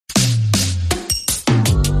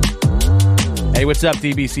Hey, what's up,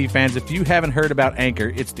 DBC fans? If you haven't heard about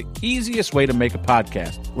Anchor, it's the easiest way to make a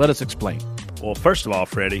podcast. Let us explain. Well, first of all,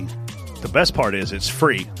 Freddie, the best part is it's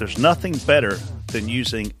free. There's nothing better than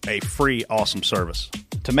using a free, awesome service.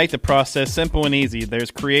 To make the process simple and easy, there's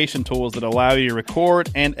creation tools that allow you to record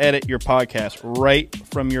and edit your podcast right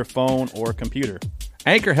from your phone or computer.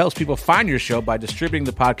 Anchor helps people find your show by distributing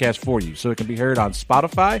the podcast for you, so it can be heard on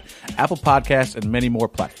Spotify, Apple Podcasts, and many more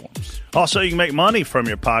platforms. Also, you can make money from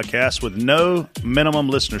your podcast with no minimum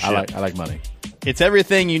listenership. I like money. It's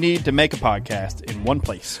everything you need to make a podcast in one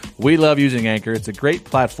place. We love using Anchor. It's a great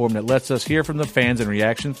platform that lets us hear from the fans in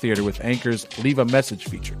Reaction Theater with Anchor's Leave a Message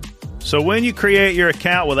feature. So when you create your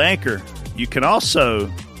account with Anchor, you can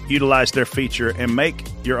also utilize their feature and make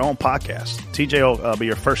your own podcast. TJ will be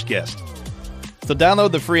your first guest. So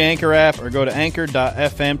download the free Anchor app or go to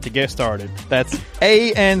anchor.fm to get started. That's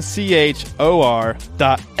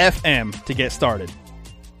ANCHOR.FM to get started.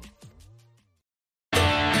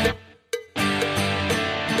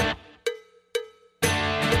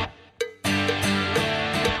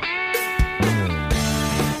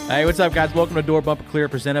 Hey, what's up, guys? Welcome to Door Bumper Clear,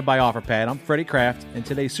 presented by OfferPad. I'm Freddie Kraft, and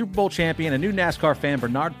today's Super Bowl champion and new NASCAR fan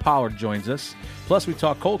Bernard Pollard joins us. Plus, we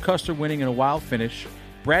talk Cole Custer winning in a wild finish,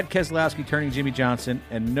 Brad Keselowski turning Jimmy Johnson,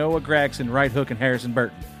 and Noah Gragson right hooking Harrison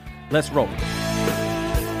Burton. Let's roll. I'm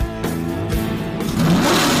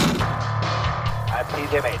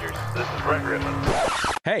TJ Majors. This is Brett Griffin.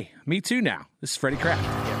 Hey, me too now. This is Freddie Kraft.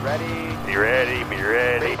 Get ready. Be ready. Be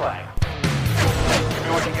ready. Big flag. Give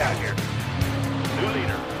me what you got here. New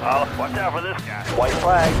leader. Oh, watch out for this guy. White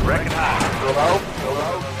flag. Wrecking high. Go low. Go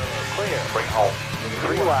low. Clear. Bring it home.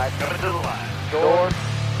 3 wide. Coming to the line. Door.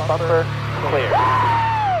 Bumper. Clear.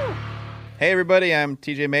 Hey everybody, I'm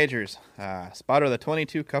TJ Majors, spotter of the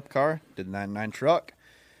 22 Cup car, did the 99 truck,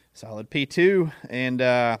 solid P2, and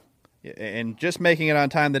just making it on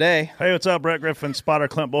time today. Hey, what's up? Brett Griffin, spotter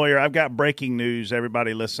Clint Boyer. I've got breaking news.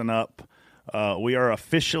 Everybody listen up. We are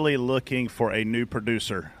officially looking for a new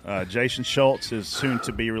producer. Jason Schultz is soon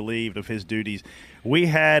to be relieved of his duties. We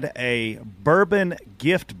had a bourbon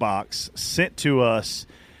gift box sent to us,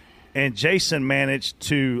 and Jason managed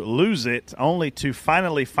to lose it, only to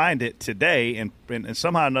finally find it today. And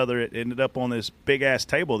somehow or another, it ended up on this big-ass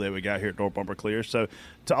table that we got here at Door Bumper Clear. So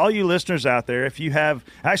to all you listeners out there, if you have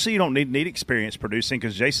 – actually, you don't need experience producing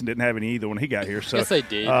because Jason didn't have any either when he got here. So Yes, I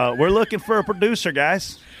did. We're looking for a producer,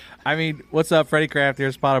 guys. I mean, what's up? Freddie Kraft here,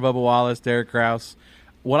 spotter Bubba Wallace, Derek Kraus.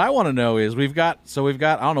 What I want to know is we've got I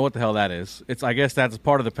don't know what the hell that is. I guess that's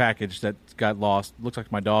part of the package that got lost. Looks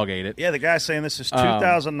like my dog ate it. Yeah, the guy's saying this is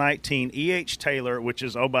 2019 E.H. Taylor, which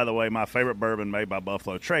is, oh, by the way, my favorite bourbon made by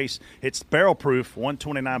Buffalo Trace. It's barrel proof,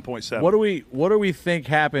 129.7. What do we think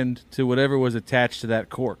happened to whatever was attached to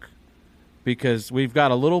that cork? Because we've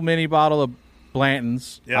got a little mini bottle of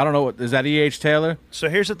Blanton's. Yep. I don't know is that E.H. Taylor? So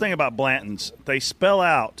here's the thing about Blanton's. They spell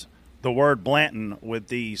out the word Blanton with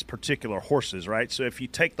these particular horses, right? So if you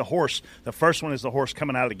take the horse, the first one is the horse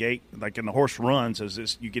coming out of the gate, like, and the horse runs as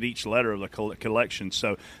this, you get each letter of the collection.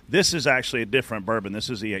 So this is actually a different bourbon. This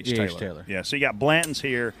is E.H. Taylor. Yeah, so you got Blanton's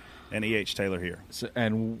here and E.H. Taylor here. So,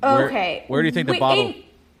 and okay. Where do you think the bottle?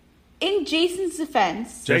 In Jason's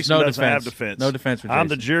defense, Jason no doesn't have defense. No defense for Jason. I'm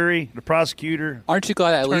the jury, the prosecutor. Aren't you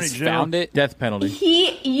glad I at Attorney least General. found it? Death penalty.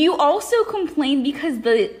 you also complained because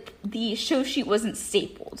the show sheet wasn't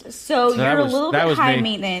stapled, so you're a little bit high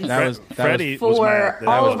maintenance Freddie for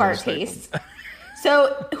all of our mistake. tastes.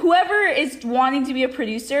 So whoever is wanting to be a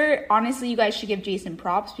producer, honestly, you guys should give Jason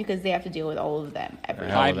props because they have to deal with all of them every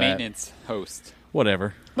day. High maintenance host.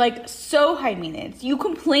 Whatever. Like, so high maintenance. You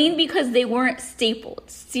complained because they weren't stapled.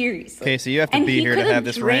 Seriously. Okay, so you have to And be he here to could've have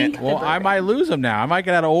this drank rant. the Well, I bourbon. might lose them now. I might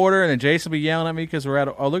get out of order, and then Jason will be yelling at me because we're out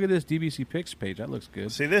of. Oh, look at this DBC Picks page. That looks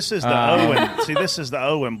good. See, this is the Owen. See, this is the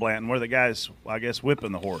Owen Blanton, where the guy's, I guess,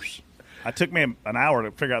 whipping the horse. It took me an hour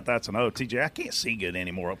to figure out that's an O. TJ, I can't see good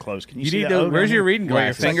anymore up close. Can you see need the to. O? Where's down your here? reading Where your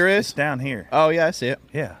glasses? finger It's is? down here. Oh, yeah, I see it.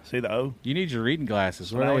 Yeah, see the O? You need your reading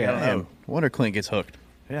glasses. Where now are we they got at? an O. Man, wonder Clint gets hooked.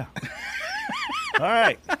 Yeah. All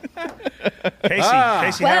right.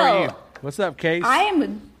 Casey, how are you? What's up, Case? I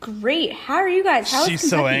am great. How are you guys? How is She's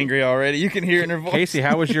so Kentucky? angry already. You can hear it in her voice. Casey,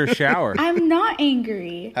 how was your shower? I'm not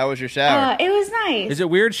angry. How was your shower? It was nice. Is it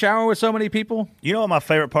weird showering with so many people? You know what my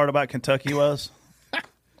favorite part about Kentucky was?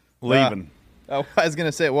 Leaving. Oh, I was going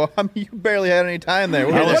to say, well, I mean, you barely had any time there. I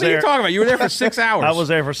was What are you there. talking about? You were there for 6 hours. I was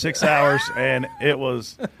there for 6 hours, and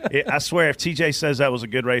I swear, if TJ says that was a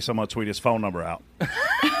good race, I'm going to tweet his phone number out.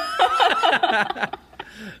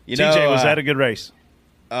 You TJ, know, was that a good race?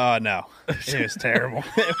 Oh, no. It was terrible.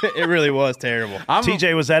 It really was terrible.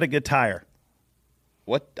 TJ, was that a good tire?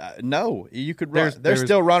 What? No, you could run. They're there was-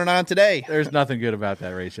 still running on today. There's nothing good about that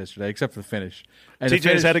race yesterday except for the finish. And the TJ's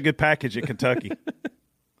finish- had a good package at Kentucky.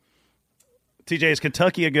 TJ, is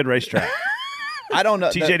Kentucky a good racetrack? I don't know.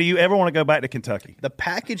 TJ, do you ever want to go back to Kentucky? The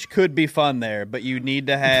package could be fun there, but you need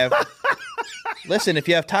to have. Listen, if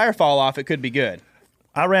you have tire fall off, it could be good.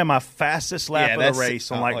 I ran my fastest lap Yeah, of that's- the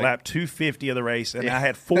race on like- lap 250 of the race, and I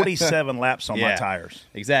had 47 laps on my Yeah. tires.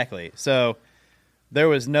 Exactly. So there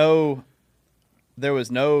was no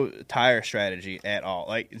tire strategy at all.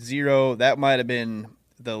 Like zero. That might have been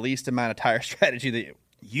the least amount of tire strategy that.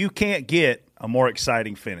 You can't get a more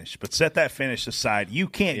exciting finish, but set that finish aside. You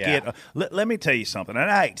can't Yeah. get. Let me tell you something,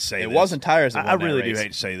 and I hate to say It this. wasn't tires that I won that really do race.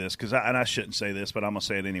 hate to say this because I shouldn't say this, but I'm gonna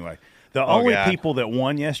say it anyway. The Oh, only God. people that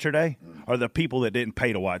won yesterday are the people that didn't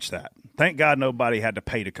pay to watch that. Thank God nobody had to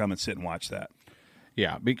pay to come and sit and watch that.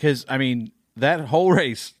 Yeah, because I mean that whole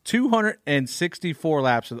race, 264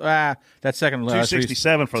 laps. That second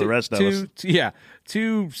 267 for the rest of us. Yeah,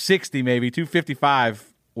 260 maybe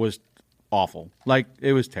 255 was awful. Like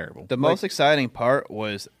it was terrible. The most exciting part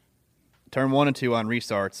was turn 1 and 2 on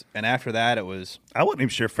restarts, and after that, it was. I wasn't even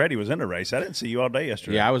sure Freddie was in the race. I didn't see you all day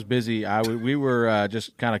yesterday. Yeah, I was busy. We were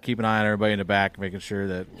just kind of keeping an eye on everybody in the back, making sure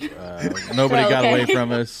that nobody got Okay. away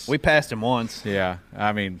from us. We passed him once. Yeah,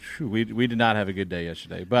 I mean, we did not have a good day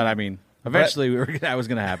yesterday, but I mean, eventually that was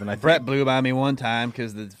going to happen. I think. Brett blew by me one time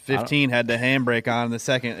because the 15 had the handbrake on in the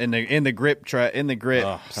second in the grip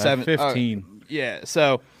Ugh, 15. Yeah,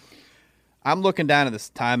 so I'm looking down at this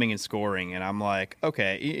timing and scoring, and I'm like,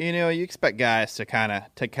 okay, you expect guys to kind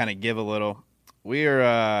of give a little.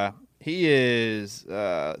 He is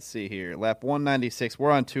let's see here, lap 196. We're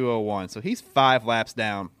on 201, so he's 5 laps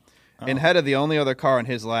down, and ahead of the only other car in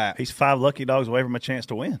his lap. He's 5 lucky dogs away from a chance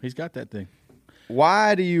to win. He's got that thing.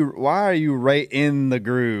 Why are you right in the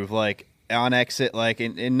groove, like on exit, like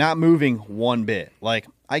and not moving one bit? Like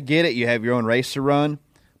I get it, you have your own race to run.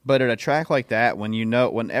 But at a track like that, when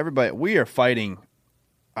we are fighting,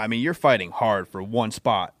 I mean, you're fighting hard for one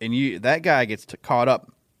spot, and that guy gets caught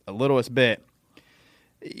up a littlest bit.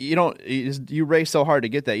 You race so hard to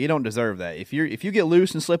get that. You don't deserve that. If you get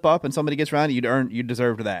loose and slip up, and somebody gets around you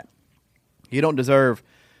deserve that. You don't deserve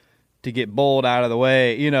to get bowled out of the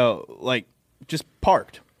way. Like just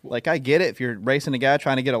parked. Like I get it if you're racing a guy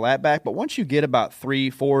trying to get a lap back, but once you get about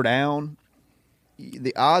 3-4 down,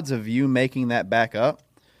 the odds of you making that back up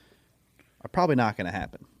are probably not going to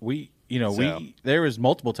happen. There was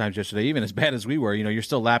multiple times yesterday, even as bad as we were, you're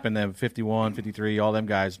still lapping them 51, 53, all them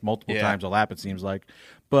guys multiple times a lap, it seems like.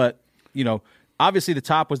 But, obviously the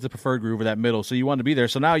top was the preferred groove or that middle, so you wanted to be there.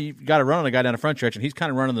 So now you've got to run on the guy down the front stretch, and he's kind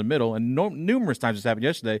of running the middle. And numerous times this happened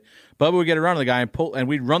yesterday. Bubba would get a run on the guy and pull, and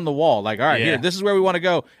we'd run the wall. Like, all right, here, this is where we want to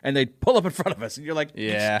go. And they'd pull up in front of us. And you're like,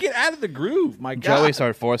 just get out of the groove, my God. Joey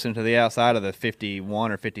started forcing to the outside of the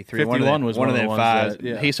 51 or 53. 51 was one of the ones fives. that,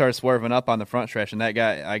 yeah. He started swerving up on the front stretch, and that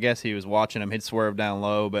guy, I guess he was watching him. He'd swerve down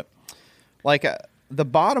low. But, the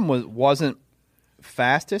bottom wasn't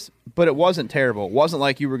fastest, but it wasn't terrible. It wasn't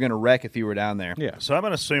like you were going to wreck if you were down there. Yeah. So I'm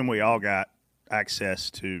going to assume we all got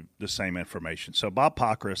access to the same information. So Bob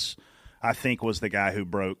Pockris, I think, was the guy who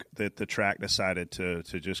broke that the track decided to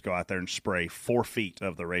just go out there and spray 4 feet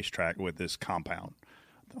of the racetrack with this compound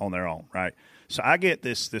on their own, right? So I get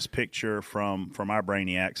this picture from our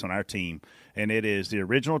brainiacs on our team, and it is the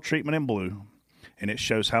original treatment in blue, and it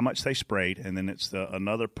shows how much they sprayed, and then it's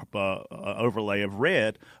another overlay of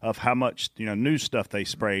red of how much new stuff they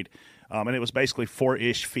sprayed, and it was basically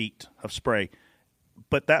 4-ish feet of spray.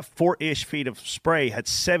 But that 4-ish feet of spray had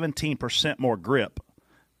 17% more grip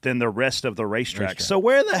than the rest of the racetrack. So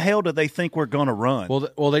where the hell do they think we're going to run?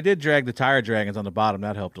 Well, they did drag the tire dragons on the bottom.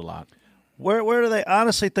 That helped a lot. Where do they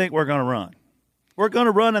honestly think we're going to run? We're going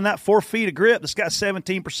to run in that 4 feet of grip that's got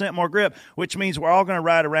 17% more grip, which means we're all going to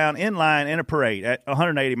ride around in line in a parade at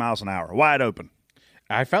 180 miles an hour, wide open.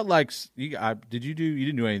 I felt like you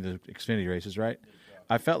didn't do any of the Xfinity races, right?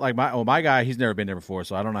 I felt like my guy, he's never been there before,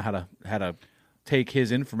 so I don't know how to take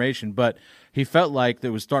his information, but he felt like it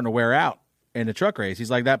was starting to wear out in the truck race.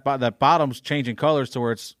 He's like that bottom's changing colors to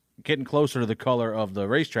where it's getting closer to the color of the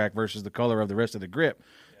racetrack versus the color of the rest of the grip.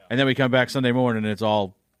 Yeah. And then we come back Sunday morning and it's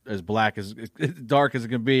all as black as dark as it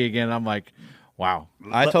can be again. I'm like, wow.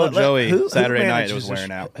 I told Joey Saturday night it was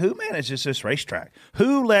wearing out. Who manages this racetrack?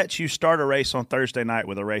 Who lets you start a race on Thursday night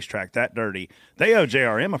with a racetrack that dirty? They owe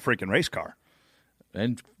JRM a freaking race car.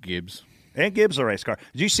 And Gibbs. And Gibbs a race car.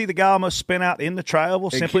 Did you see the guy almost spin out in the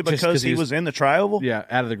tri-oval simply because he was in the tri-oval? Yeah,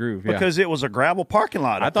 out of the groove. Because it was a gravel parking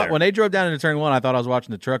lot. I thought when they drove down into turn 1, I thought I was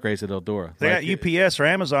watching the truck race at Eldora. They got UPS or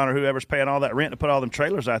Amazon or whoever's paying all that rent to put all them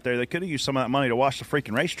trailers out there. They could have used some of that money to wash the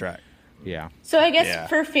freaking racetrack. Yeah. So I guess Yeah.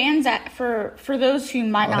 for fans for those who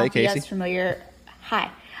might Oh, not hey, be Casey. as familiar,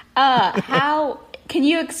 hi. How can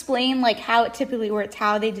you explain like how it typically works?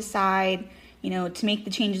 How they decide, to make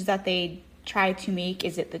the changes that they try to make?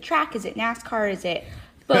 Is it the track? Is it NASCAR? Is it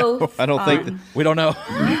both? I don't think. We don't know.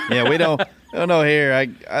 Yeah, we don't know here.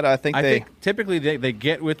 I think I they. think typically they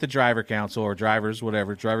get with the driver council or drivers,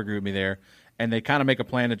 whatever, driver group me there, and they kind of make a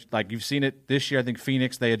plan. Like you've seen it this year. I think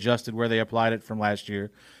Phoenix, they adjusted where they applied it from last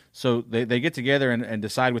year. So they get together and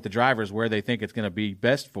decide with the drivers where they think it's going to be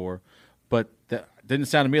best for. But that didn't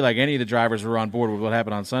sound to me like any of the drivers were on board with what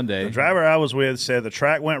happened on Sunday. The driver I was with said the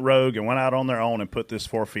track went rogue and went out on their own and put this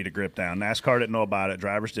 4 feet of grip down. NASCAR didn't know about it.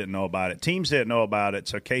 Drivers didn't know about it. Teams didn't know about it.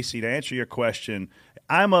 So, Casey, to answer your question,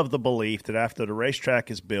 I'm of the belief that after the racetrack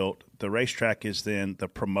is built, the racetrack is then the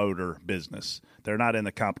promoter business. They're not in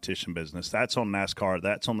the competition business. That's on NASCAR.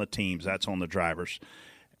 That's on the teams. That's on the drivers.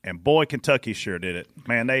 And, boy, Kentucky sure did it.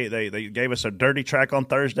 Man, they gave us a dirty track on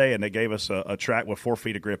Thursday, and they gave us a track with 4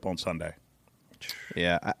 feet of grip on Sunday.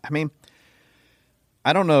 Yeah, I mean,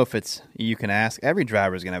 I don't know if it's you can ask. Every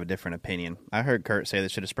driver is going to have a different opinion. I heard Kurt say they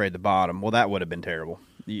should have sprayed the bottom. Well, that would have been terrible.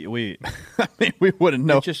 We wouldn't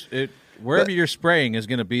know. Wherever you're spraying is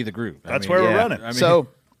going to be the groove. That's where we're running. So,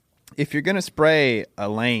 if you're going to spray a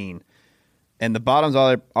lane and the bottom's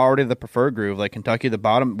already the preferred groove, like Kentucky, the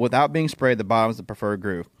bottom, without being sprayed, the bottom's the preferred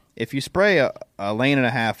groove. If you spray a lane and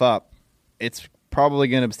a half up, it's probably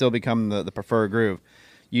going to still become the preferred groove.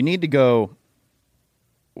 You need to go,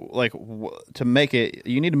 to make it,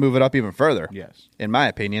 you need to move it up even further. Yes. In my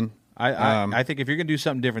opinion. I think if you're going to do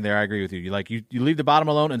something different there, I agree with you. You leave the bottom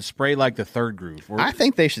alone and spray like the third groove. I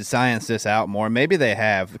think they should science this out more. Maybe they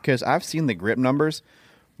have, because I've seen the grip numbers.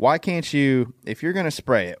 Why can't you, if you're going to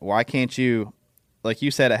spray it, why can't you, like you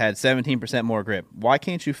said, it had 17% more grip. Why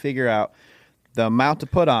can't you figure out the amount to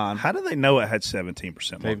put on? How do they know it had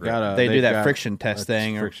 17% more grip? They do that friction test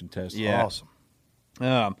thing. Friction test. Yeah. Awesome.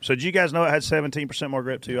 So did you guys know it had 17% more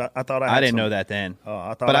grip too? I thought I didn't know that then. Oh,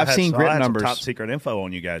 I thought but I've seen grip numbers. Top secret info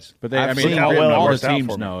on you guys. But I've seen how grip well it all the worked out teams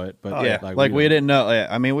for me. know it. But Oh, yeah. Like we didn't know.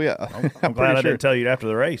 I mean, I'm glad I didn't tell you after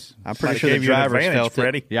the race. I'm pretty Might sure have the gave you an drivers advantage, felt it.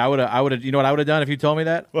 Freddie. Yeah, I would have. You know what I would have done if you told me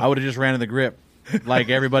that? I would have just ran in the grip, like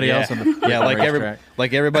everybody else on the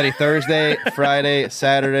like everybody Thursday, Friday,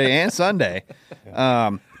 Saturday, and Sunday.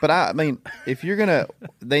 But I mean, if you're gonna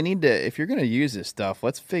use this stuff,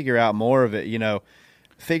 let's figure out more of it.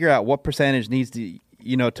 Figure out what percentage needs to,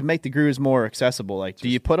 to make the grooves more accessible. Like, do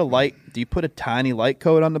you put a tiny light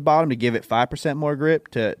coat on the bottom to give it 5% more grip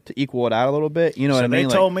to equal it out a little bit? You know what I mean?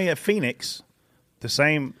 They told me at Phoenix,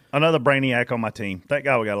 another brainiac on my team. Thank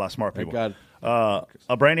God we got a lot of smart people. Thank God.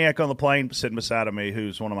 A brainiac on the plane sitting beside of me,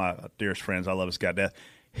 who's one of my dearest friends. I love this guy to death.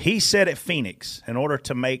 He said at Phoenix, in order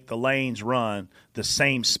to make the lanes run the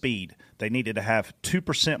same speed, they needed to have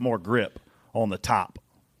 2% more grip on the top.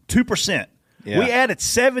 2%. Yeah. We added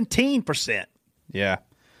 17%. Yeah.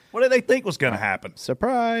 What did they think was going to happen?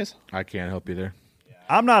 Surprise. I can't help you there.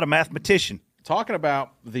 I'm not a mathematician. Talking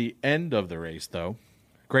about the end of the race, though,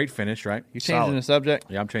 great finish, right? You changing the subject?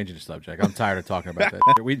 Yeah, I'm changing the subject. I'm tired of talking about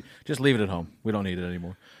that. We just leave it at home. We don't need it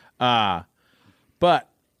anymore. But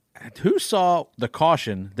who saw the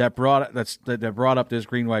caution that brought up this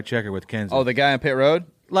green white checker with Kenzie? Oh, the guy on pit road?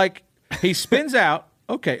 Like he spins out.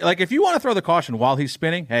 Okay, like if you want to throw the caution while he's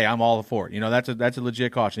spinning, hey, I'm all for it. That's a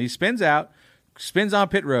legit caution. He spins out, spins on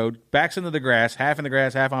pit road, backs into the grass, half in the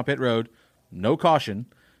grass, half on pit road. No caution,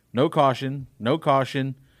 no caution, no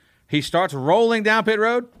caution. He starts rolling down pit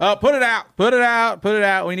road. Oh, put it out, put it out, put it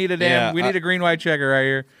out. We need a green white checker right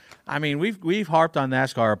here. I mean, we've harped on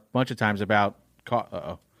NASCAR a bunch of times about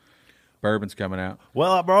bourbon's coming out.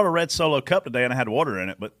 Well, I brought a red Solo cup today and I had water in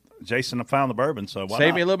it, but Jason found the bourbon, so why Save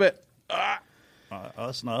not? me a little bit.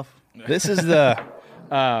 That's enough. This is a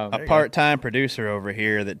part-time producer over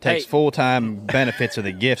here that takes full-time benefits of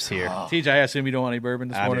the gifts here. TJ, I assume you don't want any bourbon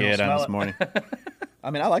this I'm morning? good on this morning.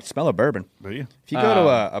 I mean, I like to smell a bourbon. Do you? If you go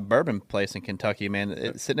to a bourbon place in Kentucky,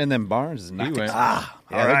 man, sitting in them barns is nice. went. Yeah,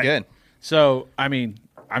 all they're right. good. So I mean,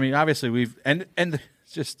 obviously we've and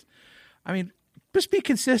just be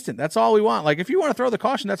consistent. That's all we want. Like if you want to throw the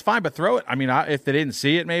caution, that's fine, but throw it. I mean, if they didn't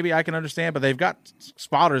see it, maybe I can understand. But they've got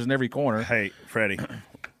spotters in every corner. Hey, Freddie,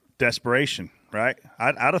 desperation, right?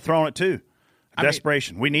 I'd have thrown it too.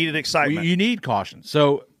 Desperation. We needed excitement. You need caution.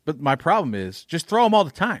 So, but my problem is just throw them all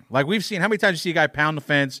the time. Like we've seen, how many times you see a guy pound the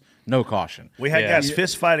fence, no caution. We had guys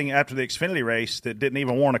fist fighting after the Xfinity race that didn't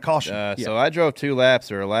even warn a caution. So I drove 2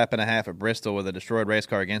 laps or a lap and a half at Bristol with a destroyed race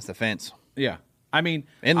car against the fence. Yeah. I mean,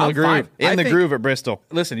 In the I'm groove. fine. I think- Groove at Bristol.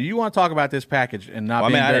 Listen, you want to talk about this package and not Well, I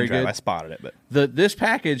mean, being I very didn't drive. good. I spotted it, but This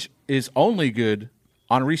package is only good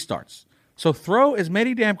on restarts. So throw as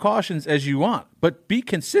many damn cautions as you want, but be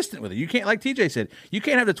consistent with it. You can't, like TJ said, you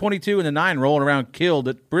can't have the 22 and the 9 rolling around killed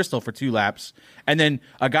at Bristol for 2 laps, and then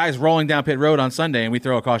a guy's rolling down pit road on Sunday and we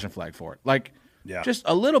throw a caution flag for it. Like, just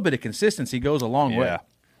a little bit of consistency goes a long way.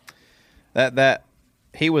 That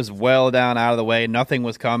he was well down out of the way. Nothing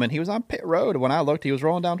was coming. He was on pit road. When I looked, he was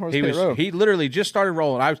rolling down towards pit road. He literally just started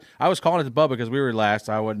rolling. I was calling it to Bubba because we were last.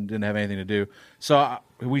 I didn't have anything to do. So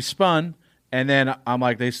we spun, and then I'm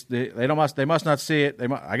like, they must not see it.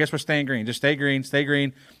 I guess we're staying green. Just stay green, stay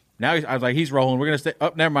green. Now I was like, he's rolling. We're gonna stay.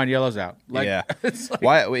 Oh, never mind. Yellow's out. Like, it's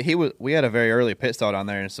like, we had a very early pit stall down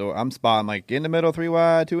there, and so I'm spotting like get in the middle, 3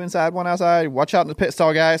 wide, 2 inside, 1 outside. Watch out in the pit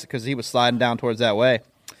stall, guys, because he was sliding down towards that way.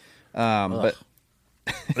 But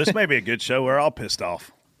this may be a good show. We're all pissed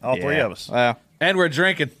off, all 3 of us. And we're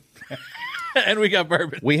drinking, and we got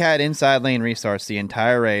bourbon. We had inside lane restarts the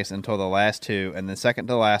entire race until the last 2, and the second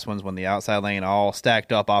to the last ones when the outside lane all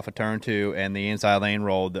stacked up off of turn 2 and the inside lane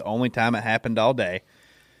rolled. The only time it happened all day.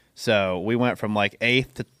 So we went from like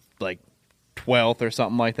 8th to like 12th or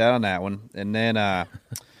something like that on that one, and then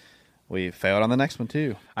we failed on the next one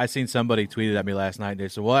too. I seen somebody tweeted at me last night. They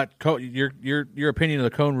said, "What? Your opinion of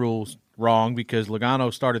the cone rules wrong because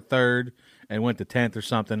Logano started 3rd and went to 10th or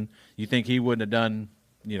something. You think he wouldn't have done,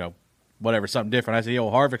 whatever, something different?" I said,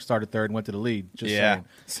 Harvick started 3rd and went to the lead. Just saying.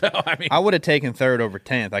 So I would have taken 3rd over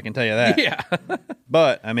 10th. I can tell you that. Yeah,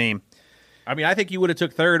 but I mean, I think you would have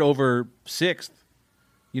took 3rd over 6th.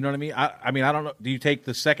 You know what I mean? I mean, I don't know. Do you take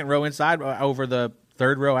the 2nd row inside over the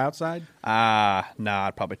 3rd row outside?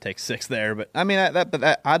 I'd probably take 6th there. But I mean,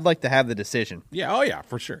 I'd like to have the decision. Yeah, oh yeah,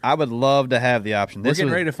 for sure. I would love to have the option. We're getting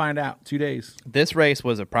ready to find out. 2 days. This race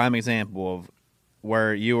was a prime example of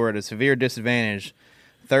where you were at a severe disadvantage.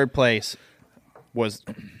 3rd place was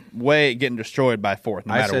getting destroyed by 4th.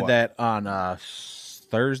 No matter I said what. that on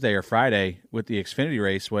Thursday or Friday with the Xfinity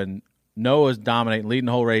race when Noah's dominating, leading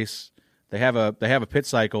the whole race. They have a pit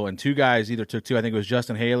cycle, and 2 guys either took 2. I think it was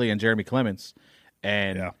Justin Haley and Jeremy Clements,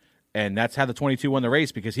 and that's how the 22 won the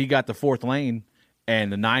race because he got the 4th lane, and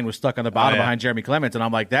the 9 was stuck on the bottom behind Jeremy Clements. And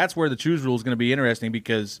I'm like, that's where the choose rule is going to be interesting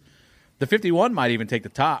because the 51 might even take the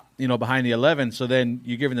top, behind the 11. So then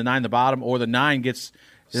you're giving the 9 the bottom, or the 9 gets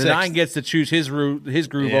to choose his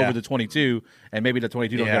groove over the 22, and maybe the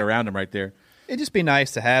 22 don't get around him right there. It'd just be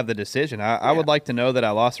nice to have the decision. I would like to know that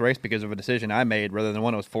I lost the race because of a decision I made rather than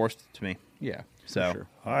one that was forced to me. Yeah. So, sure.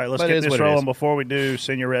 All right, let's get this rolling. Before we do,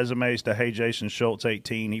 send your resumes to Hey Jason Schultz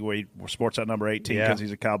 18. He sports at number 18 because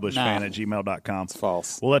he's a Kyle Busch fan at gmail.com. It's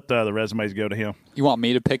false. We'll let the resumes go to him. You want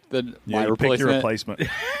me to pick my replacement? Pick your replacement. All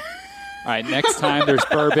right, next time there's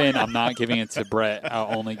bourbon, I'm not giving it to Brett.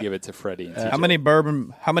 I'll only give it to Freddie. How many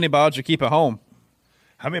bottles you keep at home?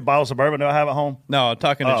 How many bottles of bourbon do I have at home? No, I'm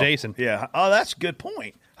talking to Jason. Yeah. Oh, that's a good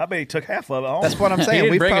point. I bet he took half of it home. That's what I'm saying. He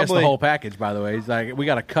didn't bring us the whole package, by the way. He's like, we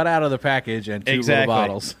got to cut out of the package and 2 little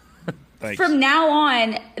bottles. Thanks. From now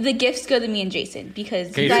on, the gifts go to me and Jason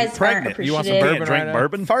because you guys aren't appreciative. You want some bourbon? Drink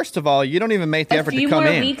bourbon? First of all, you don't even make the effort to come in.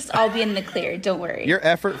 A few more weeks, I'll be in the clear. Don't worry. Your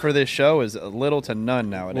effort for this show is little to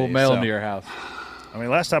none nowadays. We'll mail them to your house. I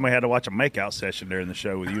mean, last time we had to watch a makeout session during the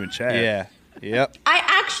show with you and Chad. Yeah. Yep. I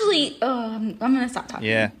actually, I'm going to stop talking.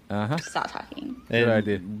 Yeah. Stop talking. Good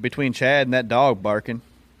idea. Between Chad and that dog barking,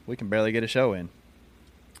 we can barely get a show in.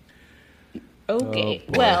 Okay.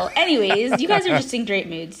 Well, anyways, you guys are just in great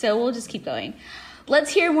mood, so we'll just keep going.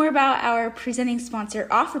 Let's hear more about our presenting sponsor,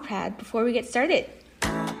 OfferPad, before we get started.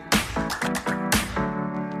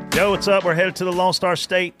 Yo, what's up? We're headed to the Lone Star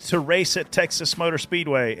State to race at Texas Motor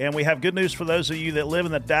Speedway, and we have good news for those of you that live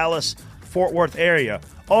in the Dallas-Fort Worth area,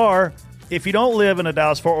 or if you don't live in the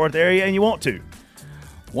Dallas-Fort Worth area and you want to.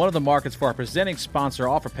 One of the markets for our presenting sponsor,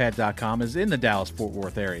 OfferPad.com, is in the Dallas-Fort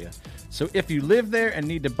Worth area. So if you live there and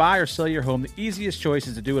need to buy or sell your home, the easiest choice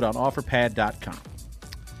is to do it on OfferPad.com.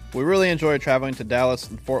 We really enjoy traveling to Dallas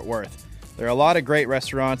and Fort Worth. There are a lot of great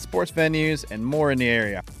restaurants, sports venues, and more in the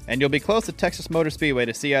area. And you'll be close to Texas Motor Speedway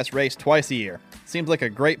to see us race twice a year. Seems like a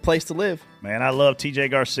great place to live. Man, I love TJ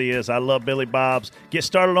Garcia's. I love Billy Bob's. Get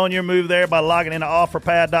started on your move there by logging into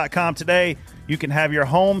OfferPad.com today. You can have your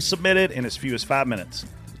home submitted in as few as 5 minutes.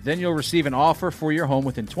 Then you'll receive an offer for your home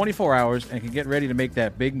within 24 hours and can get ready to make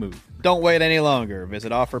that big move. Don't wait any longer.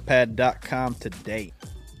 Visit OfferPad.com today.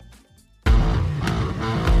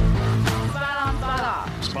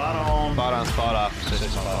 Spot on. Spot on, spot off.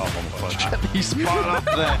 Spot off on the question. He's spot off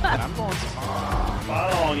that. I'm going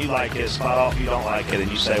spot on. You like it. Spot off. You don't like it, and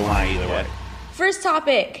you say why either way. First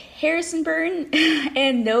topic, Harrison Burton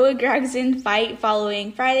and Noah Gragson fight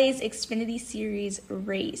following Friday's Xfinity Series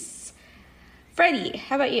race. Freddie,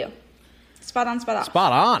 how about you? Spot on, spot off.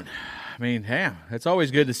 Spot on. I mean, damn, it's always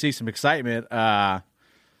good to see some excitement.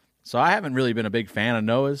 So I haven't really been a big fan of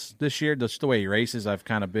Noah's this year. Just the way he races, I've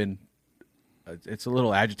kind of been. It's a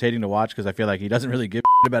little agitating to watch because I feel like he doesn't really give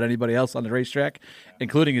a about anybody else on the racetrack,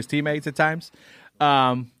 including his teammates at times.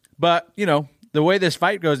 But the way this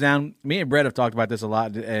fight goes down, me and Brett have talked about this a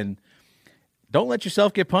lot, and don't let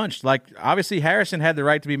yourself get punched. Like, obviously, Harrison had the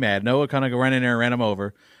right to be mad. Noah kind of ran in there and ran him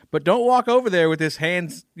over. But don't walk over there with his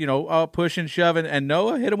hands, pushing, shoving, and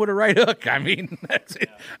Noah hit him with a right hook. I mean, that's it.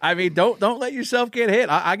 I mean, don't let yourself get hit.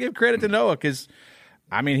 I give credit to Noah because,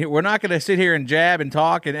 I mean, we're not going to sit here and jab and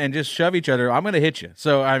talk and just shove each other. I'm going to hit you.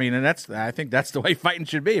 So, I mean, and I think that's the way fighting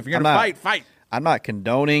should be. If you're going to fight. I'm not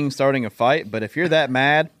condoning starting a fight, but if you're that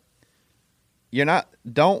mad,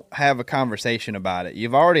 don't have a conversation about it.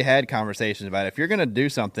 You've already had conversations about it. If you're going to do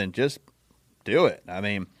something, just do it. I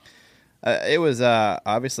mean, it was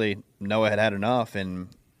obviously Noah had enough, and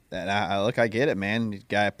I get it, man. The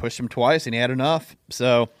guy pushed him twice, and he had enough.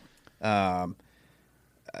 So don't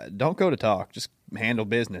go to talk. Just handle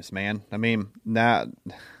business, man. I mean,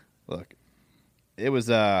 look, it was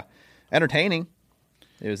entertaining.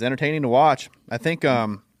 It was entertaining to watch. I think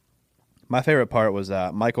my favorite part was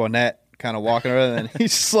Michael Annett kind of walking over, and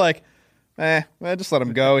he's just like, just let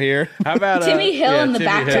him go here. How about Timmy Hill in the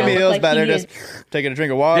background? Timmy Hill's better, just taking a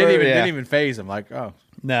drink of water. Didn't even phase him. Like, oh.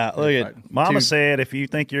 Nah, look at Mama said if you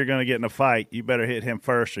think you're going to get in a fight, you better hit him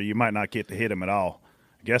first or you might not get to hit him at all.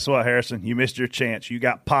 Guess what, Harrison? You missed your chance. You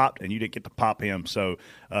got popped, and you didn't get to pop him. So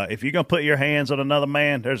if you're going to put your hands on another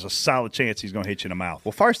man, there's a solid chance he's going to hit you in the mouth.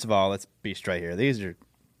 Well, first of all, let's be straight here. These are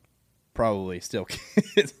probably still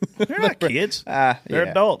kids. They're not kids. They're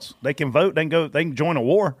adults. They can vote. They can join a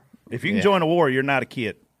war. If you can join a war, you're not a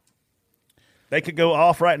kid. They could go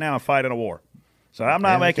off right now and fight in a war. So I'm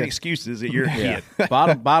not making excuses that you're a kid.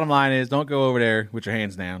 Bottom line is, don't go over there with your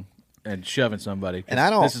hands down and shoving somebody.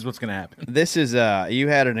 And this is what's going to happen. This is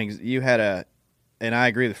and I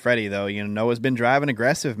agree with Freddie though. Noah's been driving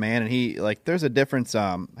aggressive, man, and he there's a difference.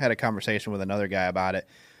 Had a conversation with another guy about it.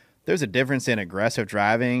 There's a difference in aggressive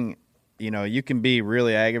driving. You can be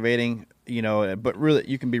really aggravating, but really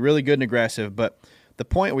you can be really good and aggressive. But the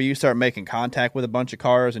point where you start making contact with a bunch of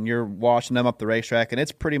cars and you're watching them up the racetrack, and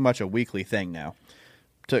it's pretty much a weekly thing now.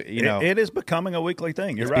 It is becoming a weekly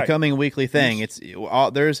thing. You're right. It's becoming a weekly thing.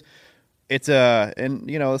 The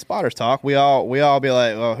spotters talk. We all be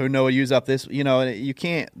like, well, who Noah use up this? You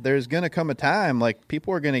can't. There's going to come a time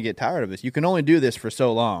people are going to get tired of this. You can only do this for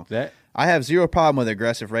so long. I have zero problem with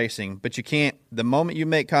aggressive racing, but you can't. The moment you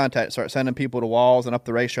make contact, start sending people to walls and up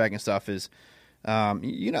the racetrack and stuff is,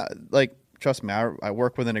 trust me, I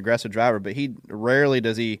work with an aggressive driver, but he rarely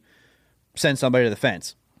does he send somebody to the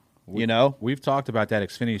fence. We've talked about that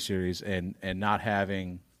Xfinity series and not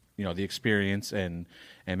having the experience and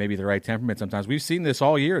maybe the right temperament. Sometimes we've seen this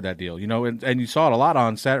all year, that deal. And you saw it a lot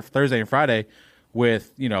on Thursday and Friday.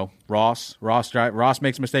 With Ross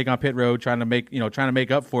makes a mistake on pit road, trying to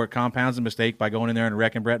make up for it, compounds the mistake by going in there and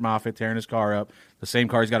wrecking Brett Moffitt, tearing his car up. The same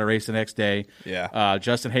car he's got to race the next day. Yeah.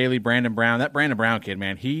 Justin Haley, Brandon Brown. That Brandon Brown kid,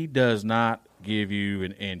 man, he does not give you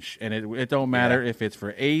an inch, and it don't matter if it's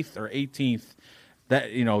for 8th or 18th. That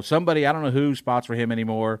somebody, I don't know who spots for him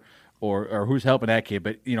anymore. Or who's helping that kid.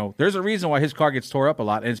 But, there's a reason why his car gets tore up a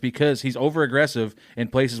lot, and it's because he's over-aggressive in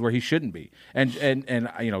places where he shouldn't be. And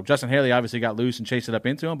Justin Haley obviously got loose and chased it up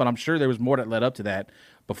into him, but I'm sure there was more that led up to that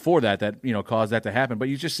before that caused that to happen. But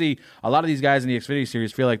you just see a lot of these guys in the Xfinity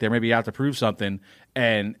Series feel like they're maybe out to prove something,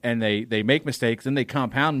 and they make mistakes, and they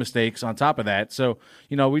compound mistakes on top of that. So,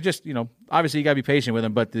 we just, obviously you got to be patient with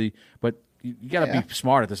them, but you got to be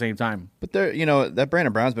smart at the same time. But that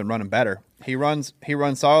Brandon Brown's been running better. He runs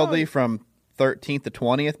solidly from 13th to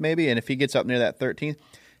 20th maybe, and if he gets up near that 13th,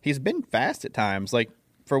 he's been fast at times.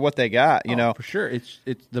 For what they got, for sure. It's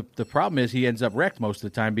the problem is he ends up wrecked most of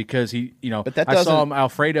the time because he, But that I saw him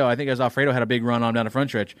Alfredo. I think it was Alfredo had a big run on down the front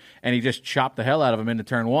stretch, and he just chopped the hell out of him into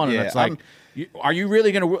turn one. And it's like, are you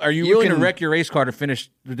really going to? Are you willing to wreck your race car to finish?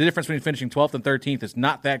 The difference between finishing 12th and 13th is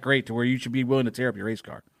not that great to where you should be willing to tear up your race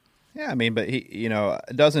car. Yeah, I mean, but he,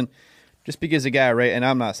 it doesn't just because the guy, and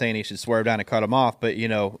I'm not saying he should swerve down and cut him off, but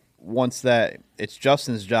once that it's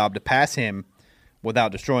Justin's job to pass him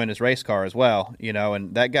without destroying his race car as well,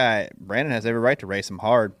 and that guy Brandon has every right to race him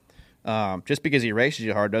hard. Just because he races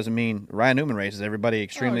you hard doesn't mean Ryan Newman races everybody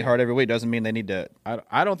extremely hard every week. Doesn't mean they need to.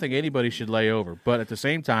 I don't think anybody should lay over, but at the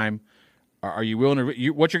same time. Are you willing to?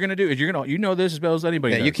 What you're going to do is you're going to, this as well as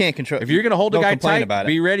anybody. Yeah, does. you can't control. If you're going to hold a guy tight, about it.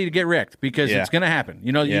 Be ready to get wrecked because it's going to happen.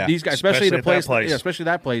 These guys, especially the place, especially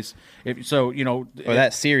that place. Or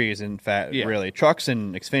that series, in fact, really trucks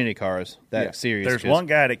and Xfinity cars. That series. There's one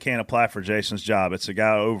guy that can't apply for Jason's job. It's a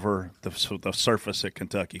guy over the surface at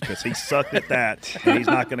Kentucky because he sucked at that, and he's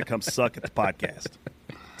not going to come suck at the podcast.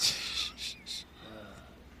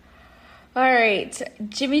 All right.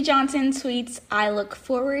 Jimmy Johnson tweets, I look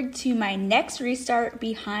forward to my next restart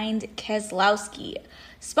behind Keselowski.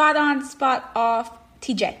 Spot on, spot off.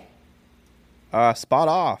 TJ. Spot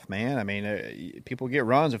off, man. I mean, people get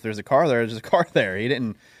runs. If there's a car there, there's a car there. He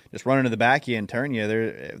didn't just run into the back of you and turn you.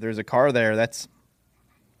 There's a car there.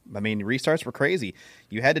 Restarts were crazy.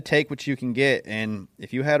 You had to take what you can get, and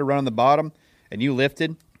if you had to run on the bottom and you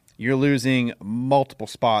lifted, you're losing multiple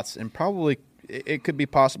spots, and probably it could be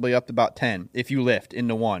possibly up to about 10 if you lift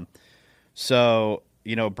into one. So,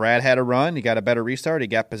 Brad had a run. He got a better restart. He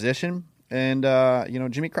got position, and,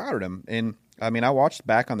 Jimmy crowded him. And, I watched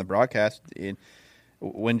back on the broadcast.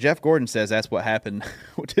 When Jeff Gordon says that's what happened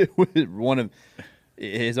with one of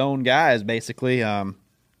his own guys, basically.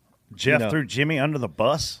 Jeff threw Jimmy under the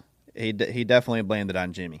bus? He definitely blamed it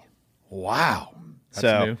on Jimmy. Wow.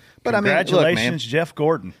 That's new. But Congratulations, look, man, Jeff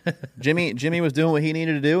Gordon. Jimmy was doing what he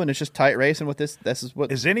needed to do, and it's just tight racing with this. This is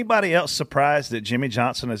what. Is anybody else surprised that Jimmy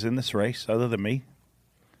Johnson is in this race other than me?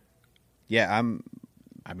 Yeah,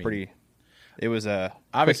 pretty. It was a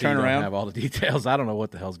Obviously, quick you don't turnaround. have all the details. I don't know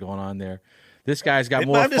what the hell's going on there. This guy's got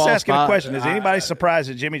more. I'm just false asking a spot- question. Is anybody surprised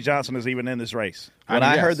that Jimmy Johnson is even in this race? When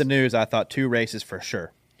I yes. heard the news, I thought 2 races for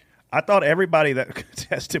sure. I thought everybody that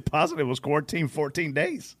tested positive was quarantined 14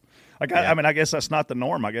 days. I guess that's not the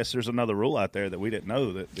norm. I guess there's another rule out there that we didn't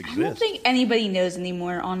know that exists. I don't think anybody knows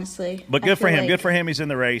anymore, honestly. But I good for feel him. like- Good for him. He's in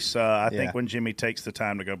the race. I think Yeah. when Jimmy takes the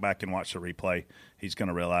time to go back and watch the replay, he's going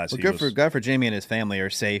to realize Well, good for Jimmy and his family are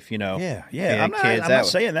safe. Yeah. He had I'm not, kids. I'm That not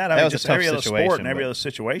was- saying that. that was a just tough every other sport situation, and every but- other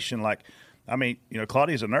situation.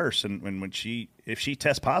 Claudia's a nurse, and if she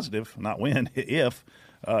tests positive, not when, if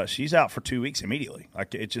she's out for 2 weeks immediately.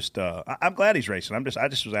 I'm glad he's racing. I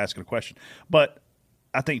just was asking a question, but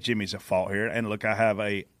I think Jimmy's at fault here. And look, I have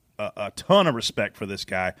a ton of respect for this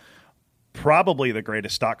guy. Probably the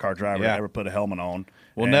greatest stock car driver to ever put a helmet on.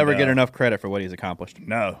 We'll And, never get enough credit for what he's accomplished.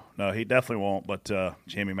 No, he definitely won't. But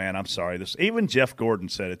Jimmy, man, I'm sorry. Even Jeff Gordon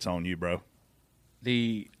said it's on you, bro.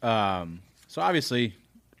 So obviously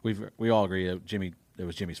we all agree that it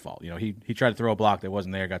was Jimmy's fault. He tried to throw a block that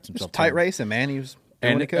wasn't there, got himself Tight turned. racing, man. He was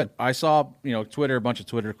doing what he could. I saw, Twitter, a bunch of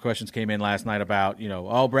Twitter questions came in last night about,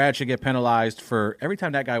 Brad should get penalized for every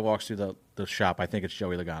time that guy walks through the shop. I think it's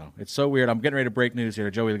Joey Logano. It's so weird. I'm getting ready to break news here.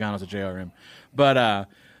 Joey Logano's a JRM. But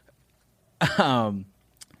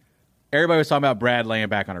everybody was talking about Brad laying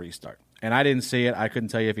back on a restart. And I didn't see it. I couldn't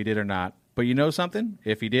tell you if he did or not. But you know something?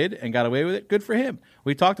 If he did and got away with it, good for him.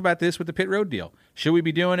 We talked about this with the pit road deal. Should we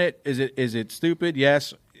be doing it? Is it stupid?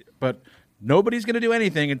 Yes. But nobody's going to do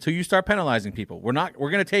anything until you start penalizing people. We're going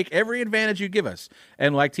to take every advantage you give us.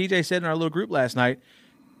 And like TJ said in our little group last night,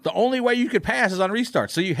 the only way you could pass is on restart.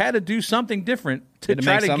 So you had to do something different to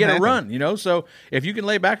try to get a run, So if you can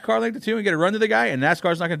lay back a car length to 2 and get a run to the guy and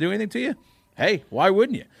NASCAR's not going to do anything to you, hey, why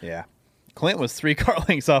wouldn't you? Yeah. Clint was 3 car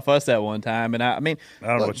lengths off us at one time, and I don't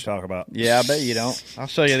know what you're talking about. Yeah, I bet you don't. I'll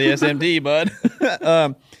show you the SMD, bud.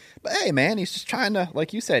 But hey, man, he's just trying to,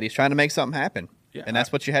 like you said, he's trying to make something happen, and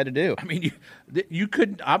that's what you had to do. I mean, you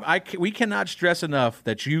could. We cannot stress enough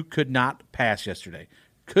that you could not pass yesterday.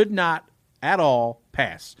 Could not at all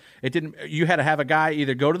pass. It didn't. You had to have a guy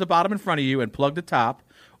either go to the bottom in front of you and plug the top,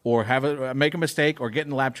 or make a mistake, or get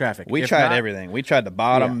in lap traffic. We tried everything. We tried the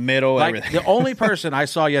bottom, middle, everything. The only person I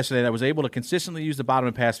saw yesterday that was able to consistently use the bottom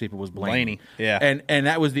and pass people was Blaney. Yeah. And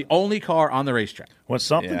that was the only car on the racetrack. When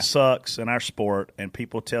something sucks in our sport and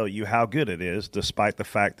people tell you how good it is, despite the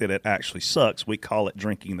fact that it actually sucks, we call it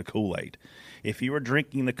drinking the Kool-Aid. If you were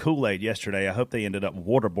drinking the Kool-Aid yesterday, I hope they ended up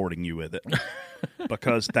waterboarding you with it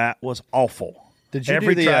because that was awful. Did you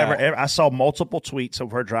every do the, driver? I saw multiple tweets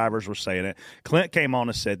of where drivers were saying it. Clint came on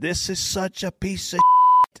and said, "This is such a piece of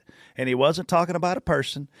shit." And he wasn't talking about a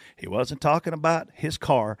person. He wasn't talking about his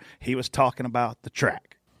car. He was talking about the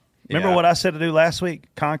track. Remember what I said to do last week?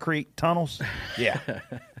 Concrete tunnels? Yeah.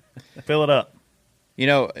 Fill it up.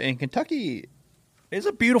 In Kentucky, it's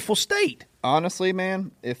a beautiful state. Honestly,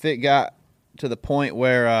 man, if it got to the point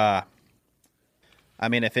where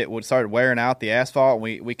if it would start wearing out the asphalt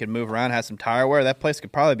and we could move around, have some tire wear, that place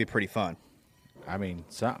could probably be pretty fun. I mean,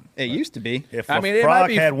 something. It used to be. If I a mean, it frog might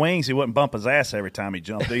be- had wings, he wouldn't bump his ass every time he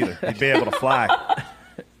jumped either. He'd be able to fly.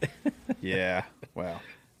 Yeah. Well,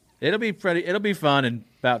 It'll be fun in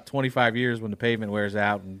about 25 years when the pavement wears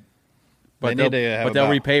out. But They need they'll, to have but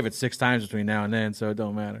they'll about- repave it 6 times between now and then, so it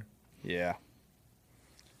don't matter. yeah.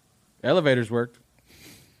 Elevators worked.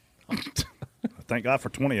 Thank God for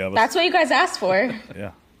 20 of us. That's what you guys asked for.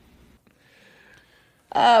 Yeah.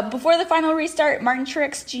 Before the final restart, Martin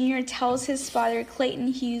Truex Jr. tells his spotter Clayton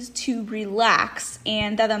Hughes to relax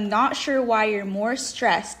and that I'm not sure why you're more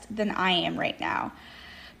stressed than I am right now.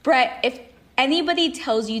 Brett, if anybody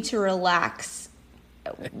tells you to relax,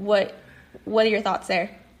 what are your thoughts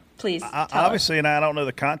there? Please tell us. Obviously, and I don't know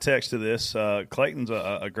the context of this, Clayton's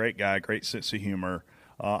a great guy, great sense of humor.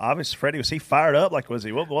 Obviously, Freddie, was he fired up? Like, was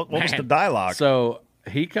he? What was the dialogue? So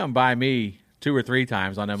he come by me 2 or 3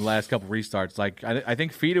 times on them last couple restarts. Like I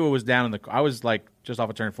think Fedor was down in the. I was like just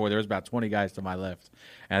off of turn 4. There was about 20 guys to my left,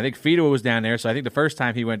 and I think Fedor was down there. So I think the first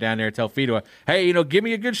time he went down there to tell Fedor, "Hey, give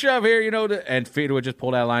me a good shove here," and Fedor just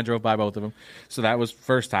pulled out of line, drove by both of them. So that was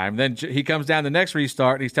first time. Then he comes down the next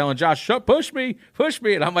restart and he's telling Josh, push me,"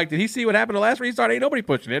 and I'm like, "Did he see what happened the last restart? Ain't nobody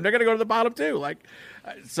pushing him. They're gonna go to the bottom too." Like,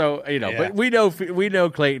 so Yeah. but we know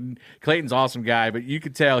Clayton. Clayton's an awesome guy, but you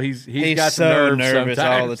could tell he's got so some nerves nervous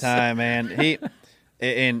sometimes. all the time, man. He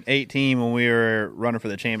in 18 when we were running for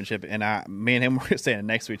the championship, and me and him were standing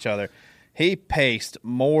next to each other. He paced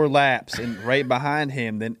more laps and right behind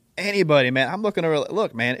him than anybody, man. I'm looking over.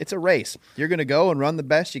 Look, man, it's a race. You're going to go and run the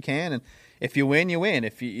best you can, and if you win, you win.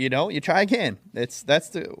 If you don't, you try again. That's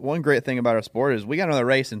the one great thing about our sport is we got another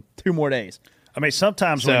race in 2 more days. I mean,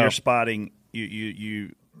 sometimes when you're spotting, you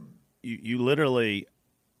literally.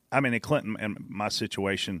 I mean, in Clinton and my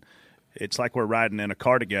situation, it's like we're riding in a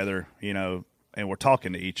car together, and we're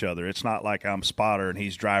talking to each other. It's not like I'm spotter and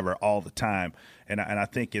he's driver all the time. And I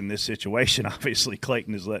think in this situation, obviously,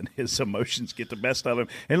 Clayton is letting his emotions get the best of him.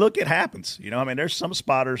 And look, it happens. There's some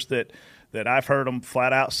spotters that I've heard them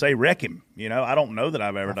flat out say, "Wreck him." I don't know that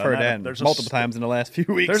I've ever done heard that. that multiple times in the last few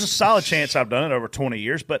weeks. There's a solid chance I've done it over 20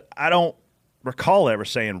 years, but I don't recall ever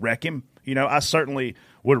saying "wreck him." I certainly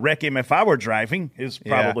would wreck him if I were driving, is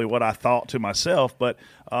probably what I thought to myself. But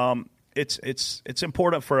it's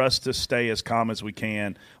important for us to stay as calm as we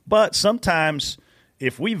can. But sometimes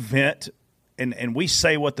if we vent and we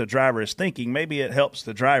say what the driver is thinking, maybe it helps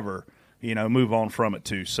the driver, move on from it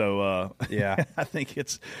too. So I think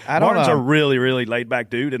Martin's a really, really laid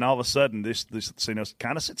back dude, and all of a sudden this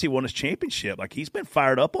kind of since he won his championship, like he's been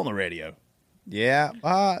fired up on the radio. Yeah,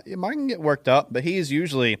 Martin can get worked up, but he's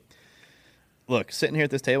usually sitting here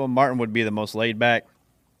at this table. Martin would be the most laid back,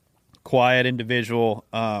 quiet individual.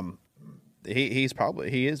 He's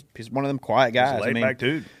one of them quiet guys. He's a laid back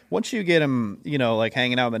dude. Once you get him, like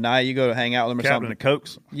hanging out in the night, you go to hang out with him or Captain something. of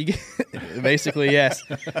Cokes. You get, basically, yes.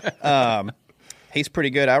 He's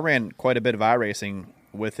pretty good. I ran quite a bit of iRacing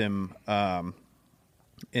with him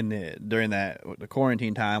during the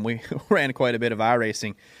quarantine time. We ran quite a bit of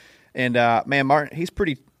iRacing, and man, Martin, he's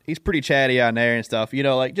pretty chatty on there and stuff.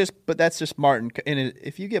 But that's just Martin. And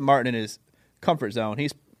if you get Martin in his comfort zone,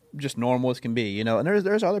 he's just normal as can be, and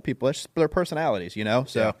there's other people. That's just their personalities, So,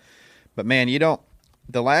 yeah. But man,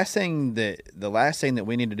 the last thing that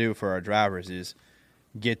we need to do for our drivers is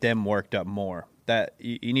get them worked up more. That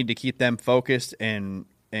you need to keep them focused and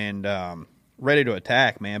ready to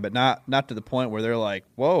attack, man. But not to the point where they're like,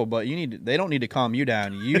 whoa. But they don't need to calm you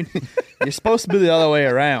down. You're supposed to be the other way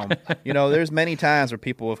around. There's many times where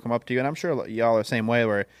people have come up to you, and I'm sure y'all are the same way.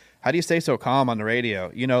 Where how do you stay so calm on the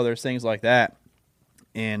radio? There's things like that.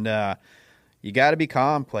 And you got to be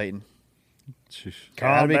calm, Clayton.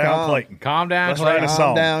 Calm down, Clayton. Calm down, Let's Clayton. write a song.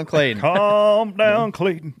 Calm down, Clayton. Calm down,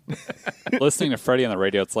 Clayton. Listening to Freddie on the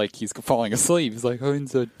radio, it's like he's falling asleep. He's like, "Oh,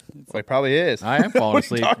 Well, he probably is. I am falling What are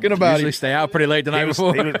asleep. you talking about? Usually stay out pretty late the night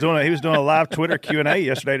before. He was doing a live Twitter Q&A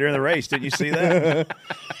yesterday during the race. Didn't you see that?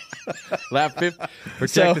 Lap 50.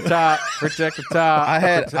 Protect the top. Protect the top.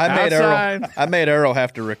 I made Earl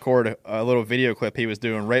have to record a little video clip he was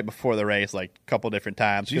doing right before the race, like a couple different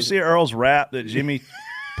times. Did you see Earl's rap that Jimmy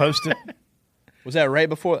posted? Was that right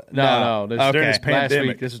before? No. This during okay. this pandemic. Last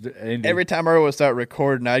week, this was Indy. Every time Earl would start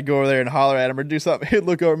recording, I'd go over there and holler at him or do something. He'd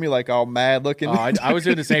look over at me like all mad looking. Oh, I was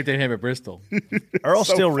doing the same thing to him at Bristol. Earl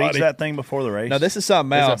So still reads funny. that thing before the race. No, this is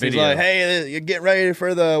something It's a else. He's video. like, hey, you're getting ready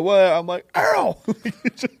for the what? I'm like, Earl.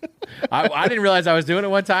 I didn't realize I was doing it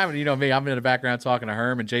one time, and me, I'm in the background talking to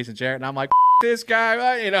Herm and Jason Jarrett, and I'm like, this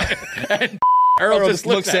guy, and Earl just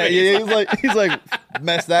looks at me. you. He's like,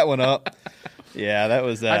 messed that one up. Yeah, that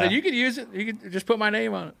was. I said, you could use it. You could just put my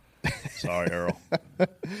name on it. Sorry, Earl.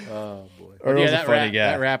 Earl's that a funny rap,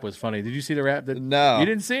 guy. That rap was funny. Did you see the rap? No. You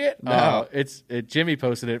didn't see it? No. Jimmy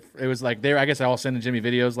posted it. It was like I guess I all sending Jimmy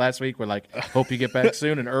videos last week. We're like, hope you get back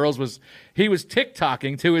soon. And Earl's was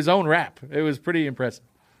TikToking to his own rap. It was pretty impressive.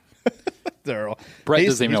 Earl. Brett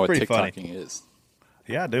doesn't even know what pretty funny. TikToking is.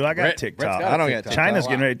 Yeah, dude, I got Brett's TikTok. got I don't TikTok. get China's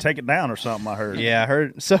getting ready to take it down or something, I heard. Yeah, I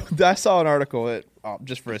heard. So I saw an article that,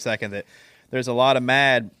 just for a second, that there's a lot of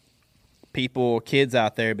mad kids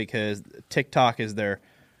out there because TikTok is they're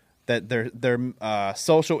social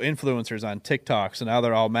influencers on TikTok. So now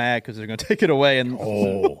they're all mad because they're going to take it away. And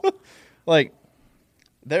like,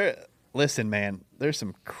 listen, man, there's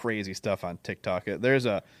some crazy stuff on TikTok. There's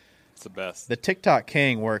a It's the best. The TikTok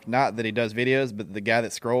king work, not that he does videos, but the guy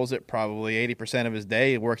that scrolls it probably 80% of his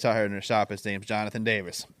day works out here in the shop. His name's Jonathan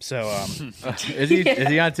Davis. So Is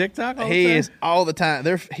he on TikTok? all the he time? is all the time.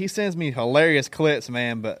 He sends me hilarious clips,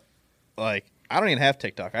 man, but like I don't even have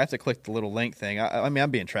TikTok. I have to click the little link thing. I mean, I'm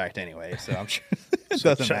being tracked anyway, so I'm sure it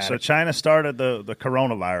doesn't matter. So China started the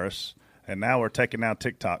coronavirus, and now we're taking out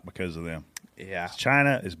TikTok because of them. Yeah.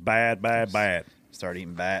 China is bad, bad, bad. Start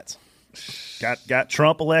eating bats. Got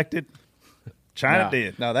Trump elected. China No.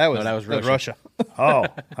 did. No, that was Russia. Oh,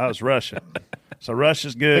 that was Russia. So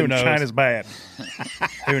Russia's good. Who and knows? China's bad.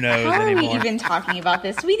 Who knows How are we anymore? even talking about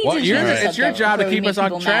this? We need Well, to you're- change the it's your subject job to before we keep make us on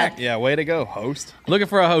people track. mad. Yeah, way to go, host. Looking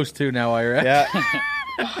for a host too now while you're at.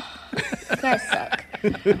 Yeah. You guys suck.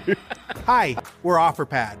 Hi, we're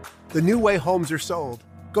OfferPad, the new way homes are sold.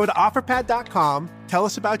 Go to OfferPad.com, tell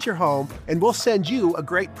us about your home, and we'll send you a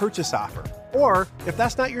great purchase offer. Or, if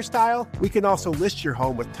that's not your style, we can also list your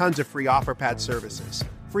home with tons of free OfferPad services.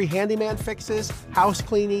 Free handyman fixes, house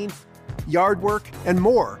cleaning, yard work, and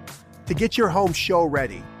more to get your home show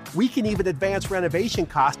ready. We can even advance renovation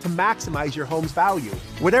costs to maximize your home's value.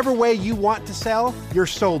 Whatever way you want to sell, you're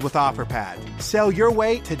sold with OfferPad. Sell your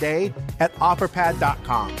way today at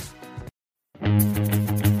OfferPad.com.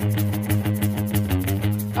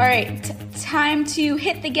 All right, time to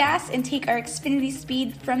hit the gas and take our Xfinity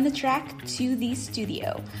speed from the track to the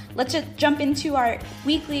studio. Let's just jump into our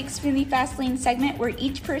weekly Xfinity Fastlane segment where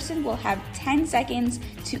each person will have 10 seconds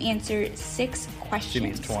to answer 6 questions.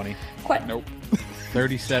 Jimmy's 20. Nope.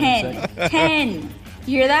 37 10. seconds. 10.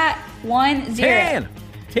 You hear that? 1, 0.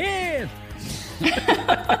 10.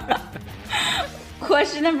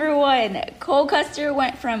 Question number 1. Cole Custer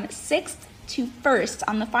went from 6th to 1st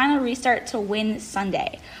on the final restart to win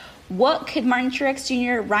Sunday. What could Martin Truex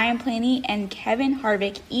Jr., Ryan Blaney, and Kevin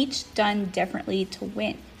Harvick each done differently to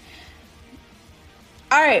win?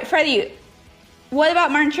 All right, Freddie, what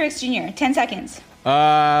about Martin Truex Jr.? 10 seconds.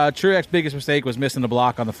 Truex's biggest mistake was missing the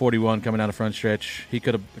block on the 41 coming down the front stretch.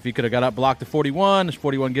 If he could have got up blocked the 41, the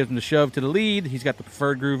 41 gives him the shove to the lead. He's got the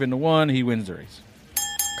preferred groove in the 1. He wins the race.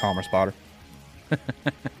 Calmer spotter.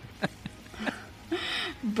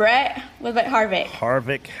 Brett, what about Harvick?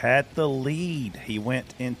 Harvick had the lead. He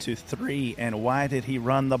went into 3, and why did he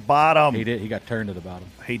run the bottom? He did. He got turned to the bottom.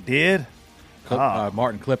 He did?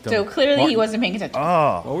 Martin clipped him. So clearly Martin- he wasn't paying attention.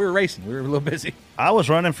 Oh, Well, we were racing. We were a little busy. I was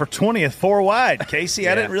running for 20th, 4 wide. Casey,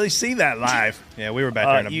 I didn't really see that live. Yeah, we were back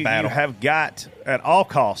there in a you battle. have got, at all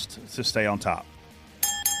costs, to stay on top.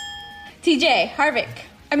 TJ, Harvick.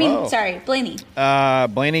 Blaney.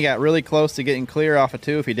 Blaney got really close to getting clear off of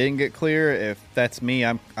 2. If he didn't get clear, if that's me,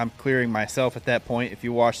 I'm clearing myself at that point. If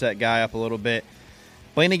you wash that guy up a little bit,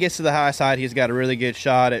 Blaney gets to the high side. He's got a really good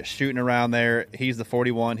shot at shooting around there. He's the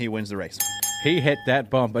 41. He wins the race. He hit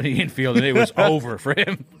that bump in the infield, and it was over for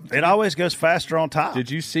him. It always goes faster on top.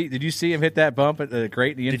 Did you see him hit that bump at the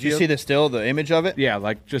grate in the infield? Did you see the image of it? Yeah,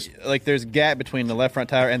 like there's a gap between the left front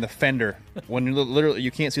tire and the fender. When literally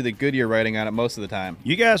you can't see the Goodyear writing on it most of the time.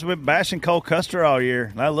 You guys have been bashing Cole Custer all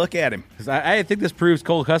year. Now look at him. 'Cause I think this proves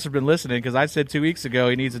Cole Custer's been listening, because I said 2 weeks ago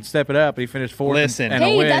he needs to step it up. He finished 4th. Listen. and a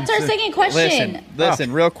Hey, win. that's our second question.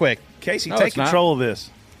 Listen, real quick. Casey, No, take it's not. control of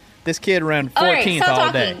this. This kid ran All right, 14th stop all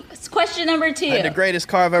talking. day. It's question number 2. Had the greatest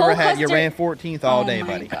car I've ever Cole had. You Custer- ran 14th all day, oh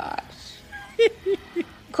my buddy. Gosh.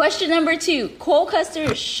 Question number 2. Cole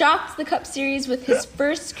Custer shocked the Cup Series with his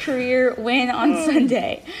first career win on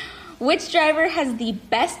Sunday. Which driver has the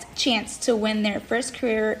best chance to win their first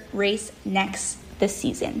career race this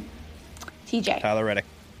season? TJ. Tyler Reddick.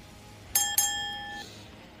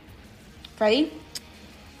 Freddie?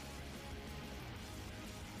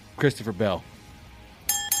 Christopher Bell.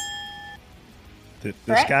 This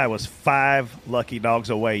Brett? guy was 5 lucky dogs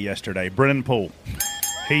away yesterday. Brennan Poole.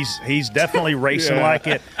 He's definitely racing like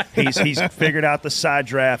it. He's figured out the side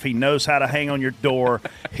draft. He knows how to hang on your door.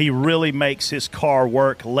 He really makes his car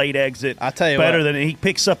work late exit. I tell you better what. than he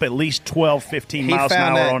picks up at least 12, 15 He miles an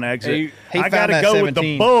found hour that- on exit. he I found got to that go with the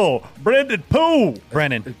 17. bull, Brendan Poole.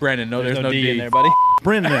 Brennan. Brennan. No, there's no D in there, buddy.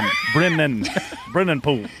 Brendan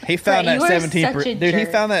Poole. He found Brett, you that are 17%. such a Dude, he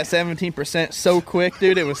jerk. found that 17% so quick,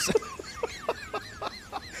 dude. It was. So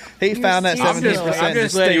he found that seriously 17% I'm and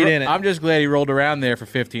just, glad stayed he, in it. I'm just glad he rolled around there for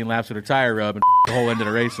 15 laps with a tire rub and the whole end of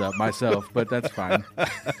the race up myself, but that's fine.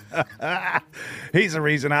 He's the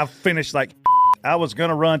reason I finished like I was going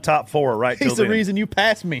to run top 4 right till He's the then. reason you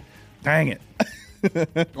passed me. Dang it.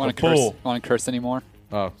 Want Pool. to curse anymore?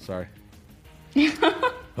 Oh, sorry.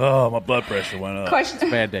 Oh, my blood pressure went up.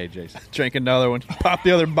 Question. Bad day, Jason. Drink another one. Pop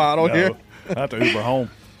the other bottle here. No, I have to Uber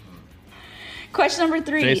home. Question number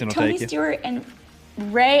 3. Jason will Tony take you. Stewart and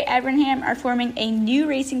Ray Evernham are forming a new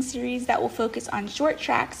racing series that will focus on short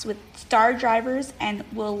tracks with star drivers and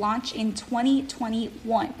will launch in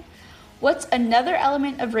 2021. What's another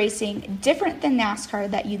element of racing different than NASCAR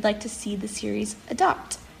that you'd like to see the series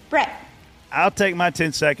adopt? Brett. I'll take my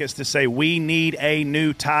 10 seconds to say we need a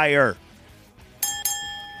new tire.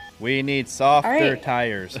 We need softer right.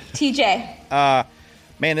 tires. TJ.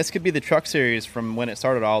 Man, this could be the truck series from when it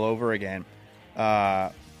started all over again.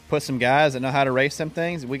 Put some guys that know how to race some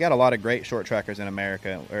things. We got a lot of great short trackers in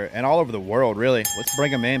America and all over the world, really. Let's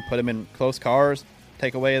bring them in, put them in close cars,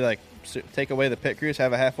 take away the pit crews,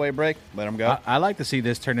 have a halfway break, let them go. I like to see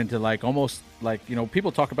this turn into almost like,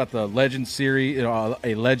 people talk about the Legend series,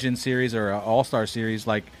 a Legend series or an All-Star series.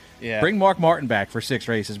 Bring Mark Martin back for 6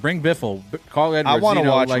 races. Bring Biffle, Carl Edwards. I want to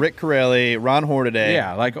watch Rick Corelli, Ron Hornaday.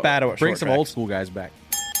 Yeah, battle at bring short some tracks. old school guys back.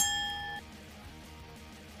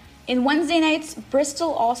 In Wednesday night's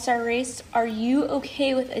Bristol All-Star race, are you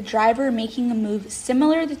okay with a driver making a move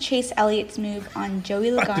similar to Chase Elliott's move on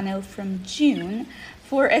Joey Logano from June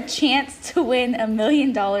for a chance to win $1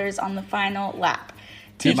 million on the final lap?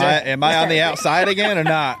 Am I on the outside again or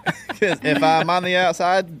not? Because if I'm on the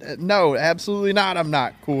outside, no, absolutely not. I'm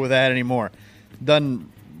not cool with that anymore.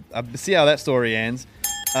 See how that story ends.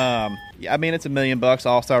 It's $1 million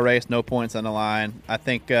All-Star race, no points on the line. I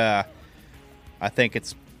think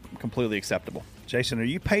it's completely acceptable. Jason, are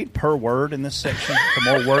you paid per word in this section? The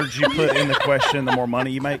more words you put in the question, the more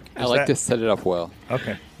money you make? I like to set it up well.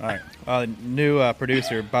 Okay, all right. New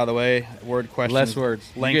producer, by the way, word questions. Less words.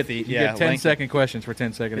 Lengthy. You get 10-second questions for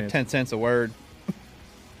 10-second answers. 10 cents a word.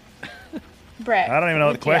 Brett. I don't even know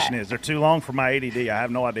what the question is. They're too long for my ADD. I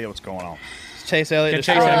have no idea what's going on. Chase Elliott Can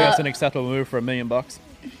describing Chase us an acceptable move for $1 million.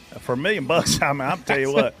 For $1 million, I'll tell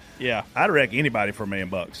you what. Yeah, I'd wreck anybody for $1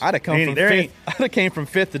 million. I'd have come from fifth. I'd have came from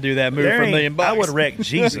fifth to do that move for $1 million. I would wreck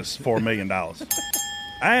Jesus for $1 million.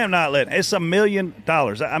 I am not letting. It's $1 million.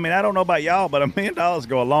 I don't know about y'all, but $1 million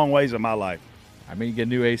go a long ways in my life. You get a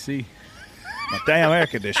new AC. My damn air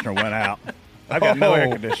conditioner went out. I got no air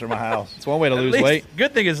conditioner in my house. It's one way to lose weight.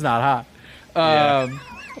 Good thing it's not hot.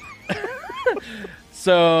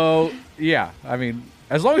 So yeah,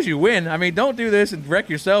 as long as you win, don't do this and wreck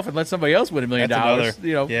yourself and let somebody else win $1 million.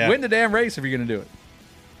 Win the damn race if you're going to do it.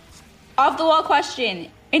 Off the wall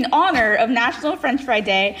question. In honor of National French Fry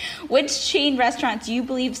Day, which chain restaurant do you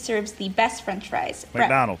believe serves the best French fries?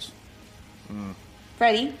 McDonald's.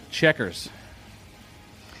 Freddie? Checkers.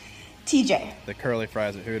 TJ? The curly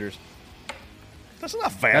fries at Hooters. That's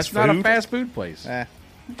not fast That's food. not a fast food place.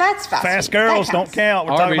 That's fast. Fast girls That don't counts. count.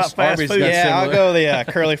 We're talking about fast Arby's food. got Yeah, similar. I'll go the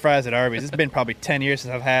curly fries at Arby's. It's been probably 10 years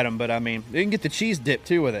since I've had them, but you can get the cheese dip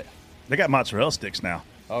too with it. They got mozzarella sticks now.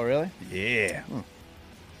 Oh, really? Yeah.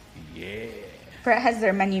 Yeah. Brett has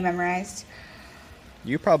their menu memorized.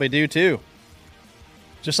 You probably do too.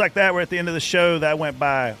 Just like that, we're at the end of the show. That went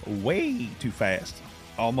by way too fast.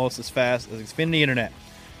 Almost as fast as Xfinity Internet.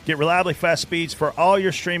 Get reliably fast speeds for all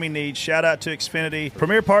your streaming needs. Shout out to Xfinity,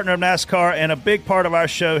 premier partner of NASCAR, and a big part of our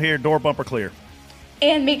show here, Door Bumper Clear.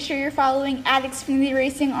 And make sure you're following at Xfinity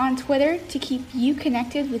Racing on Twitter to keep you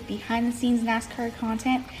connected with behind-the-scenes NASCAR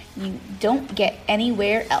content you don't get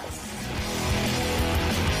anywhere else.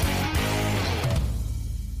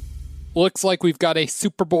 Looks like we've got a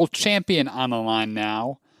Super Bowl champion on the line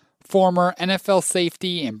now. Former NFL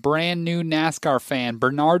safety and brand new NASCAR fan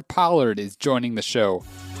Bernard Pollard is joining the show.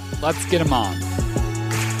 Let's get him on.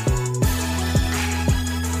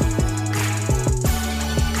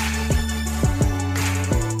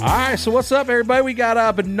 All right, so what's up, everybody? We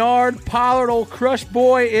got Bernard Pollard, old Crush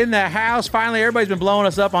Boy, in the house. Finally, everybody's been blowing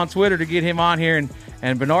us up on Twitter to get him on here,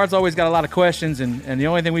 and Bernard's always got a lot of questions, and the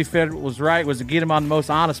only thing we felt was right was to get him on the most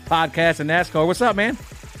honest podcast in NASCAR. What's up, man?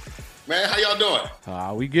 Man, how y'all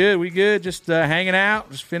doing? We good. Just hanging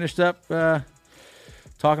out. Just finished up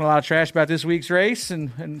talking a lot of trash about this week's race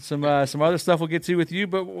and some other stuff we'll get to with you.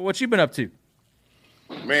 But what you been up to?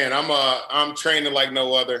 Man, I'm training like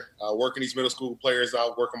no other. Working these middle school players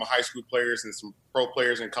out, working with high school players and some pro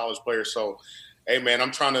players and college players. So, hey, man,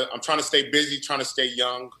 I'm trying to stay busy, trying to stay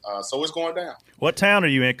young. So it's going down. What town are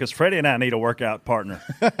you in? Because Freddie and I need a workout partner.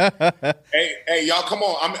 Hey, y'all come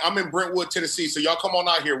on. I'm in Brentwood, Tennessee. So y'all come on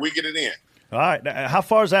out here. We get it in. All right. How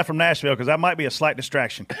far is that from Nashville? Because that might be a slight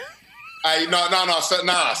distraction. Hey, no.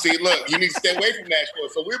 See, look, you need to stay away from Nashville.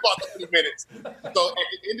 So we're about 20 minutes. So at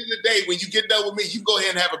the end of the day, when you get done with me, you go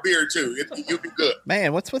ahead and have a beer or two. You'll be good.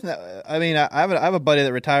 Man, what's with that? I have a buddy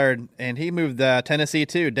that retired, and he moved to Tennessee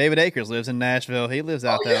too. David Akers lives in Nashville. He lives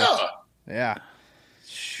out there. Yeah.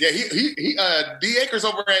 Yeah, he D Akers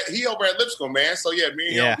over at Lipscomb, man. So yeah, me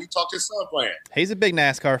and him, we talked his son playing. He's a big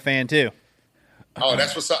NASCAR fan too. Oh,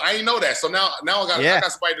 that's what's up. I didn't know that. So now I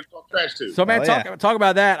got somebody to talk trash to. So, man, talk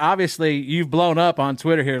about that. Obviously, you've blown up on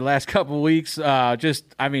Twitter here the last couple of weeks.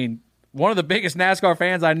 One of the biggest NASCAR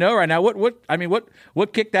fans I know right now.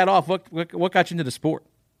 What kicked that off? What got you into the sport?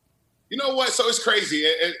 You know what? So it's crazy,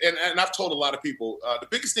 and I've told a lot of people. The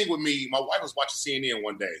biggest thing with me, my wife was watching CNN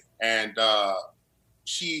one day, and I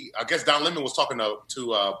guess Don Lemon was talking to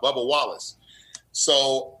Bubba Wallace.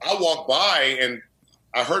 So I walked by, and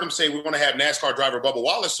I heard him say, we're going to have NASCAR driver Bubba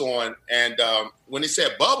Wallace on. And when he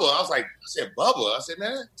said Bubba, I said, Bubba? I said,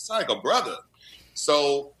 man, it's like a brother.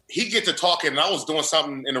 So he get to talking, and I was doing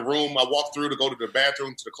something in the room. I walked through to go to the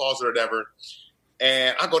bathroom, to the closet or whatever.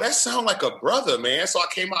 And I go, that sound like a brother, man. So I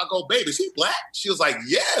came out, I go, babe, is he black? She was like,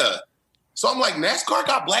 yeah. So I'm like, NASCAR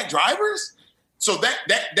got black drivers? So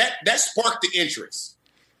that sparked the interest.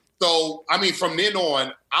 So, I mean, from then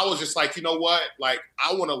on, I was just like, you know what? Like,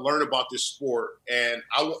 I want to learn about this sport. And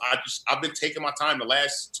I've been taking my time the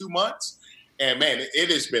last 2 months. And, man,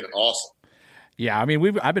 it has been awesome. Yeah, I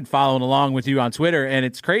mean, I've been following along with you on Twitter, and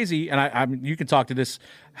it's crazy. And I mean, you can talk to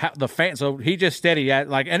the fan. So he just steady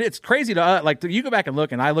and it's crazy to you go back and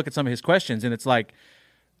look, and I look at some of his questions, and it's like,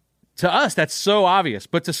 to us, that's so obvious.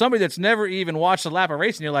 But to somebody that's never even watched a lap of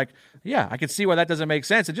racing, you're like, yeah, I can see why that doesn't make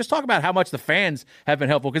sense. And just talk about how much the fans have been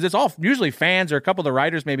helpful, because it's all usually fans or a couple of the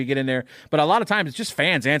writers maybe get in there, but a lot of times it's just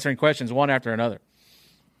fans answering questions one after another.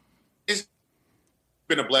 It's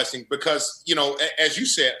been a blessing because, you know, as you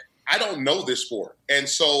said, I don't know this sport. And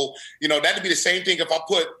so, you know, that'd be the same thing if I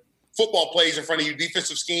put football plays in front of you,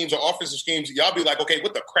 defensive schemes or offensive schemes. Y'all be like, okay,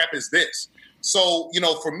 what the crap is this? So, you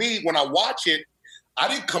know, for me, when I watch it, I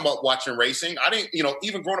didn't come up watching racing. I didn't, you know,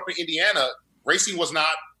 even growing up in Indiana, racing was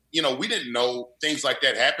not, you know, we didn't know things like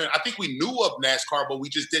that happened. I think we knew of NASCAR, but we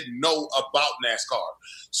just didn't know about NASCAR.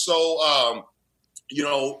 So, you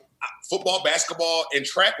know, football, basketball, and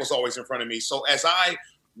track was always in front of me. So as I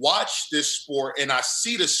watch this sport and I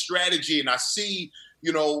see the strategy and I see,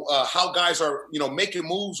 you know, how guys are, you know, making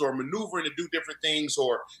moves or maneuvering to do different things,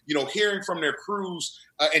 or, you know, hearing from their crews,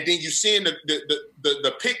 and then you seeing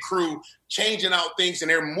the pit crew changing out things, and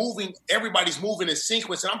they're moving, everybody's moving in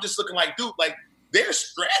sequence, and I'm just looking like, dude, like, their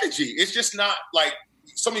strategy. It's just not like,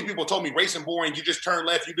 so many people told me racing boring, you just turn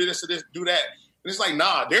left, you do this, do that. And it's like,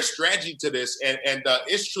 nah, there's strategy to this, and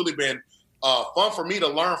it's truly been fun for me to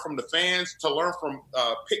learn from the fans, to learn from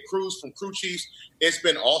pit crews, from crew chiefs. It's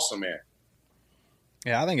been awesome, man.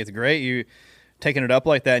 Yeah, I think it's great you taking it up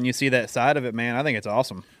like that and you see that side of it, man. I think it's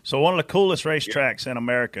awesome. So one of the coolest racetracks in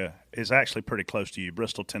America is actually pretty close to you,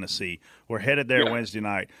 Bristol, Tennessee. We're headed there Wednesday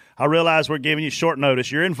night. I realize we're giving you short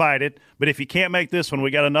notice. You're invited, but if you can't make this one, we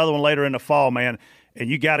got another one later in the fall, man, and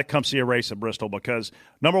you got to come see a race at Bristol because,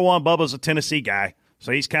 number one, Bubba's a Tennessee guy.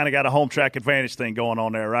 So he's kind of got a home track advantage thing going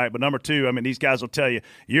on there, right? But number two, I mean, these guys will tell you,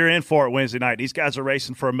 you're in for it Wednesday night. These guys are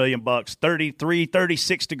racing for $1 million, 33,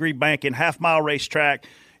 36-degree banking, half-mile racetrack.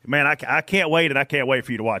 Man, I can't wait, and I can't wait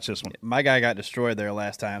for you to watch this one. My guy got destroyed there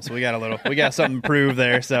last time, so we got something to prove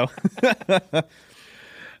there. So,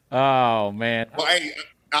 oh man. Well, hey,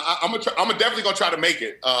 I'm definitely gonna try to make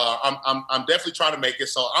it. I'm definitely trying to make it.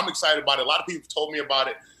 So I'm excited about it. A lot of people told me about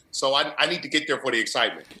it. So I need to get there for the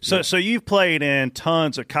excitement. So you've played in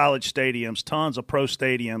tons of college stadiums, tons of pro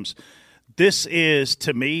stadiums. This is,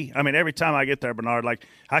 to me, I mean, every time I get there, Bernard, like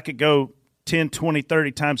I could go 10, 20,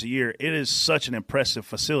 30 times a year. It is such an impressive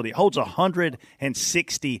facility. It holds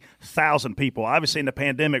 160,000 people. Obviously, in the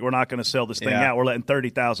pandemic, we're not going to sell this thing out. We're letting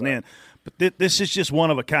 30,000 in. But this is just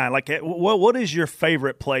one of a kind. Like, what is your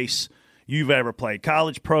favorite place you've ever played?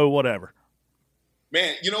 College, pro, whatever.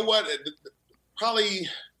 Man, you know what? Probably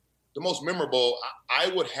 – the most memorable, I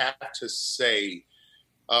would have to say,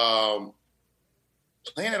 playing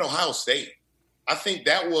at Ohio State. I think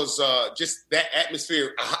that was just that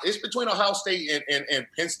atmosphere. It's between Ohio State and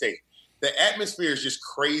Penn State. The atmosphere is just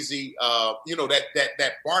crazy. You know,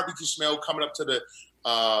 that barbecue smell coming up to the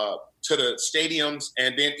stadiums,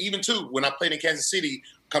 and then even too when I played in Kansas City,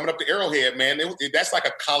 coming up to Arrowhead, man, that's like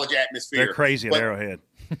a college atmosphere. They're crazy at Arrowhead.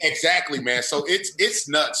 Exactly, man. So it's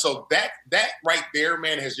nuts. So that right there,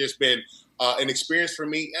 man, has just been an experience for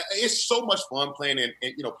me. It's so much fun playing in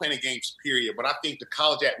games, period. But I think the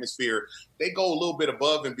college atmosphere, they go a little bit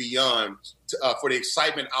above and beyond for the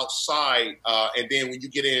excitement outside. And then when you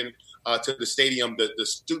get in to the stadium, the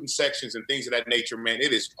student sections and things of that nature, man,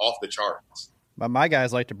 it is off the charts. My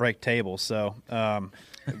guys like to break tables, so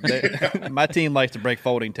my team likes to break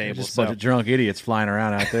folding tables. Just a bunch of drunk idiots flying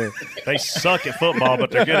around out there. They suck at football, but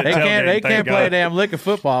they're good at tailgating. They can't play a damn lick of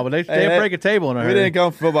football, but they break a table in a hurry. We didn't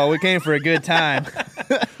come for football. We came for a good time.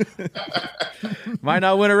 Might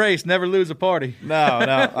not win a race, never lose a party. No,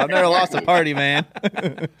 I've never lost a party, man.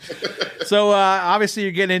 So obviously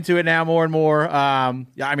you're getting into it now more and more. I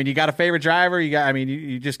mean, you got a favorite driver.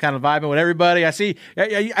 You just kind of vibing with everybody. I see.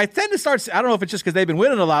 I tend to start. I don't know if it's just because they've been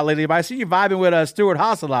winning a lot lately, but I see you vibing with Stuart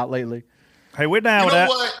Haas a lot lately. Hey, we're down with that.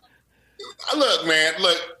 What? Look, man.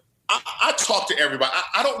 I talk to everybody.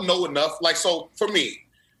 I don't know enough. Like, so for me,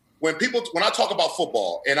 when I talk about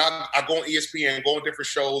football and I go on ESPN, go on different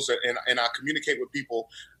shows, and I communicate with people,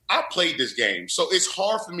 I played this game. So it's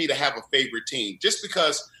hard for me to have a favorite team just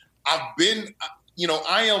because I've been,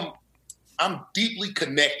 I'm deeply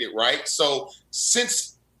connected, right? So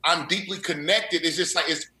since I'm deeply connected, it's just like,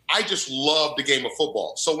 I just love the game of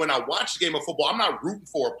football. So when I watch the game of football, I'm not rooting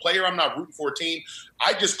for a player. I'm not rooting for a team.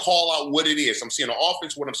 I just call out what it is. I'm seeing on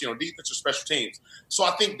offense, what I'm seeing on defense or special teams. So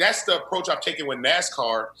I think that's the approach I've taken with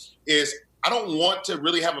NASCAR is I don't want to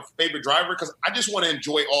really have a favorite driver because I just want to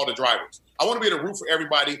enjoy all the drivers. I want to be able to root for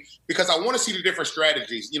everybody because I want to see the different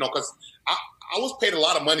strategies, because I was paid a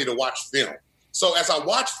lot of money to watch film. So as I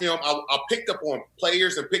watch film, I picked up on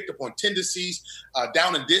players and picked up on tendencies,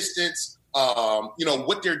 down and distance,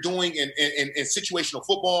 what they're doing in situational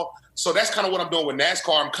football. So that's kind of what I'm doing with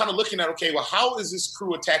NASCAR. I'm kind of looking at, okay, well, how is this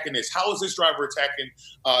crew attacking this? How is this driver attacking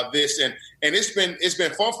this? And it's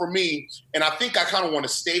been fun for me. And I think I kind of want to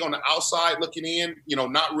stay on the outside looking in,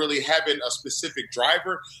 not really having a specific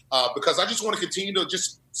driver because I just want to continue to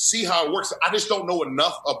just see how it works. I just don't know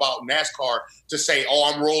enough about NASCAR to say,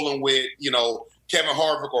 oh, I'm rolling with, Kevin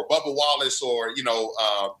Harvick or Bubba Wallace or,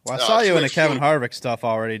 Well, I saw you in the Kevin Harvick stuff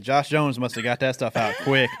already. Josh Jones must have got that stuff out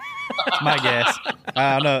quick. That's my guess.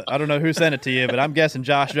 I don't know who sent it to you, but I'm guessing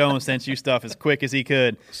Josh Jones sent you stuff as quick as he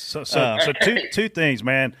could. So two things,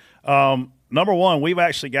 man. Number one, we've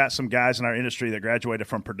actually got some guys in our industry that graduated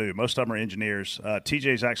from Purdue. Most of them are engineers.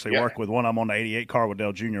 TJ's actually worked with one of them on the 88 car with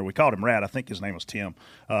Dale Jr. We called him Rad. I think his name was Tim.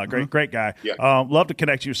 Great guy. Yeah. Love to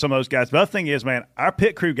connect you with some of those guys. The other thing is, man, our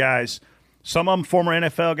pit crew guys, some of them former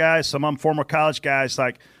NFL guys, some of them former college guys,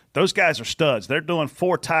 like those guys are studs. They're doing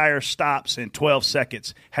 4 tire stops in 12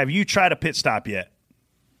 seconds. Have you tried a pit stop yet?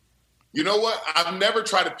 You know what? I've never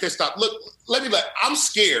tried to pit stop. Look, I'm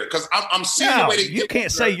scared because I'm seeing the way they you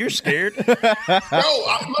can't say you're scared.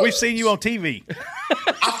 We've seen you on TV.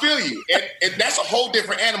 I feel you, and that's a whole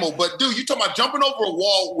different animal. But dude, you talking about jumping over a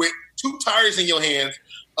wall with 2 tires in your hands,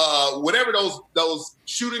 whatever those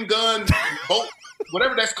shooting guns, bolt,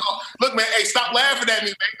 whatever that's called. Look, man, hey, stop laughing at me,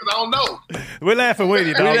 man, because I don't know. We're laughing with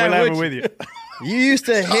you, dog. We're laughing with you. You used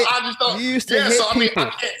to hit.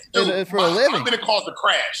 People for a living. I'm going to cause a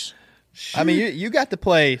crash. I mean, you got to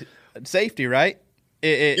play safety, right?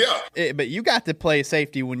 But you got to play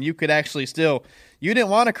safety when you could actually still. You didn't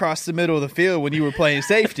want to cross the middle of the field when you were playing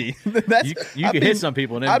safety. You could hit some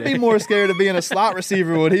people. I'd be more scared of being a slot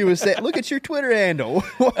receiver when he was saying, "Look at your Twitter handle."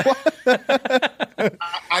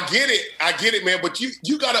 I get it, man. But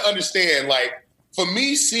you got to understand, like for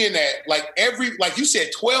me, seeing that, like you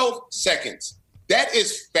said, 12 seconds. That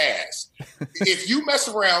is fast. If you mess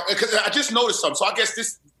around, because I just noticed something. So I guess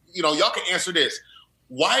this. Y'all can answer this.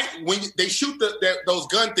 Why, when they shoot those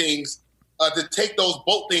gun things to take those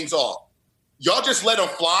bolt things off, y'all just let them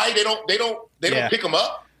fly? They don't pick them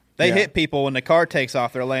up? They hit people when the car takes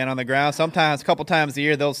off. They're laying on the ground. Sometimes, a couple times a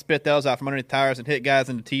year, they'll spit those out from underneath tires and hit guys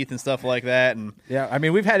in the teeth and stuff like that. And yeah, I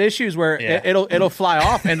mean, we've had issues where it'll fly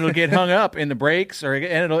off and it'll get hung up in the brakes, and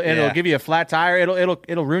it'll give you a flat tire.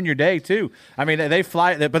 It'll ruin your day too. I mean, they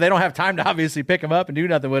fly, but they don't have time to obviously pick them up and do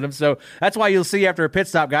nothing with them. So that's why you'll see after a pit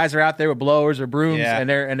stop, guys are out there with blowers or brooms, and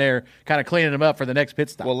they're kind of cleaning them up for the next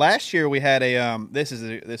pit stop. Well, last year we had a this is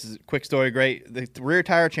a quick story. Great, the rear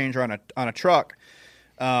tire changer on a truck.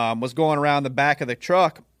 Was going around the back of the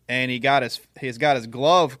truck, and he's got his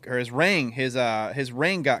glove or his ring. His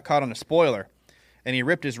ring got caught on a spoiler, and he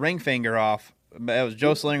ripped his ring finger off. That was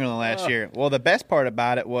Joe Slingerland last year. Well, the best part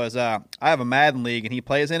about it was I have a Madden league, and he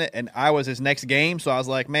plays in it, and I was his next game, so I was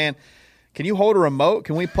like, man, can you hold a remote?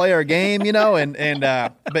 Can we play our game?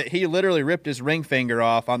 But he literally ripped his ring finger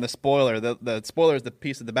off on the spoiler. The spoiler is the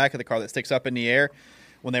piece of the back of the car that sticks up in the air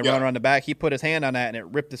when they run around the back. He put his hand on that, and it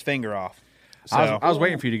ripped his finger off. So, I was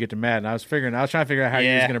waiting for you to get to Madden. I was trying to figure out how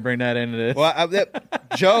you was going to bring that into this. Well,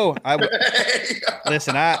 Joe,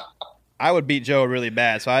 listen, I would beat Joe really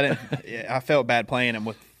bad, so I felt bad playing him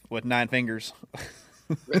with 9 fingers.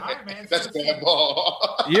 That's a bad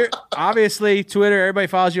ball. You're obviously Twitter. Everybody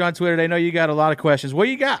follows you on Twitter. They know you got a lot of questions. What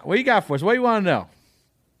you got? What you got for us? What do you want to know?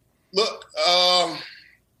 Look,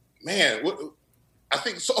 man. I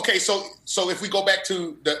think so. Okay, so if we go back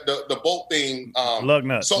to the bolt thing, lug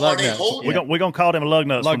nuts. So lug are nuts. they holding? We're gonna call them lug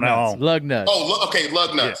nuts from now on. Lug nuts. Oh, okay,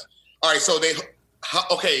 lug nuts. Yeah. All right, so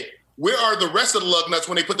okay. where are the rest of the lug nuts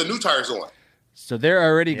when they put the new tires on? So they're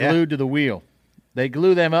already glued to the wheel. They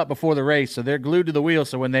glue them up before the race, so they're glued to the wheel.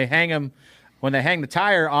 So when they hang the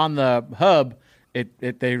tire on the hub,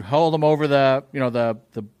 they hold them over the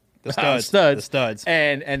studs,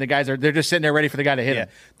 and the guys they're just sitting there ready for the guy to hit them.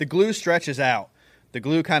 The glue stretches out. The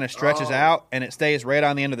glue kind of stretches out, and it stays right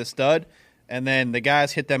on the end of the stud. And then the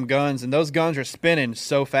guys hit them guns, and those guns are spinning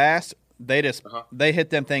so fast. They just they hit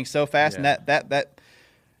them things so fast, and that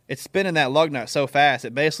it's spinning that lug nut so fast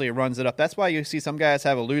it basically runs it up. That's why you see some guys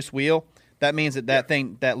have a loose wheel. That means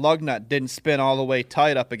that lug nut didn't spin all the way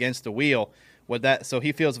tight up against the wheel. With that, so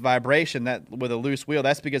he feels vibration that with a loose wheel.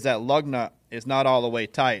 That's because that lug nut is not all the way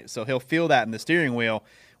tight. So he'll feel that in the steering wheel,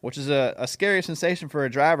 which is a scary sensation for a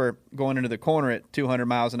driver going into the corner at 200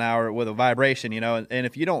 miles an hour with a vibration. And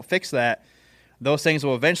if you don't fix that, those things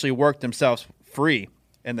will eventually work themselves free,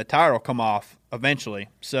 and the tire will come off eventually.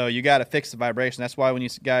 So you got to fix the vibration. That's why when you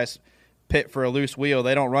guys pit for a loose wheel,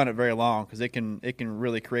 they don't run it very long because it can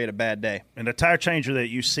really create a bad day. And the tire changer that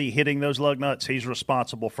you see hitting those lug nuts, he's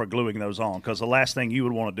responsible for gluing those on, because the last thing you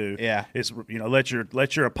would want to do is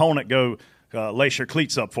let your opponent go lace your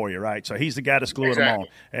cleats up for you, right? So he's the guy that's gluing them on.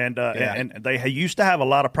 And they used to have a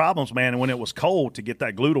lot of problems, man, when it was cold to get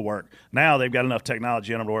that glue to work. Now they've got enough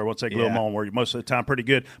technology in them where once they glue them on, where most of the time pretty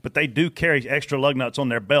good. But they do carry extra lug nuts on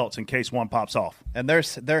their belts in case one pops off. And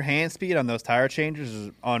their hand speed on those tire changers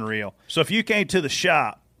is unreal. So if you came to the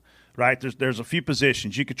shop, right, there's a few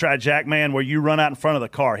positions. You could try Jackman, where you run out in front of the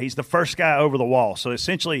car. He's the first guy over the wall. So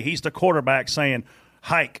essentially he's the quarterback saying,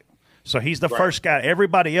 hike. So he's the first guy.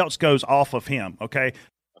 Everybody else goes off of him, okay?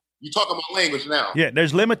 You're talking my language now. Yeah,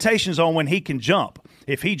 there's limitations on when he can jump.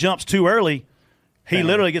 If he jumps too early, he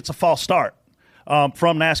literally gets a false start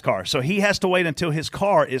from NASCAR. So he has to wait until his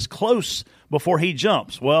car is close before he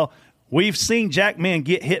jumps. Well, we've seen Jackman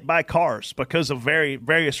get hit by cars because of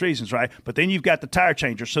various reasons, right? But then you've got the tire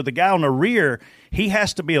changer. So the guy on the rear, he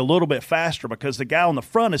has to be a little bit faster because the guy on the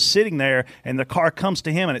front is sitting there and the car comes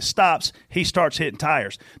to him and it stops. He starts hitting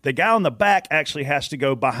tires. The guy on the back actually has to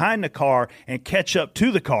go behind the car and catch up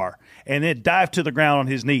to the car and then dive to the ground on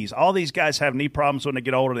his knees. All these guys have knee problems when they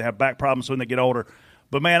get older. They have back problems when they get older.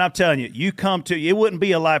 But, man, I'm telling you, it wouldn't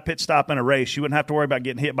be a live pit stop in a race. You wouldn't have to worry about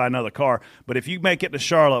getting hit by another car. But if you make it to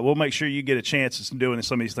Charlotte, we'll make sure you get a chance at doing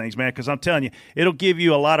some of these things, man, because I'm telling you, it'll give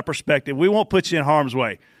you a lot of perspective. We won't put you in harm's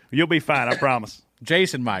way. You'll be fine, I promise.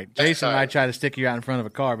 Jason might try to stick you out in front of a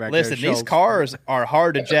car back there. Listen, these cars are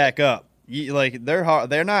hard to jack up. They're hard.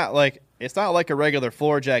 They're not like – it's not like a regular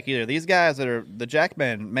floor jack either. These guys that are the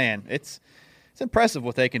jackmen, man, it's impressive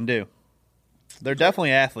what they can do. They're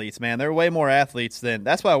definitely athletes, man. They're way more athletes than –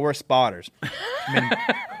 that's why we're spotters. I mean,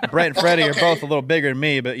 Brett and Freddie are both a little bigger than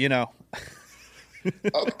me, but,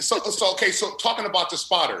 So talking about the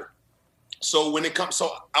spotter. So when it comes –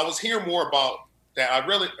 so I was hearing more about that. I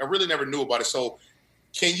really never knew about it. So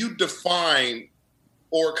can you define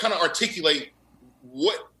or kind of articulate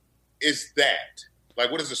what is that? Like,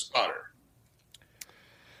 what is a spotter?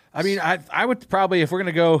 I mean, I would probably, if we're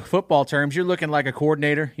gonna go football terms, you're looking like a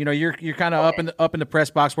coordinator. You're kind of up in the press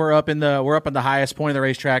box. We're up in the highest point of the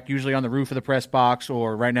racetrack, usually on the roof of the press box,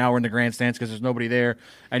 or right now we're in the grandstands because there's nobody there.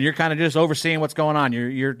 And you're kind of just overseeing what's going on.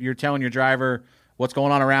 You're telling your driver what's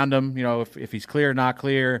going on around him. If he's clear, not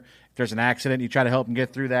clear. If there's an accident, you try to help him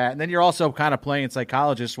get through that. And then you're also kind of playing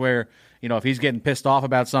psychologist, where if he's getting pissed off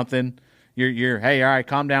about something. You're hey, all right,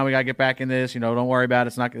 calm down. We gotta get back in this. Don't worry about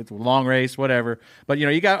it. It's a long race, whatever. But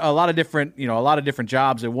you got a lot of different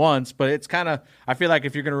jobs at once. But it's kind of, I feel like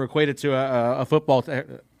if you're going to equate it to a football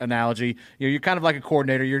analogy, you're kind of like a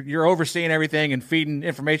coordinator. You're overseeing everything and feeding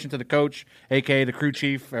information to the coach, aka the crew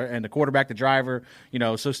chief, and the quarterback, the driver.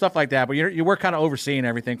 So stuff like that. But you work kind of overseeing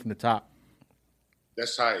everything from the top.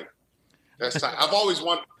 That's tight. I've always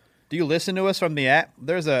wanted. Do you listen to us from the app?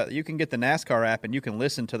 You can get the NASCAR app and you can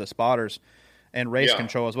listen to the spotters and race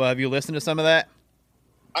control as well. Have you listened to some of that?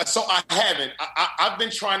 So I haven't. I've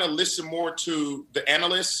been trying to listen more to the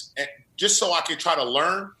analysts, just so I can try to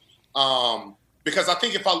learn. Because I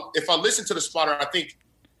think if I listen to the spotter, I think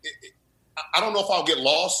I don't know if I'll get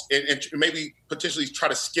lost and maybe potentially try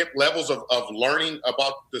to skip levels of learning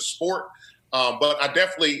about the sport. But I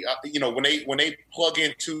definitely, when they plug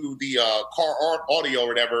into the car audio or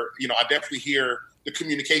whatever, I definitely hear the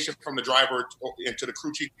communication from the driver into the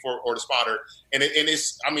crew chief or the spotter, and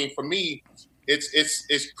it's, I mean, for me,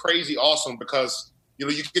 it's crazy awesome because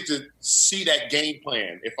you get to see that game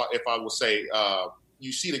plan, if I would say,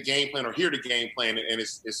 you see the game plan or hear the game plan, and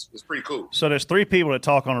it's pretty cool. So there's three people that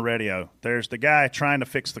talk on the radio. There's the guy trying to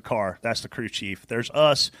fix the car. That's the crew chief. There's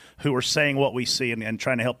us who are saying what we see and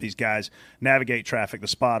trying to help these guys navigate traffic, the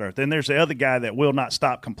spotter. Then there's the other guy that will not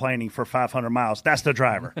stop complaining for 500 miles. That's the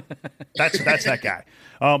driver. That's that guy.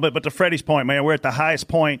 But to Freddie's point, man, we're at the highest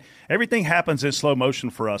point. Everything happens in slow motion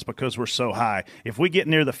for us because we're so high. If we get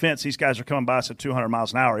near the fence, these guys are coming by us at 200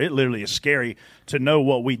 miles an hour. It literally is scary to know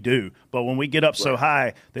what we do. But when we get up so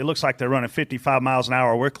high, it looks like they're running 55 miles an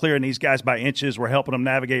hour. We're clearing these guys by inches. We're helping them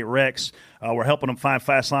navigate wrecks. We're helping them find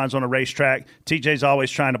fast lines on a racetrack. TJ's always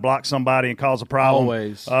trying to block somebody and cause a problem.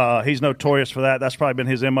 Always. He's notorious for that. That's probably been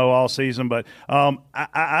his MO all season. But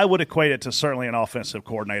I would equate it to certainly an offensive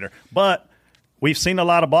coordinator. But we've seen a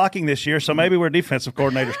lot of blocking this year, so maybe we're defensive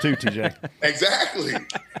coordinators too, TJ. Exactly.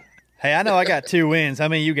 Hey, I know I got 2 wins. How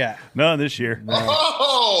many you got? None this year. No.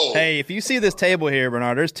 Oh! Hey, if you see this table here,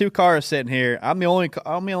 Bernard, there's 2 cars sitting here. I'm the only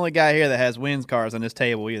guy here that has wins cars on this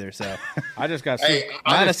table either. So I just got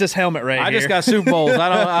minus this helmet right here. I just got Super Bowls.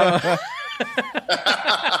 I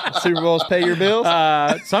don't Super Bowls pay your bills?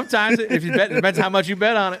 Sometimes if you bet, it depends how much you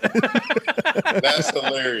bet on it. That's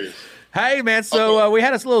hilarious. Hey, man, so we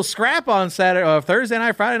had this little scrap on Thursday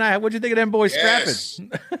night, Friday night. What'd you think of them boys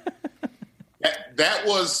scrapping? That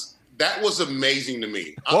was amazing to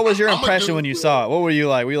me. What was your impression when you saw it? What were you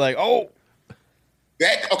like? Were you like, oh?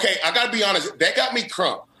 Okay, I got to be honest. That got me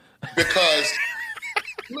crunk because,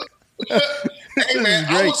 hey, man,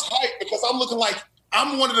 I was hyped because I'm looking like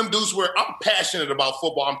I'm one of them dudes where I'm passionate about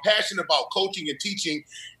football. I'm passionate about coaching and teaching.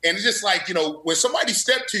 And it's just like, when somebody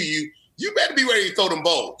step to you, you better be ready to throw them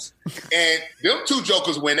balls. And them 2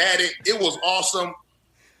 jokers went at it. It was awesome.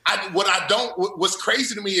 What's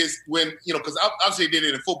crazy to me is when, because obviously they did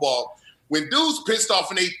it in football, when dudes pissed off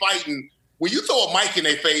and they fighting, when you throw a mic in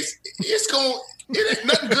their face, it ain't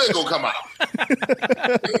nothing good gonna come out.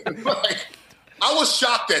 Like, I was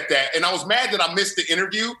shocked at that, and I was mad that I missed the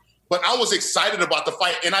interview, but I was excited about the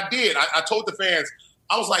fight, and I did. I told the fans,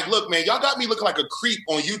 I was like, look, man, y'all got me looking like a creep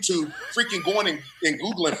on YouTube, freaking going and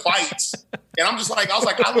Googling fights. And I was like,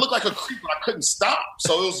 I look like a creep, but I couldn't stop.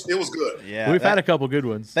 So it was good. Yeah, we've had a couple good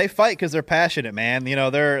ones. They fight because they're passionate, man.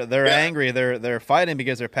 They're angry. They're fighting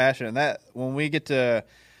because they're passionate. And that when we get to,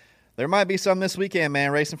 there might be some this weekend,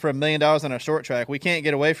 man, racing for $1 million on a short track. We can't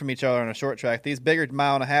get away from each other on a short track. These bigger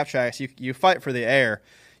 1.5-mile tracks, you fight for the air.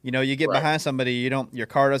 You get behind somebody, your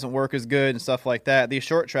car doesn't work as good and stuff like that. These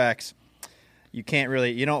short tracks, you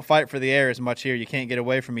don't fight for the air as much here. You can't get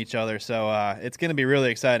away from each other. So it's going to be really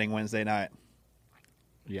exciting Wednesday night.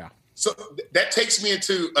 Yeah. So that takes me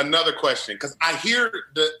into another question because I hear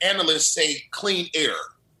the analysts say clean air.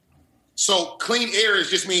 So clean air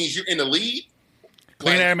just means you're in the lead?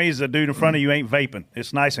 Clean air means the dude in front of you ain't vaping.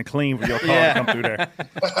 It's nice and clean for your car to come through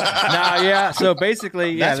there. So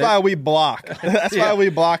basically, that's why we block. That's why we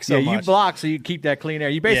block so much. Yeah, you block so you keep that clean air.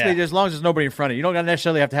 You basically, as long as there's nobody in front of you, you don't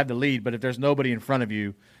necessarily have to have the lead, but if there's nobody in front of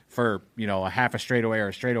you for, a half a straightaway or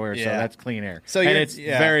a straightaway or so, that's clean air. So it's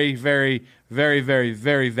very, very, very, very,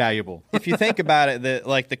 very valuable. If you think about it,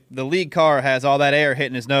 the lead car has all that air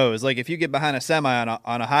hitting his nose. Like if you get behind a semi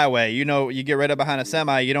on a highway, you get right up behind a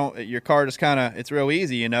semi, your car just kind of, it's real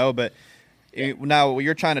easy, but now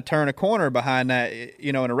you're trying to turn a corner behind that,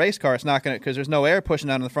 in a race car, it's not going to, because there's no air pushing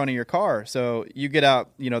out in the front of your car. So you get out,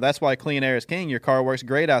 that's why clean air is king. Your car works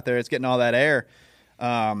great out there. It's getting all that air.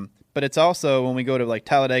 But it's also when we go to like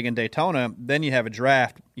Talladega and Daytona, then you have a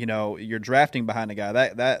draft. You're drafting behind the guy.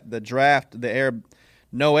 The draft, the air,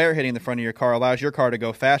 no air hitting the front of your car allows your car to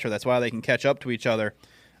go faster. That's why they can catch up to each other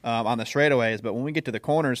on the straightaways. But when we get to the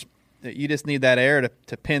corners, you just need that air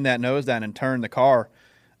to pin that nose down and turn the car.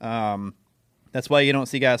 That's why you don't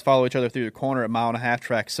see guys follow each other through the corner at 1.5-mile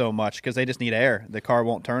tracks so much because they just need air. The car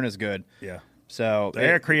won't turn as good. Yeah. So the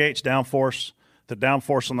air creates downforce. The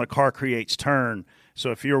downforce on the car creates turn.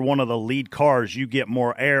 So if you're one of the lead cars, you get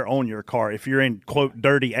more air on your car. If you're in, quote,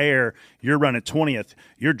 dirty air, you're running 20th.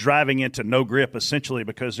 You're driving into no grip, essentially,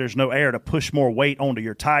 because there's no air to push more weight onto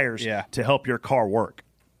your tires to help your car work.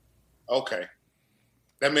 Okay.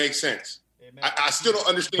 That makes sense. I still don't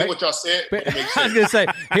understand what y'all said. But it makes sense. I was going to say,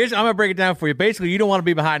 I'm going to break it down for you. Basically, you don't want to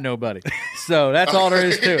be behind nobody. So that's all there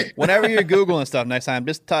is to it. Whenever you're Googling stuff next time,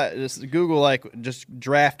 just Google just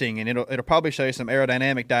drafting, and it'll probably show you some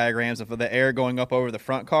aerodynamic diagrams of the air going up over the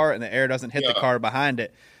front car, and the air doesn't hit the car behind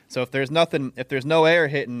it. So if there's no air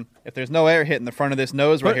hitting the front of this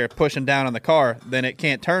nose right here, pushing down on the car, then it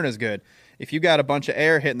can't turn as good. If you got a bunch of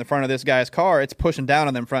air hitting the front of this guy's car, it's pushing down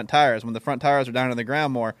on them front tires. When the front tires are down on the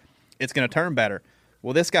ground more, it's going to turn better.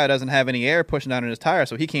 Well, this guy doesn't have any air pushing down in his tire,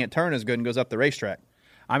 so he can't turn as good and goes up the racetrack.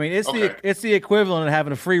 I mean, it's Okay. it's the equivalent of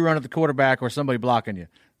having a free run at the quarterback or somebody blocking you.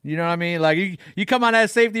 You know what I mean? Like you come on that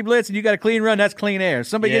safety blitz and you got a clean run, that's clean air.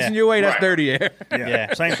 Somebody gets in your way, that's Right. Dirty air.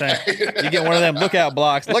 Yeah, same thing. You get one of them lookout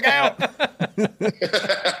blocks. Look out!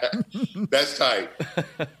 That's tight.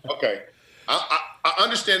 Okay. I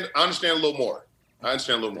understand. I understand a little more.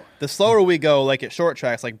 The slower we go, like at short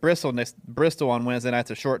tracks, like Bristol on Wednesday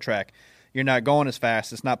night's a short track. You're not going as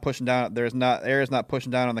fast. It's not pushing down. Air is not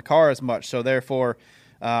pushing down on the car as much. So therefore,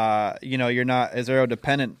 you're not as aero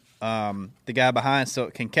dependent. The guy behind so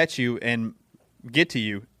it can catch you and get to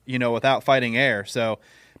you, without fighting air. So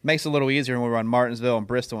it makes it a little easier when we run Martinsville and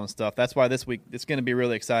Bristol and stuff. That's why this week it's going to be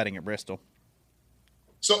really exciting at Bristol.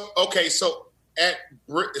 So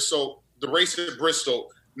the race at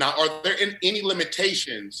Bristol. Now, are there any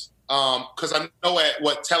limitations? Because I know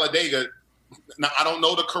at Talladega. Now I don't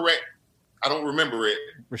know I don't remember it.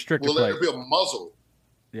 Restrictor Will plate. there be a muzzle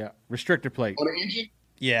Yeah, restrictor plate. on the engine?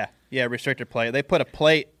 Yeah, restrictor plate. They put a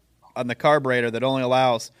plate on the carburetor that only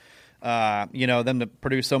allows, them to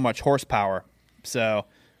produce so much horsepower. So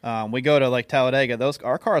we go to like Talladega.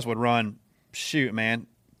 Our cars would run,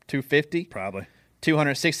 250, Probably.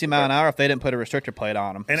 260 mile an hour if they didn't put a restrictor plate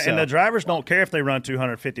on them. And the drivers don't care if they run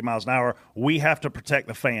 250 miles an hour. We have to protect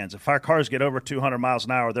the fans. If our cars get over 200 miles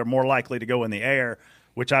an hour, they're more likely to go in the air,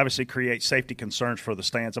 which obviously creates safety concerns for the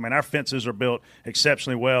stands. I mean, our fences are built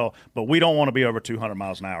exceptionally well, but we don't want to be over 200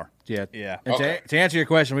 miles an hour. Yeah. And to answer your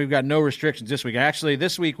question, we've got no restrictions this week. Actually,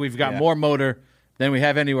 this week we've got more motor than we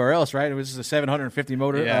have anywhere else, right? This is a 750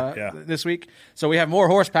 motor this week. So we have more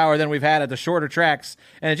horsepower than we've had at the shorter tracks,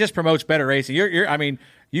 and it just promotes better racing.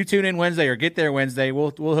 You tune in Wednesday or get there Wednesday.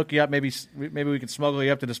 We'll hook you up. Maybe we can smuggle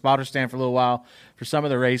you up to the spotter stand for a little while for some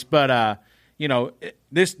of the race. But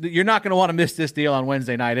you're not going to want to miss this deal on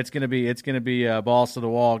Wednesday night. It's going to be balls to the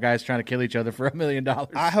wall, guys trying to kill each other for $1 million.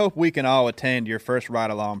 I hope we can all attend your first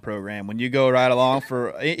ride-along program. When you go ride-along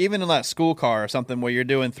for even in that school car or something where you're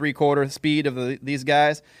doing 3/4 speed of these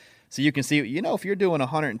guys, so you can see, if you're doing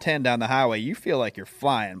 110 down the highway, you feel like you're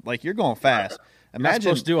flying, like you're going fast. Imagine not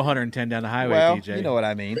supposed to do 110 down the highway, DJ. You know what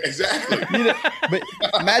I mean. Exactly. But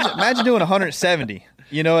imagine doing 170.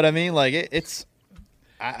 You know what I mean? Like it's.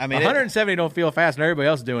 I mean, 170 don't feel fast, and everybody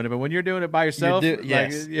else is doing it. But when you're doing it by yourself,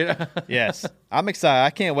 yes, yes, I'm excited.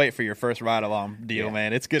 I can't wait for your first ride-along deal,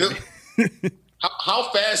 man. It's good.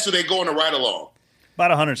 How fast do they go on a ride-along?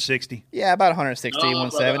 About 160. Yeah, about 160,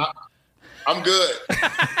 170. I'm good.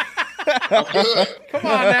 I'm good. Come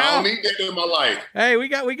on now. I don't need that in my life. Hey, we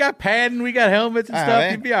got padding, we got helmets and stuff.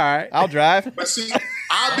 Man. You'd be all right. I'll drive. But see,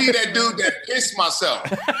 I'll be that dude that pissed myself.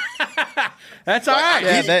 That's all right.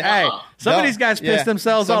 Yeah, some of these guys piss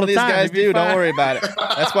themselves all the time. Some of these guys do. Fine. Don't worry about it.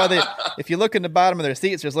 That's why if you look in the bottom of their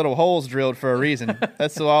seats, there's little holes drilled for a reason.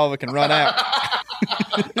 That's so all of it can run out.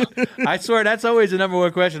 I swear that's always the number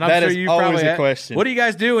one question. I'm That sure is you always probably a question. What do you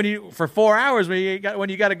guys do for 4 hours when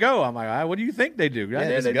you got to go? I'm like, what do you think they do?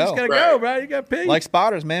 just they go. just gotta Right. go, bro. You got to pee. Like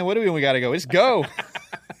spotters, man. What do we got to go? Just go.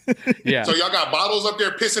 yeah. So y'all got bottles up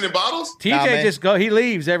there pissing in bottles? TJ Nah, man. just go. He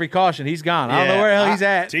leaves every caution. He's gone. I don't know Yeah. where the hell he's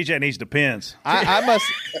at. TJ needs the pins. I must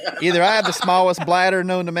either I have the smallest bladder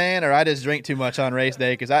known to man, or I just drink too much on race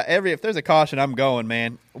day. Because if there's a caution, I'm going,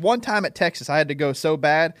 man. One time at Texas, I had to go so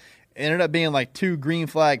bad. It ended up being like 2 green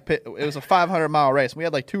flag pit. It was a 500-mile race. We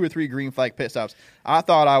had like 2 or 3 green flag pit stops. I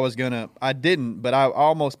thought I was gonna. I didn't, but I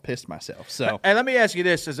almost pissed myself. So, And let me ask you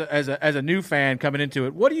this: as a new fan coming into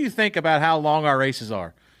it, what do you think about how long our races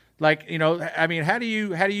are? Like, I mean, how do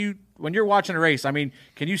you when you're watching a race? I mean,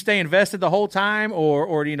 can you stay invested the whole time,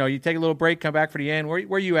 or you take a little break, come back for the end?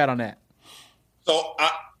 Where you at on that? So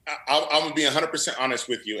I'm going to be 100% honest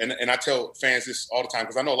with you. And I tell fans this all the time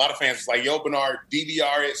because I know a lot of fans is like, yo, Bernard,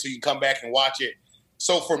 DVR it so you can come back and watch it.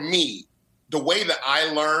 So for me, the way that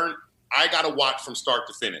I learn, I got to watch from start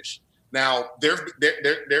to finish. Now, there's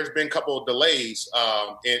been a couple of delays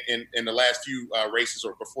in the last few races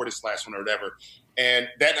or before this last one or whatever. And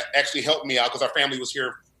that actually helped me out because our family was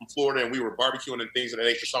here from Florida and we were barbecuing and things of that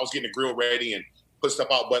nature. So I was getting the grill ready and put stuff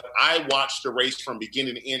out. But I watched the race from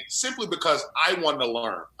beginning to end simply because I wanted to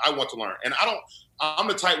learn. I want to learn. And I'm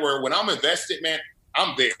the type where when I'm invested, man,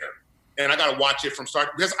 I'm there. And I got to watch it from start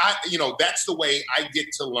because that's the way I get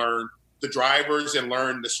to learn the drivers and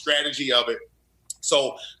learn the strategy of it.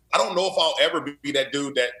 So I don't know if I'll ever be that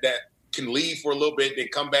dude that can leave for a little bit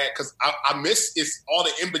and come back because I miss it's all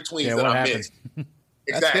the in-betweens that I miss.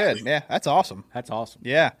 Exactly. That's good. Yeah, that's awesome. That's awesome.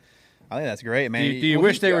 Yeah, I think that's great, man. Do you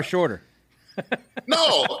wish they were shorter?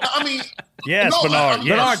 No, I mean, Yes, no, Bernard.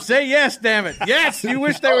 Yes. Bernard, say yes, damn it. Yes, you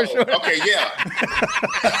wish they were shorter. Okay, yeah.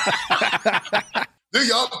 Dude,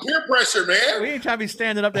 y'all peer pressure, man. We ain't trying to be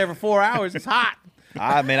standing up there for 4 hours. It's hot.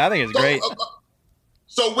 I mean, I think it's great.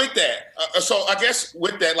 So with that, so I guess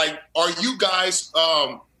with that, like, are you guys?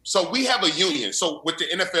 So we have a union. So with the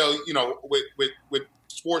NFL, you know, with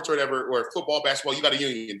sports or whatever, or football, basketball, you got a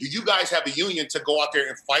union. Do you guys have a union to go out there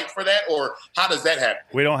and fight for that, or how does that happen?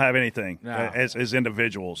 We don't have anything No. as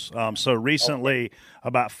individuals. So recently,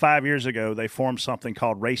 about 5 years ago, they formed something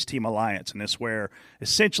called Race Team Alliance, and it's where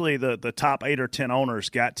essentially the top 8 or 10 owners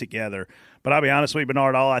got together. But I'll be honest with you,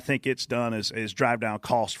 Bernard, all I think it's done is drive down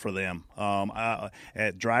cost for them.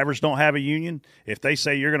 Drivers don't have a union. If they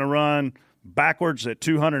say you're going to run backwards at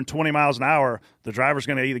 220 miles an hour, the driver's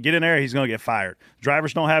going to either get in there or he's going to get fired.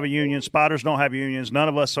 Drivers don't have a union. Spotters don't have unions. None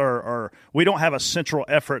of us we don't have a central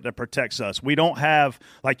effort that protects us. We don't have,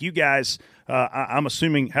 like you guys, I'm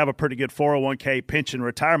assuming, have a pretty good 401k pension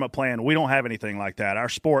retirement plan. We don't have anything like that. Our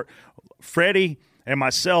sport, Freddie and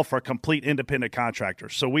myself are complete independent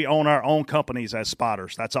contractors. So we own our own companies as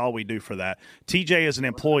spotters. That's all we do for that. TJ is an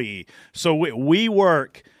employee. So we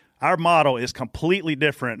work. Our model is completely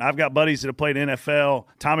different. I've got buddies that have played NFL.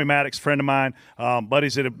 Tommy Maddox, friend of mine,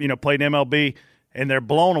 buddies that have played MLB, and they're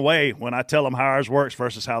blown away when I tell them how ours works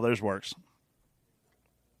versus how theirs works.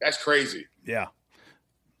 That's crazy. Yeah.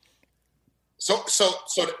 So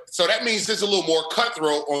that means there's a little more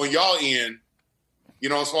cutthroat on y'all end, you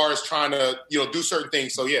know, as far as trying to, do certain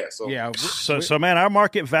things. So, yeah. So, man, our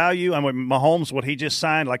market value, and with Mahomes, what he just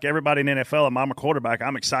signed, like everybody in the NFL, and I'm a quarterback,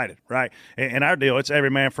 I'm excited, right? And our deal, it's every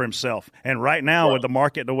man for himself. And right now, with the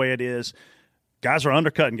market the way it is, guys are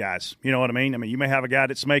undercutting guys. You know what I mean? I mean, you may have a guy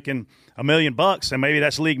that's making $1 million, and maybe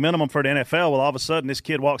that's league minimum for the NFL. Well, all of a sudden, this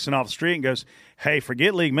kid walks in off the street and goes, hey,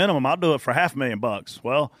 forget league minimum. I'll do it for $500,000.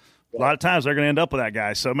 Well, a lot of times they're going to end up with that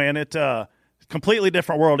guy. So, man, it's completely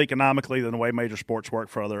different world economically than the way major sports work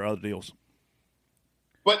for other deals.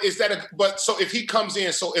 But so if he comes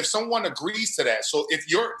in, so if someone agrees to that, so if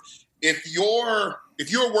you're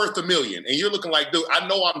worth $1 million and you're looking like, dude, I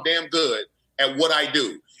know I'm damn good at what I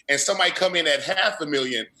do, and somebody come in at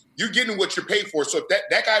 $500,000, you're getting what you're paid for. So if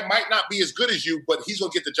that guy might not be as good as you, but he's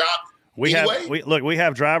going to get the job. We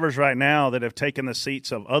have drivers right now that have taken the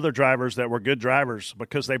seats of other drivers that were good drivers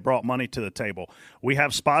because they brought money to the table. We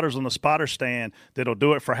have spotters on the spotter stand that'll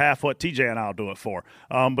do it for half what TJ and I'll do it for.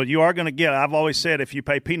 But you are going to get, I've always said, if you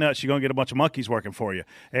pay peanuts, you're going to get a bunch of monkeys working for you.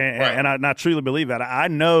 And I truly believe that. I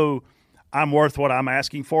know I'm worth what I'm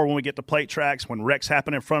asking for when we get to plate tracks, when wrecks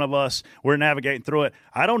happen in front of us, we're navigating through it.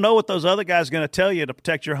 I don't know what those other guys are going to tell you to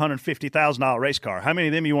protect your $150,000 race car. How many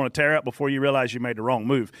of them you want to tear up before you realize you made the wrong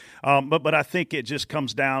move? But I think it just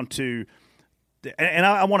comes down to – and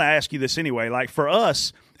I want to ask you this anyway. Like for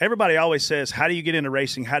us, everybody always says, how do you get into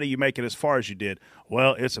racing? How do you make it as far as you did?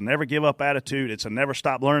 Well, it's a never give up attitude. It's a never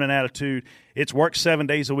stop learning attitude. It's work 7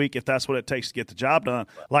 days a week if that's what it takes to get the job done.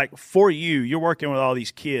 Like for you, you're working with all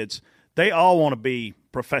these kids – they all want to be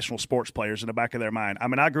professional sports players in the back of their mind. I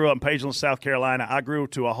mean, I grew up in Pageland, South Carolina. I grew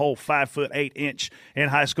to a whole 5'8" in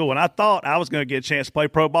high school, and I thought I was going to get a chance to play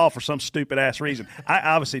pro ball for some stupid-ass reason. I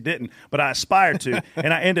obviously didn't, but I aspired to,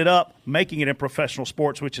 and I ended up making it in professional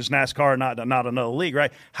sports, which is NASCAR, not another league,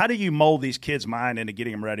 right? How do you mold these kids' mind into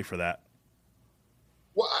getting them ready for that?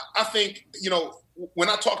 Well, I think, when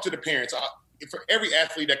I talk to the parents, for every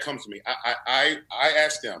athlete that comes to me, I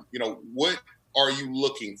ask them, what are you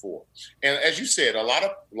looking for? And as you said, a lot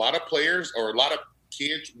of players or a lot of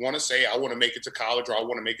kids want to say, I want to make it to college or I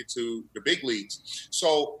want to make it to the big leagues.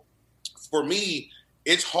 So for me,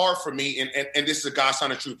 it's hard for me. And this is a God's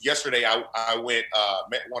honest truth. Yesterday, I went,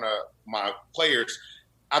 met one of my players.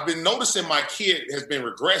 I've been noticing my kid has been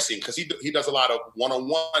regressing because he does a lot of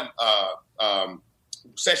one-on-one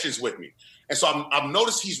sessions with me. And so I've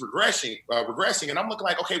noticed he's regressing, and I'm looking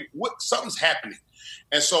like, okay, something's happening.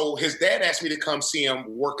 And so his dad asked me to come see him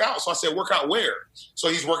work out. So I said, work out where? So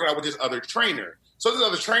he's working out with this other trainer. So this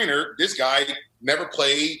other trainer, this guy never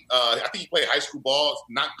played. I think he played high school ball,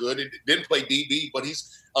 not good. It didn't play DB, but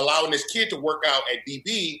he's allowing this kid to work out at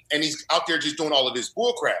DB, and he's out there just doing all of this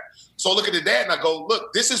bull crap. So I look at the dad and I go,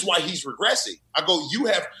 look, this is why he's regressing. I go,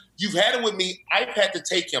 you've had him with me. I've had to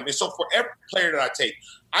take him. And so for every player that I take,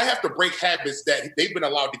 I have to break habits that they've been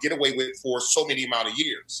allowed to get away with for so many amount of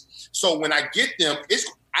years. So when I get them,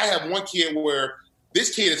 I have one kid where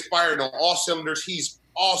this kid is firing on all cylinders. He's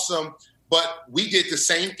awesome. But we did the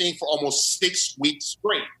same thing for almost 6 weeks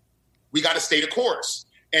straight. We got to stay the course.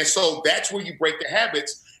 And so that's where you break the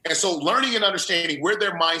habits. And so learning and understanding where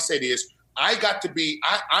their mindset is, I got to be,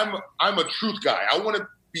 I'm a truth guy. I want to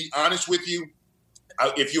be honest with you.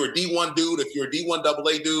 If you're a D1 dude, if you're a D1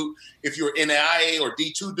 AA dude, if you're an NAIA or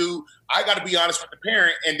D2 dude, I got to be honest with the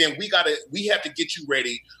parent, and then we have to get you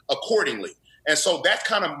ready accordingly. And so that's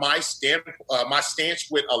kind of my stance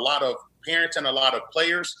with a lot of parents and a lot of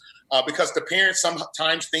players. because the parents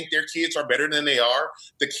sometimes think their kids are better than they are.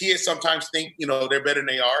 The kids sometimes think, they're better than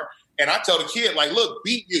they are. And I tell the kid, like, look,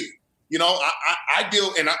 beat you. I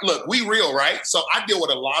deal, and look, we real, right? So I deal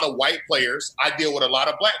with a lot of white players. I deal with a lot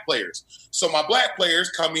of black players. So my black players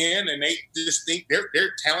come in and they just think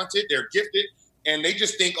they're talented, they're gifted, and they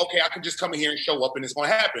just think, okay, I can just come in here and show up and it's going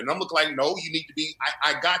to happen. And I'm looking like, no, you need to be,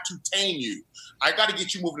 I got to tame you. I got to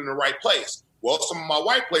get you moving in the right place. Well, some of my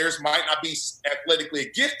white players might not be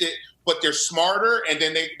athletically gifted, but they're smarter, and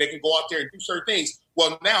then they can go out there and do certain things.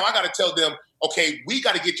 Well, now I got to tell them, okay, we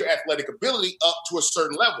got to get your athletic ability up to a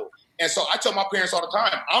certain level. And so I tell my parents all the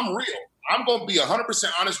time, I'm real. I'm going to be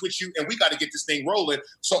 100% honest with you, and we got to get this thing rolling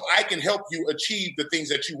so I can help you achieve the things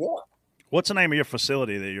that you want. What's the name of your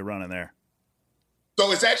facility that you're running there?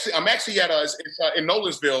 So I'm actually at it's in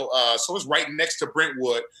Nolensville, so it's right next to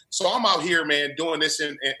Brentwood. So I'm out here, man, doing this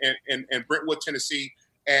in Brentwood, Tennessee,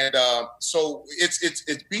 and so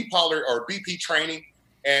it's B Pollard or BP training,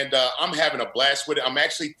 and I'm having a blast with it. I'm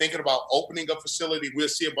actually thinking about opening a facility. We'll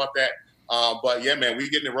see about that. But yeah, man, we're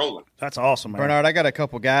getting it rolling. That's awesome, man. Bernard, I got a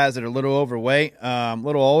couple guys that are a little overweight, a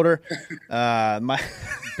little older.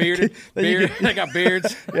 Bearded. They got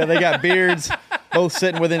beards. Yeah, they got beards. Both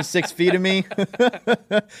sitting within 6 feet of me.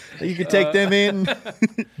 You can take them in,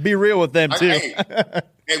 be real with them too.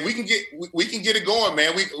 Hey, we can get it going,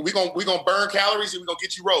 man. We gonna burn calories and we gonna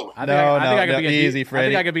get you rolling. I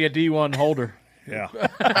think I could be a D1 holder. Yeah,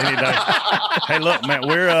 any day. Hey, look, man,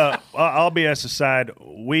 we're all BS aside,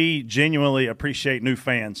 we genuinely appreciate new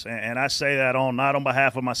fans, and I say that not on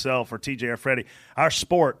behalf of myself or TJ or Freddie. Our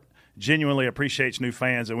sport genuinely appreciates new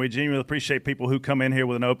fans, and we genuinely appreciate people who come in here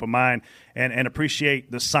with an open mind and appreciate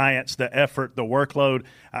the science, the effort, the workload.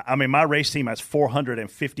 I mean, my race team has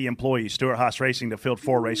 450 employees, Stewart Haas Racing, to field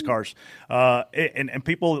 4 race cars. And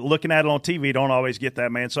people looking at it on TV don't always get that,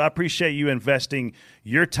 man. So I appreciate you investing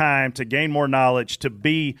your time to gain more knowledge, to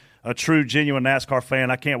be a true, genuine NASCAR fan.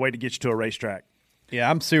 I can't wait to get you to a racetrack. Yeah,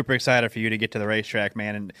 I'm super excited for you to get to the racetrack,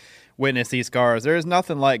 man, and witness these cars. There's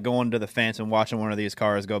nothing like going to the fence and watching one of these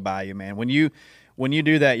cars go by you, man. When you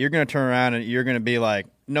do that, you're going to turn around and you're going to be like,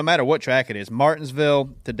 no matter what track it is,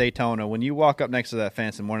 Martinsville to Daytona, when you walk up next to that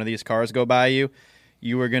fence and one of these cars go by you,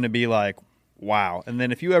 you are going to be like, wow. And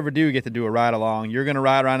then if you ever do get to do a ride along, you're going to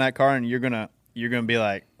ride around that car and you're going to be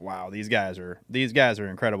like, wow, these guys are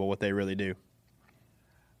incredible what they really do.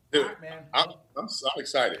 Dude, I'm so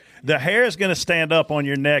excited. The hair is going to stand up on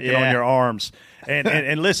your neck and on your arms.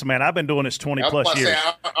 And listen, man, I've been doing this 20-plus years.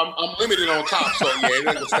 I'm limited on top, so yeah,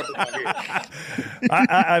 it ain't step in my head.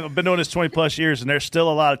 I've been doing this 20-plus years, and there's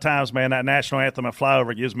still a lot of times, man, that national anthem and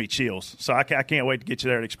flyover gives me chills. So I can't wait to get you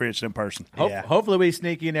there and experience it in person. Hopefully we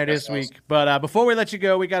sneak in there this week. But before we let you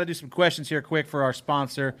go, we got to do some questions here quick for our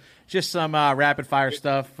sponsor. Just some rapid-fire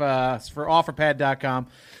stuff for OfferPad.com.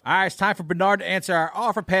 All right, it's time for Bernard to answer our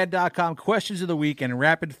OfferPad.com questions of the week in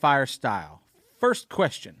rapid-fire style. First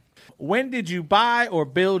question. When did you buy or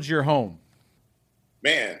build your home?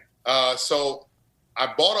 Man, so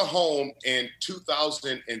I bought a home in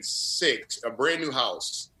 2006, a brand new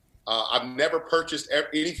house. I've never purchased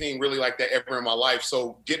anything really like that ever in my life.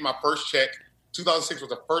 So getting my first check, 2006 was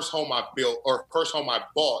the first home I built, or first home I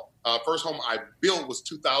bought. First home I built was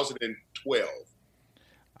 2012.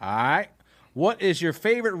 All right. What is your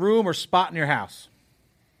favorite room or spot in your house?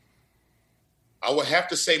 I would have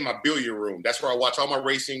to say my billiard room. That's where I watch all my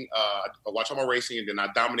racing. And then I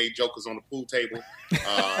dominate jokers on the pool table.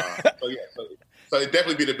 So it'd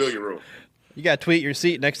definitely be the billiard room. You got to tweet your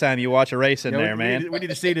seat next time you watch a race in there, man. We need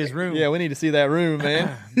to see this room. Yeah, we need to see that room,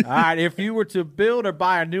 man. All right, if you were to build or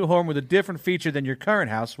buy a new home with a different feature than your current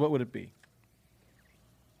house, what would it be?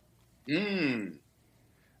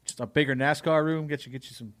 Just a bigger NASCAR room, get you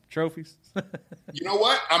some trophies. You know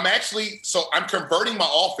what? I'm converting my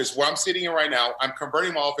office where I'm sitting in right now. I'm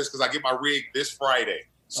converting my office because I get my rig this Friday.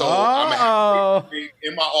 So I'm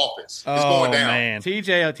in my office. It's going down. Man.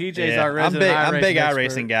 TJ's our resident I'm big expert.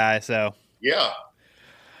 iRacing guy, so. Yeah.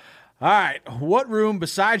 All right. What room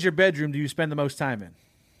besides your bedroom do you spend the most time in?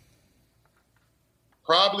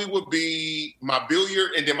 Probably would be my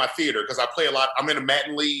billiard and then my theater because I play a lot. I'm in a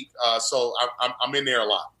Madden league, so I'm in there a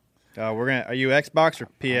lot. Are you Xbox or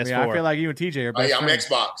PS4? I feel like you and TJ are best I'm friends.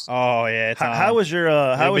 Xbox. Oh yeah. How was your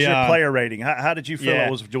player rating? How did you feel? Yeah.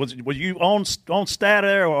 Was you on stat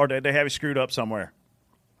there, or did they have you screwed up somewhere?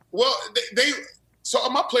 Well, so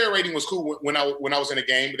my player rating was cool when I was in a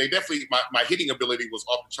game. They definitely my hitting ability was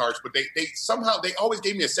off the charts, but they somehow always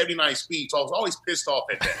gave me a 79 speed, so I was always pissed off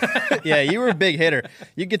at that. Yeah, you were a big hitter.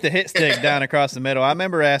 You get the hit stick down across the middle. I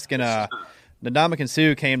remember asking Ndamukong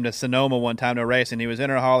Suh came to Sonoma one time to race, and he was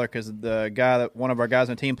in her holler because one of our guys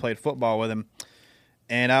on the team played football with him.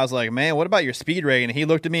 And I was like, man, what about your speed rating? And he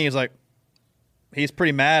looked at me. He's like, he's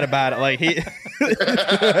pretty mad about it. Like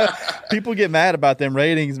people get mad about them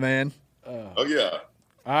ratings, man. Oh yeah.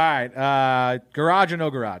 All right. Garage or no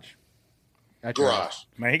garage? Garage.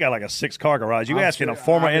 Man, he got like a 6-car garage. You I'm asking sure- a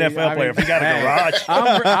former NFL player if he got a garage?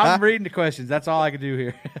 I'm reading the questions. That's all I can do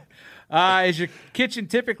here. Is your kitchen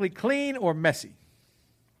typically clean or messy?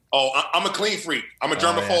 Oh, I'm a clean freak. I'm a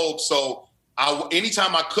germaphobe, so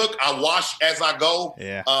anytime I cook, I wash as I go.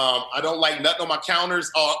 Yeah. I don't like nothing on my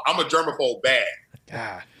counters. I'm a germaphobe bad.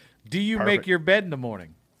 God. Do you Perfect. make your bed in the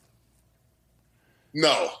morning?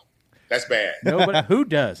 No, that's bad. No, but who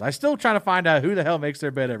does? I'm still trying to find out who the hell makes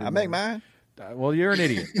their bed every I morning. make mine. Well, you're an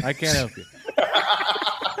idiot. I can't help you.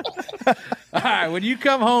 All right, when you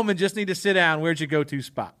come home and just need to sit down, where's your go-to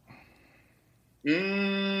spot?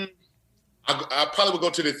 I probably would go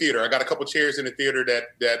to the theater. I got a couple chairs in the theater that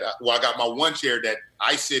I got my one chair that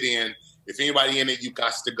I sit in. If anybody in it, you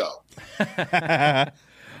got to go.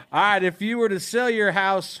 All right, if you were to sell your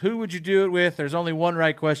house, who would you do it with? There's only one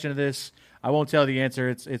right question to this. I won't tell the answer.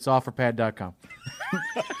 It's offerpad.com.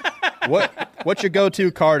 What's your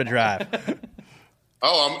go-to car to drive?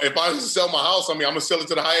 Oh, if I was to sell my house, I'm going to sell it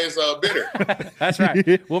to the highest bidder. That's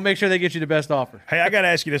right. We'll make sure they get you the best offer. Hey, I got to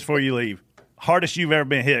ask you this before you leave. Hardest you've ever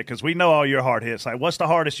been hit, because we know all your hard hits. Like, what's the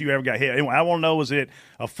hardest you ever got hit? And I want to know, was it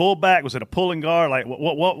a fullback? Was it a pulling guard? Like,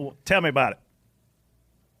 what? Tell me about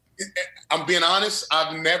it. I'm being honest.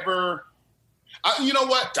 I've never. You know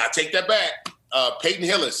what? I take that back. Peyton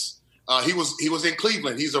Hillis. He was in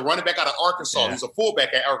Cleveland. He's a running back out of Arkansas. Yeah. He's a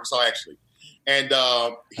fullback at Arkansas, actually. And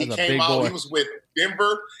he That's a came big out. boy. He was with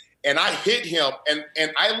Denver, and I hit him, and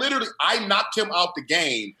I knocked him out the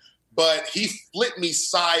game. But he flipped me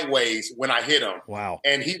sideways when I hit him. Wow.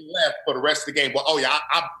 And he left for the rest of the game. Well,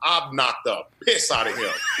 I've knocked the piss out of him.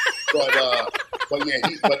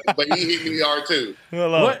 but he hit me hard too.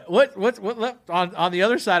 What on the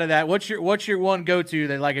other side of that? What's your one go-to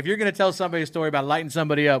that, like, if you're going to tell somebody a story about lighting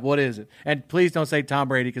somebody up, what is it? And please don't say Tom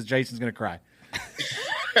Brady, because Jason's going to cry.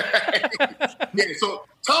 Yeah. So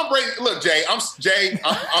Tom Brady, look, Jay. I'm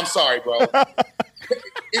sorry, bro.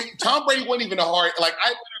 Tom Brady wasn't even a hard. Like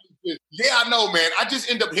I know, man. I just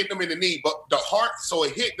end up hitting him in the knee, but the heart. So a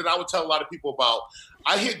hit that I would tell a lot of people about.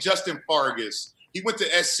 I hit Justin Fargas. He went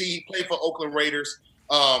to SC. He played for Oakland Raiders.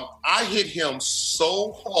 I hit him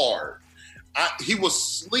so hard. He was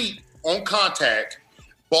asleep on contact.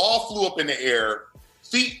 Ball flew up in the air.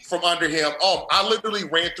 Feet from under him. I literally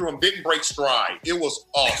ran through him. Didn't break stride. It was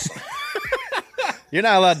awesome. You're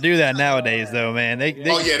not allowed to do that nowadays, though, man. They they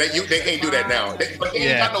can't do that now. They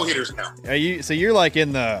ain't got no hitters now. So you're like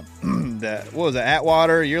in the what was it,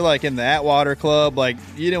 Atwater? You're like in the Atwater club. Like,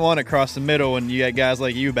 you didn't want to cross the middle when you got guys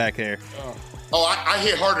like you back there. I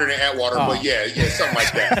hit harder than Atwater, but yeah, something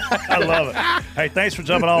like that. I love it. Hey, thanks for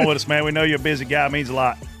jumping on with us, man. We know you're a busy guy. It means a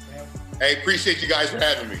lot. Hey, appreciate you guys for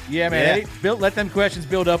having me. Yeah, man. Hey, let them questions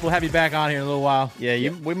build up. We'll have you back on here in a little while.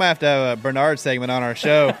 Yeah, we might have to have a Bernard segment on our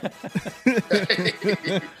show.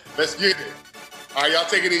 Let's get it. All right, y'all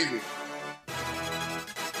take it easy.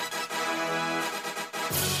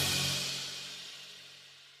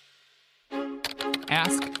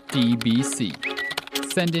 Ask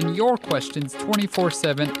DBC. Send in your questions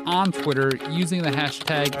 24/7 on Twitter using the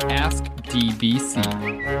hashtag AskDBC.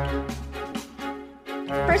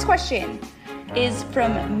 First question is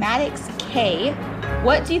from Maddox K.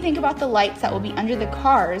 What do you think about the lights that will be under the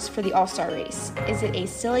cars for the All-Star race? Is it a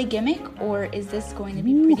silly gimmick, or is this going to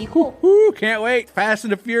be pretty cool? Can't wait. Fast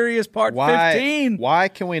and the Furious Part 15. Why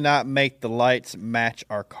can we not make the lights match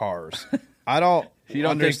our cars? I don't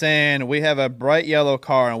understand. We have a bright yellow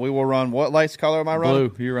car, and we will run what lights color am I running?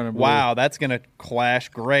 Blue. You're running blue. Wow, that's going to clash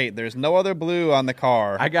great. There's no other blue on the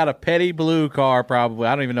car. I got a petty blue car, probably.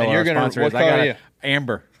 I don't even know what our sponsor is. What I color got are you?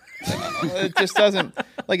 amber. It just doesn't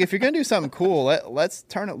 – like, if you're going to do something cool, let's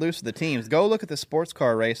turn it loose with the teams. Go look at the sports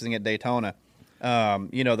car racing at Daytona.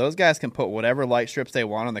 Those guys can put whatever light strips they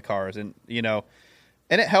want on the cars, and, and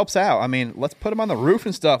it helps out. I mean, let's put them on the roof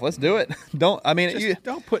and stuff. Let's do it. Don't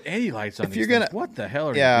put any lights on if these you're things. gonna, What the hell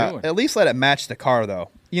are yeah, you doing? at least let it match the car,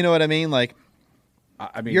 though. You know what I mean? Like,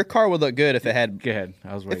 I mean, your car would look good if it had. Go ahead.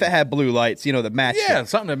 I was waiting. If it had blue lights, the match. Yeah,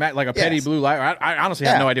 something to match, like a petty blue light. I honestly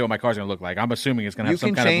have no idea what my car's going to look like. I'm assuming it's going to have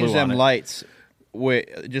some kind of blue on it. You can change them lights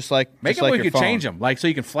with just like make just them like where your you can phone. change them, like so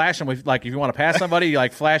you can flash them with, like if you want to pass somebody, you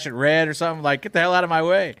like flash it red or something. Like, get the hell out of my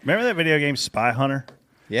way. Remember that video game Spy Hunter?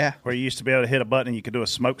 Yeah. Where you used to be able to hit a button and you could do a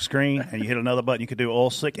smoke screen, and you hit another button, you could do oil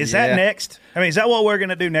slick. Is that next? I mean, is that what we're going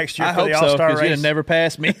to do next year I for hope the All-Star so, because race? you'd never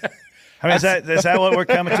pass me. I mean, is that what we're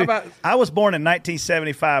coming to? about- I was born in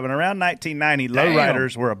 1975, and around 1990,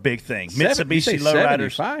 lowriders were a big thing. You say Mitsubishi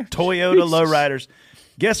lowriders, 75? Toyota Jesus. lowriders.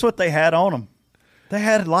 Guess what they had on them? They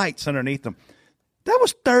had lights underneath them. That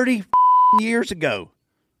was 30 years ago.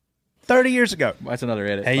 30 years ago. That's another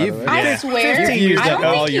edit. Hey, by the you've- way. I swear, 15 years I ago. don't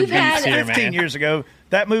All think your you've had. beefs here, 15 man. years ago,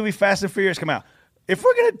 that movie Fast and Furious come out. If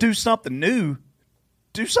we're going to do something new,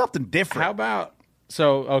 do something different. How about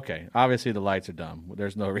okay? Obviously, the lights are dumb.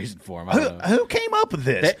 There's no reason for them. Who came up with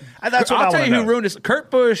this? That's what I'll I tell want you to who know. ruined this. Kurt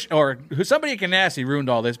Busch or somebody at Ganassi ruined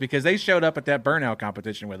all this because they showed up at that burnout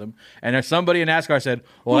competition with him, and there's somebody in NASCAR said,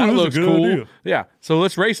 "Well, that that's a looks good cool. idea." Yeah, so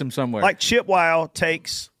let's race him somewhere." Like Chip Weil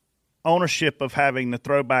takes ownership of having the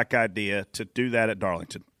throwback idea to do that at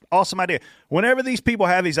Darlington. Awesome idea. Whenever these people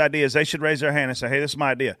have these ideas, they should raise their hand and say, hey, this is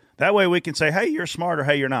my idea. That way we can say, hey, you're smart, or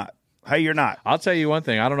hey, you're not. Hey, you're not. I'll tell you one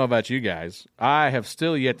thing. I don't know about you guys. I have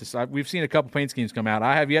still yet to. We've seen a couple paint schemes come out.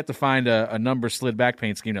 I have yet to find a number slid back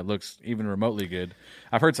paint scheme that looks even remotely good.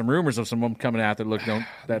 I've heard some rumors of some of them coming out that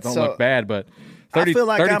don't look bad, but 30, I feel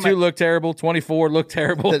like 32 look terrible. 24 look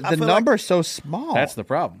terrible. The number's so small. That's the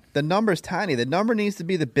problem. The number's tiny. The number needs to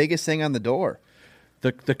be the biggest thing on the door.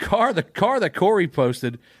 The car that Corey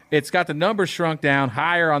posted, it's got the number shrunk down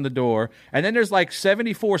higher on the door, and then there's like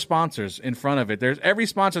 74 sponsors in front of it. There's every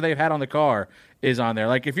sponsor they've had on the car is on there.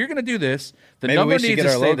 Like if you're going to do this, the Maybe number we should needs get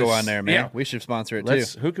to our stay logo the on there, man. Yeah. We should sponsor it too.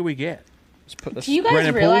 Who can we get? Do you guys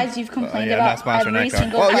Brennan Poole? realize you've complained I'm not about sponsoring every that car.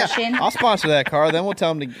 single Well, question? yeah, I'll sponsor that car. Then we'll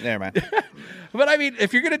tell them to. There, man. But I mean,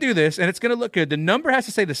 if you're going to do this and it's going to look good, the number has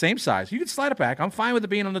to stay the same size. You can slide it back. I'm fine with it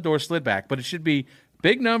being on the door slid back, but it should be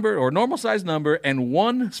big number or normal size number and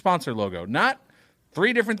one sponsor logo, not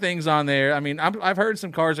three different things on there. I mean, I've heard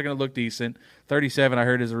some cars are going to look decent. 37, I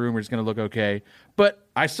heard as a rumor, is going to look okay. But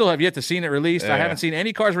I still have yet to see it released. I haven't seen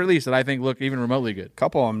any cars released that I think look even remotely good. A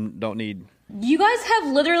couple of them don't need. You guys have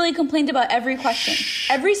literally complained about every question.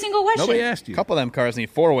 Every single question. Nobody asked you. A couple of them cars need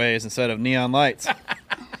four ways instead of neon lights,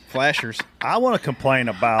 flashers. I want to complain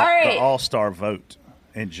about All right. the All-Star vote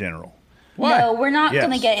in general. Why? No, we're not Yes.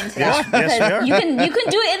 going to get into Yes. that Yes, we are. because you can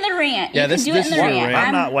do it in the rant. Yeah, you this- can do this it in the is your rant. rant.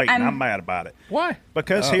 I'm not waiting. I'm mad about it. Why?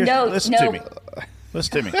 Because here's listen to me.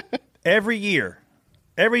 Listen to me. Every year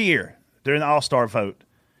during the All-Star vote,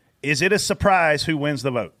 is it a surprise who wins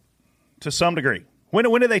the vote? To some degree. When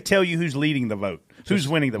do they tell you who's leading the vote? Who's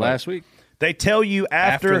winning the vote? Last week. They tell you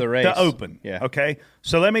after the race. the Open. Yeah. Okay?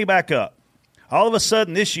 So let me back up. All of a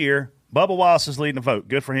sudden this year, Bubba Wallace is leading the vote.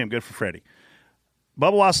 Good for him. Good for Freddie.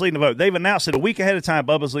 Bubba Wallace leading the vote. They've announced it a week ahead of time.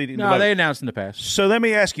 Bubba's leading the No, vote. they announced in the past. So let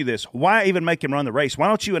me ask you this. Why even make him run the race? Why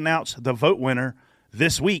don't you announce the vote winner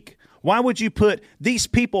this week? Why would you put – these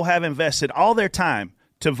people have invested all their time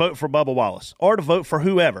to vote for Bubba Wallace or to vote for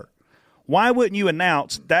whoever. Why wouldn't you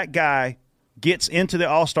announce that guy gets into the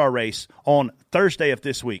All-Star race on Thursday of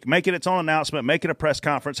this week? Make it its own announcement. Make it a press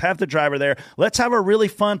conference. Have the driver there. Let's have a really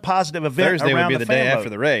fun, positive event Thursday would around be the the day fan after vote.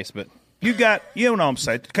 the race, but You know what I'm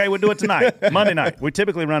saying. Okay, we'll do it tonight, Monday night. We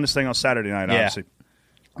typically run this thing on Saturday night, Yeah. obviously.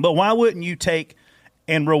 But why wouldn't you take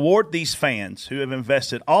and reward these fans who have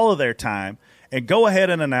invested all of their time and go ahead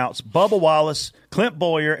and announce Bubba Wallace, Clint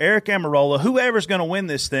Boyer, Eric Amarola, whoever's going to win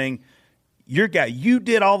this thing, your guy, you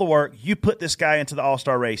did all the work. You put this guy into the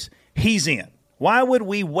All-Star race. He's in. Why would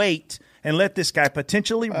we wait and let this guy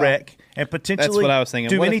potentially wreck and potentially what I was thinking.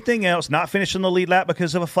 do What if- anything else, not finish in the lead lap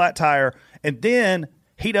because of a flat tire, and then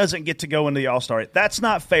he doesn't get to go into the All-Star? That's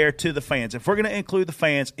not fair to the fans. If we're going to include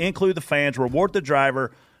the fans, reward the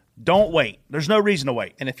driver. Don't wait. There's no reason to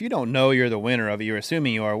wait. and if you don't know you're the winner of it, you're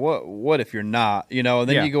assuming you are. What if you're not? You know, and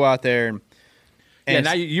then Yeah. you go out there and Yeah, it's-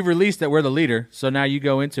 now you've released that we're the leader, so now you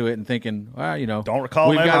go into it and thinking, well, you know, Don't recall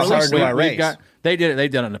we've them got ever releasing we- our we've race. got- they did it.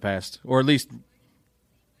 They've done it in the past, or at least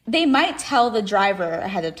They might tell the driver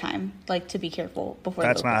ahead of time, like to be careful before.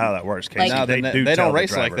 That's the not open. how that works, Casey. Like- No, they they tell don't the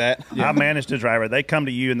race like driver. that. I manage the driver. They come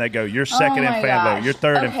to you and they go, "You're second in my fan vote. gosh. You're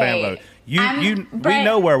third in fan Okay. vote." We Brett-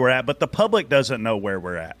 know where we're at, but the public doesn't know where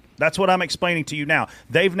we're at. That's what I'm explaining to you now.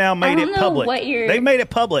 They've now made don't it know public. what you're- They've made it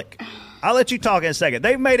public. I'll let you talk in a second.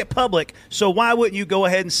 They've made it public, so why wouldn't you go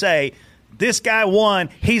ahead and say, this guy won,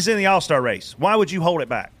 he's in the All-Star race? Why would you hold it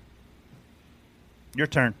back? Your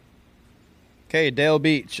turn. Okay, Dale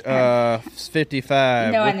Beach,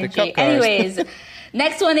 55. No with the energy. Cup cars. Anyways,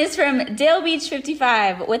 next one is from Dale Beach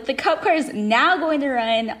 55. With the Cup cars now going to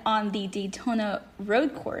run on the Daytona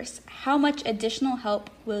road course, how much additional help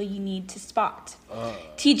will you need to spot?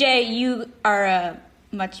 TJ, you are a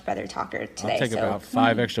much better talker today. I'll take so about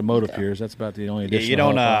 5 extra motipiers. That's about the only Yeah, additional you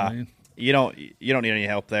don't. help I need. You don't need any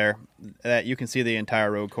help there. You can see the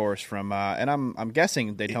entire road course from, and I'm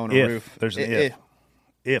guessing Daytona If. roof. There's an if.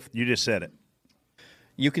 If. You just said it.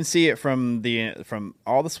 You can see it from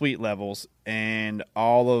all the suite levels and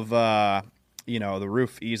all of the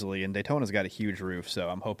roof easily, and Daytona's got a huge roof, so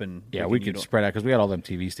I'm hoping. Yeah, we could spread out because we got all them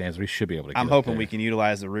TV stands. We should be able to. I'm hoping we can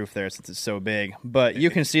utilize the roof there since it's so big. But you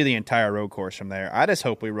can see the entire road course from there. I just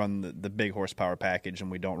hope we run the big horsepower package and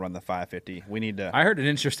we don't run the 550. We need to. I heard an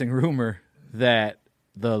interesting rumor that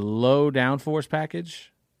the low downforce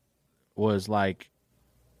package was like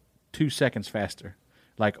 2 seconds faster,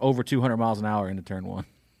 like over 200 miles an hour into turn 1.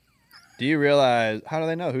 Do you realize? How do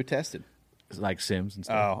they know who tested? It's like Sims and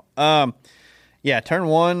stuff. Oh, yeah, turn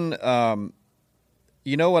 1.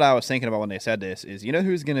 You know what I was thinking about when they said this is,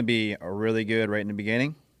 who's going to be really good right in the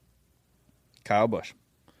beginning? Kyle Busch.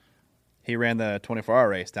 He ran the 24-hour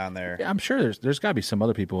race down there. Yeah, I'm sure there's got to be some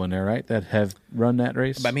other people in there, right, that have run that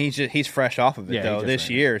race. But I mean, he's fresh off of it though this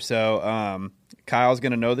year, so Kyle's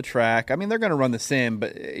going to know the track. I mean, they're going to run the sim,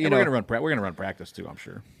 but we're going to run practice too, I'm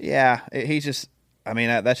sure. Yeah, he's just. I mean,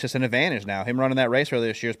 that's just an advantage now. Him running that race earlier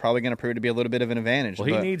this year is probably going to prove to be a little bit of an advantage. Well,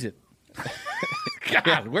 he needs it.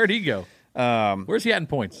 God, where'd he go? Where's he at in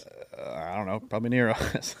points? I don't know. Probably near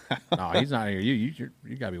us. No, he's not near you.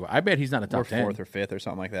 You got to be. I bet he's not a top 10. 4th or 5th or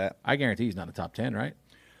something like that. I guarantee he's not a top 10, right?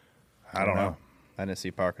 I don't know. I didn't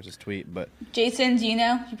see Parker's tweet, but Jason, do you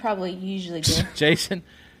know? You probably usually do. Jason,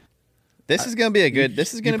 this is going to be a good.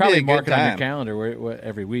 This is going to be a good mark it on your time. calendar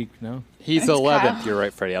every week. No, He's Thanks, 11th. Kyle. You're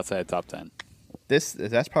right, Freddie. Outside the top 10.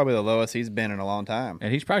 That's probably the lowest he's been in a long time.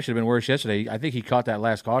 and he's probably should have been worse yesterday. I think he caught that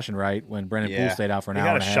last caution right when Brendan Poole stayed out for an He hour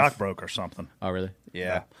got and a a half. shock broke or something. Oh, really?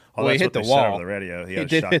 Yeah. Oh, Well, he that's hit what the they said wall. over the radio. He had a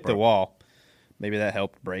did shock hit the broke. wall. Maybe that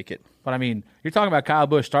helped break it. But I mean, you're talking about Kyle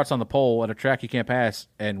Busch starts on the pole at a track you can't pass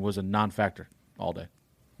and was a non-factor all day.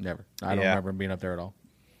 Never. I don't remember him being up there at all.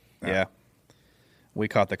 Yeah. We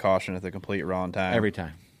caught the caution at the complete wrong time. Every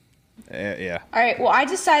time. Yeah. All right. Well, I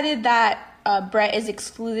decided that Brett is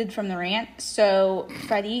excluded from the rant. So,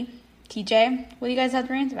 Freddie, TJ, what do you guys have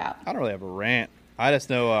to rant about? I don't really have a rant. I just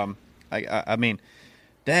know. I mean,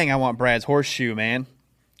 dang, I want Brad's horseshoe, man.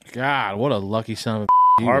 God, what a lucky son of a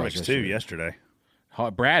he Harvick's was too yesterday.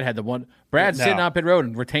 yesterday. Brad had the one. Brad's sitting on pit road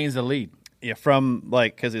and retains the lead. Yeah, from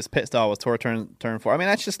because his pit stall was toward turn 4. I mean,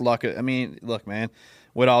 that's just luck. I mean, look, man,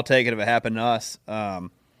 would all take it if it happened to us.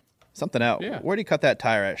 Something else. Yeah. Where'd he cut that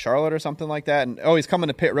tire at? Charlotte or something like that? And he's coming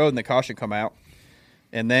to pit road and the caution come out.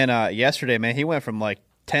 And then yesterday, man, he went from like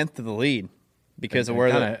 10th to the lead because of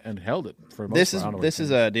where and held it for most part. This is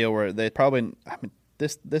a deal where they probably. I mean,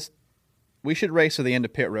 this we should race to the end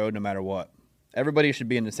of pit road no matter what. Everybody should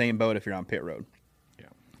be in the same boat if you're on pit road. Yeah.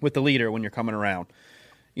 With the leader when you're coming around.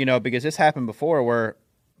 Because this happened before where,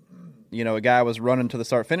 a guy was running to the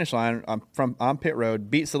start-finish line on pit road,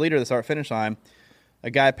 beats the leader to the start-finish line. A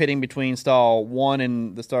guy pitting between stall 1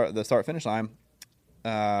 and the start-finish line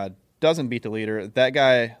doesn't beat the leader. That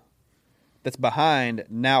guy that's behind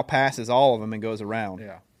now passes all of them and goes around.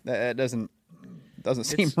 Yeah. That doesn't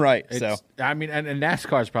seem right. So I mean, and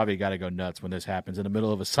NASCAR's probably got to go nuts when this happens in the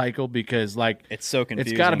middle of a cycle because, like, it's so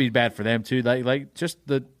confusing. It's got to be bad for them too. Like just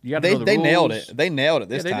you got to know the they rules. nailed it. They nailed it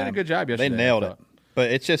this time. They did a good job yesterday. They nailed it. But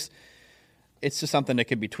it's just something that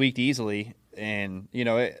could be tweaked easily. And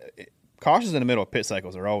cautions in the middle of pit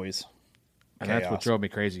cycles are always and chaos. that's what drove me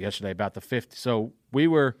crazy yesterday about the 50. So we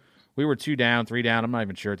were 2 down, 3 down. I'm not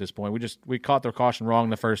even sure at this point. We caught their caution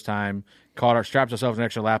wrong the first time. Strapped ourselves an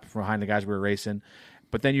extra lap from behind the guys we were racing.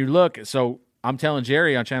 But then you look. So I'm telling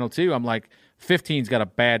Jerry on Channel 2, I'm like, 15's got a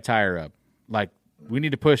bad tire up. Like, we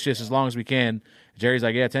need to push this as long as we can. Jerry's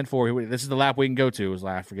like, yeah, 10-4. This is the lap we can go to. It was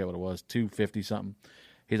like, I forget what it was, 250 something.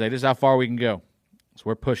 He's like, this is how far we can go. So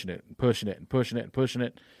we're pushing it and pushing it and pushing it and pushing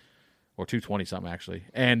it. Or 220 something actually.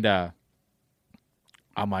 And I'm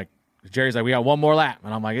like, Jerry's like, we got one more lap.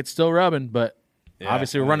 And I'm like, it's still rubbing, but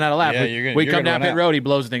obviously we're running out of laps. Yeah, we come down pit road, he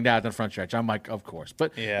blows the thing down at the front stretch. I'm like, of course.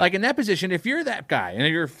 But like in that position, if you're that guy and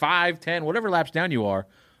you're 5, 10, whatever laps down you are,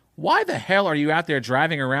 why the hell are you out there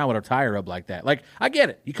driving around with a tire up like that? Like, I get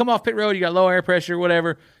it. You come off pit road, you got low air pressure,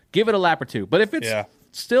 whatever. Give it a lap or two. But if it's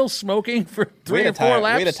still smoking for 3 or 4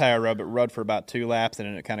 laps. We had a tire rub. It rubbed for about 2 laps, and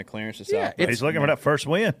then it kind of clears itself. Yeah, he's looking for that first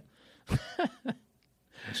win.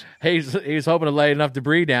 He's hoping to lay enough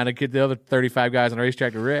debris down to get the other 35 guys on the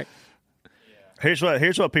racetrack to wreck. Here's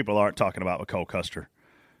what people aren't talking about with Cole Custer.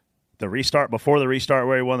 The restart, before the restart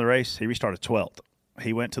where he won the race, he restarted 12th.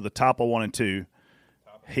 He went to the top of 1 and 2.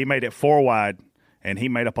 He made it 4 wide, and he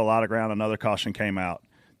made up a lot of ground. Another caution came out.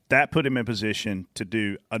 That put him in position to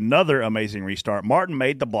do another amazing restart. Martin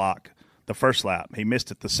made the block the first lap. He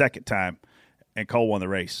missed it the second time, and Cole won the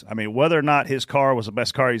race. I mean, whether or not his car was the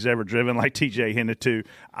best car he's ever driven, like TJ hinted to,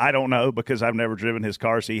 I don't know because I've never driven his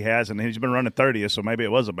cars. He has, and he's been running 30th, so maybe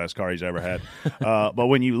it was the best car he's ever had. But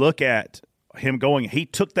when you look at him going. He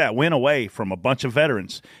took that win away from a bunch of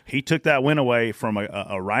veterans. He took that win away from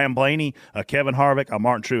a Ryan Blaney, a Kevin Harvick, a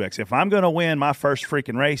Martin Truex. If I'm going to win my first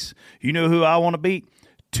freaking race, you know who I want to beat?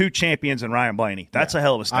 2 champions and Ryan Blaney. That's a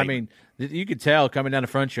hell of a statement. I mean, you could tell coming down the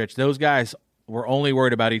front stretch, those guys were only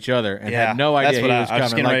worried about each other and had no that's idea what he was I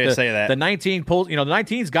was coming. getting ready to say that. The 19 pulls, the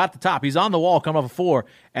 19's got the top. He's on the wall coming off a 4,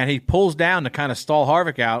 and he pulls down to kind of stall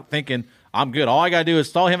Harvick out, thinking, I'm good. All I got to do is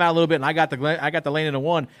stall him out a little bit, and I got the lane in the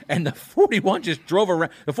 1, and the 41 just drove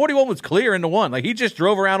around. The 41 was clear in the 1. Like, he just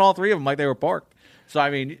drove around all 3 of them like they were parked. So, I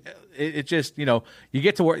mean, it just, you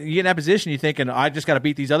get to where you get in that position, you're thinking, I just got to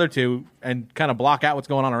beat these other 2 and kind of block out what's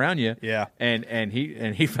going on around you. Yeah. And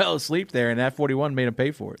he fell asleep there, and that 41 made him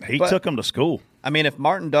pay for it. He took him to school. I mean, if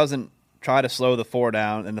Martin doesn't try to slow the 4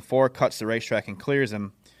 down and the 4 cuts the racetrack and clears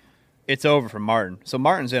him, it's over for Martin. So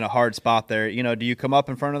Martin's in a hard spot there. Do you come up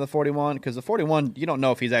in front of the 41? Because the 41, you don't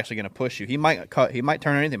know if he's actually going to push you. He might cut. He might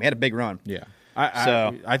turn anything. He had a big run. Yeah.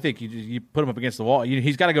 I think you put him up against the wall.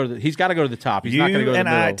 He's got to go to the top. He's not going to go to the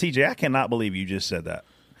middle. TJ, I cannot believe you just said that.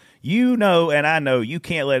 And I know you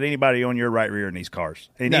can't let anybody on your right rear in these cars.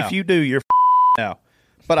 And if you do, you're no.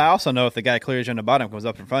 But I also know if the guy clears you on the bottom, comes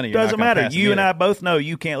up in front of you, doesn't matter. You and I both know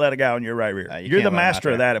you can't let a guy on your right rear. You're the master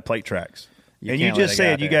of that at plate tracks. And you just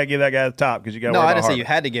said you got to give that guy the top because you got to. No, I didn't say you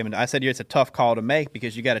had to give him. I said it's a tough call to make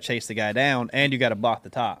because you got to chase the guy down and you got to block the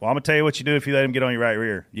top. Well, I'm gonna tell you what you do if you let him get on your right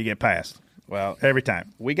rear. You get passed. Well, every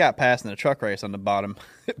time we got passed in a truck race on the bottom,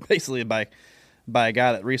 basically by a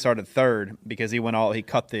guy that restarted 3rd because he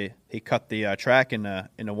cut the track in the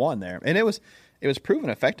 1 there, and it was proven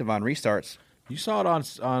effective on restarts. You saw it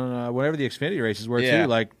on whatever the Xfinity races were too.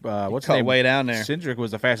 Like what's the name? Way down there. Cindric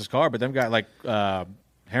was the fastest car, but them got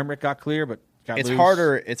Hemrick got clear, but got it's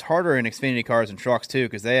loose. It's harder in Xfinity cars and trucks too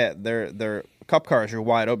because their Cup cars are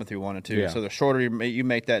wide open through 1 and 2. Yeah. So the shorter you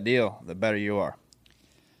make that deal, the better you are.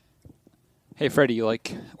 Hey, Freddie, you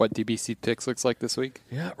like what DBC Picks looks like this week?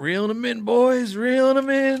 Yeah, reeling them in, boys. Reeling them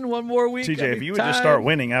in. One more week. TJ, if you would just start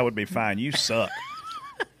winning, I would be fine. You suck.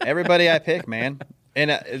 Everybody I pick, man.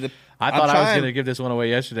 And I thought I was going to give this one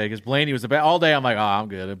away yesterday because Blaney was the best. All day I'm like, oh, I'm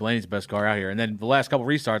good. Blaney's the best car out here. And then the last couple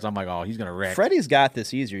restarts, I'm like, oh, he's going to wreck. Freddie's got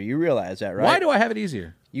this easier. You realize that, right? Why do I have it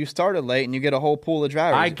easier? You started late and you get a whole pool of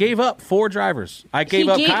drivers. I gave up 4 drivers. I gave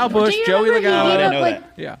up Kyle Busch, Joey Logano. I didn't know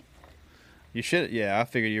that. Yeah. You should. Yeah, I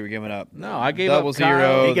figured you were giving up. No, I gave double up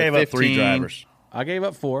zero. He gave up 3 drivers. I gave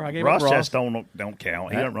up 4. I gave Ross up Ross. just don't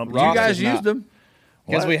count. He doesn't run. You guys used them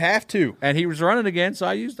because we have to. And he was running again, so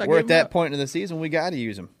I used. We're at that point in the season. We got to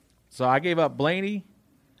use them. So I gave up Blaney.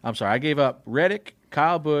 I'm sorry. I gave up Reddick,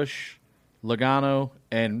 Kyle Busch, Logano,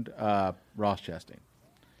 and Ross Chastain.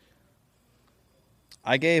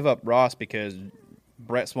 I gave up Ross because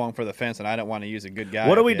Brett swung for the fence, and I didn't want to use a good guy.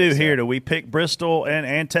 What do we do here? Do we pick Bristol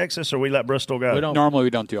and Texas, or we let Bristol go? Normally, we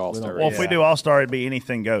don't do All-Star. Well, if we do All-Star, it'd be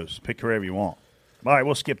anything goes. Pick whoever you want. All right,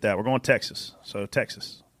 we'll skip that. We're going Texas. So,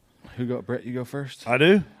 Texas. Brett, you go first? I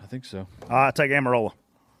do? I think so. I take Amarola.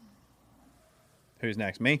 Who's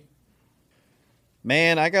next? Me?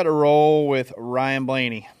 Man, I got to roll with Ryan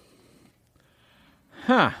Blaney.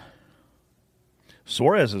 Huh.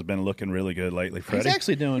 Suarez has been looking really good lately, Freddie. He's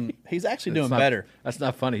actually doing better. That's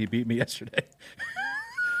not funny. He beat me yesterday.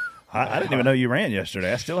 I didn't even know you ran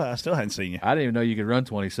yesterday. I still hadn't seen you. I didn't even know you could run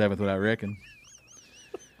 27th without wrecking.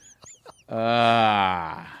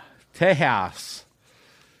 Tejas.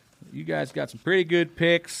 You guys got some pretty good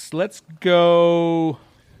picks. Let's go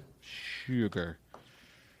Sugar.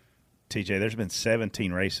 TJ, there's been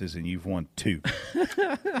 17 races and you've won 2.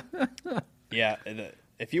 Yeah,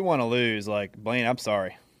 if you want to lose, like Blaine, I'm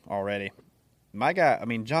sorry already. My guy,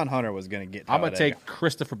 John Hunter was going to get. I'm going to take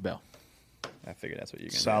Christopher Bell. I figured that's what you're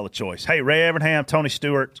going to do. Solid choice. Hey, Ray Evernham, Tony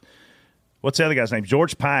Stewart. What's the other guy's name?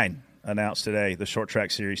 George Pine announced today the short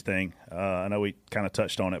track series thing. I know we kind of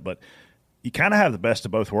touched on it, but you kind of have the best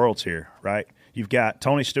of both worlds here, right? You've got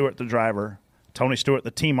Tony Stewart, the driver, Tony Stewart,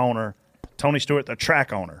 the team owner, Tony Stewart, the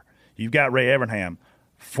track owner. You've got Ray Evernham,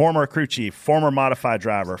 former crew chief, former modified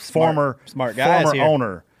driver, former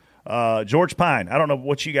owner. George Pine. I don't know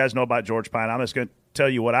what you guys know about George Pine. I'm just going to tell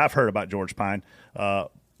you what I've heard about George Pine.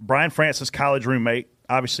 Brian Francis' college roommate,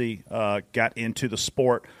 obviously got into the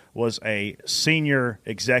sport, was a senior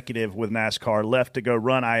executive with NASCAR, left to go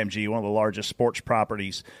run IMG, one of the largest sports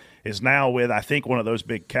properties, is now with, I think, one of those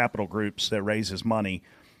big capital groups that raises money.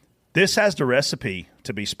 This has the recipe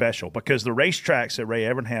to be special because the racetracks that Ray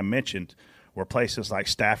Evernham mentioned were places like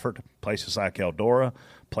Stafford, places like Eldora,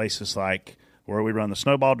 places like where we run the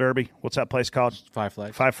Snowball Derby. What's that place called? Five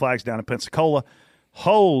Flags. Five Flags down in Pensacola.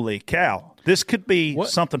 Holy cow. This could be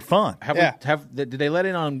something fun. Did they let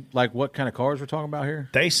in on like what kind of cars we're talking about here?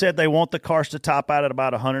 They said they want the cars to top out at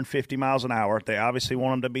about 150 miles an hour. They obviously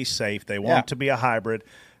want them to be safe. They want it to be a hybrid.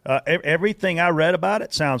 Everything I read about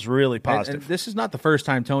it sounds really positive. And this is not the first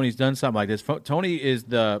time Tony's done something like this. Tony is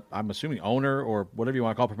I'm assuming, owner or whatever you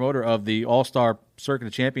want to call promoter of the All-Star Circuit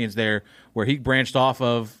of Champions there, where he branched off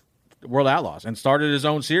of World Outlaws and started his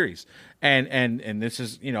own series. And this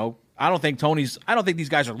is, I don't think these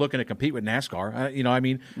guys are looking to compete with NASCAR.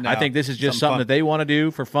 No, I think this is just something that they want to do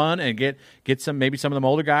for fun and get some of them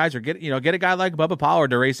older guys, or get a guy like Bubba Pollard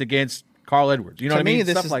to race against Carl Edwards. You know what I mean?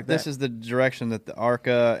 This is the direction that the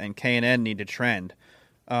ARCA and K&N need to trend.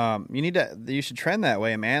 You should trend that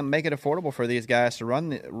way, man. Make it affordable for these guys to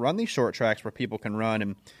run these short tracks where people can run,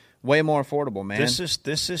 and way more affordable, man. This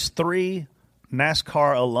is 3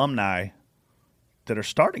 NASCAR alumni that are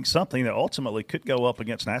starting something that ultimately could go up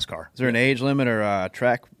against NASCAR. Is there an age limit or a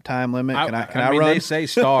track time limit? Can I mean, run? They say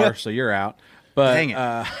star, so you're out. But dang it.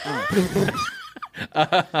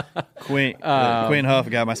 Quinn Huff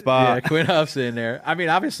got my spot. Yeah, Quinn Huff's in there. I mean,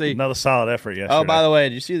 obviously another solid effort yesterday. Oh, by the way,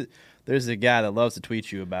 did you see? There's a guy that loves to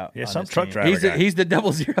tweet you about. Yeah, some truck driver. He's the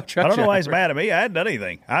 00 truck driver. I don't know why he's mad at me. I hadn't done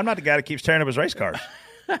anything. I'm not the guy that keeps tearing up his race cars.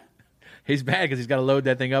 He's mad because he's got to load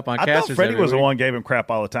that thing up on I casters. thought Freddie was the one who gave him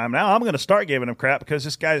crap all the time. Now I'm going to start giving him crap because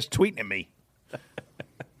this guy's tweeting at me.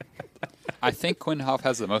 I think Quinn Huff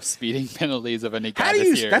has the most speeding penalties of any guy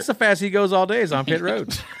this year. That's the fast he goes all day is on pit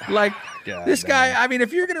road. Like, this guy, I mean,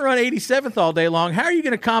 if you're going to run 87th all day long, how are you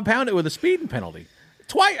going to compound it with a speeding penalty?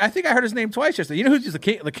 Twice, I think I heard his name twice yesterday. You know who's just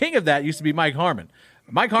the king of that used to be Mike Harmon.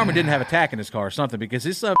 Mike Harmon didn't have a tack in his car or something because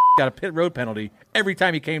his son got a pit road penalty every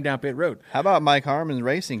time he came down pit road. How about Mike Harmon's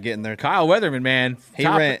racing getting there? Kyle Weatherman, man. He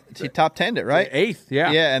top 10'd it, right? 8th,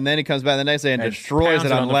 yeah. Yeah, and then he comes back the next day and destroys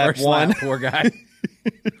it on lap 1. Poor guy.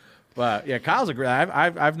 But, yeah, Kyle's a great –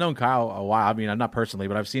 I've known Kyle a while. I mean, not personally,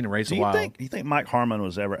 but I've seen him race a while. Do you think Mike Harmon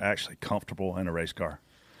was ever actually comfortable in a race car?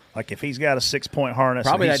 Like if he's got a 6-point harness,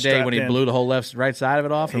 probably and that day when he blew the whole right side of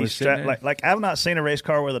it off. He's like I've not seen a race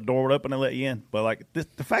car where the door would open and let you in, but like the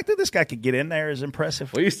fact that this guy could get in there is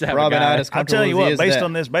impressive. We used to have a guy. I'll tell you what, based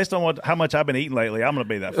on how much I've been eating lately, I'm going to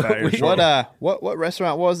be that fat. What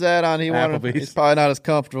restaurant was that on? He's probably not as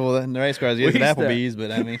comfortable in the race cars as Applebee's,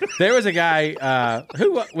 but I mean, there was a guy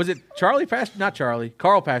who was it? Carl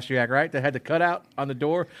Pasteryak, right? That had the cutout on the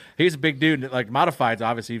door. He's a big dude, like modifieds.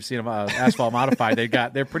 Obviously, you've seen them asphalt modified.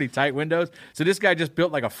 They're pretty tight windows. So this guy just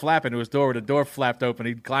built like a flap into his door where the door flapped open.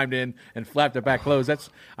 He climbed in and flapped it back closed.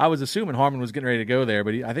 I was assuming Harmon was getting ready to go there,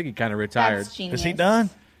 but I think he kind of retired. Is he done?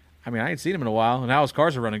 I mean, I ain't seen him in a while, and now his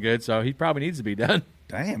cars are running good, so he probably needs to be done.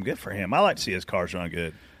 Damn, good for him. I like to see his cars run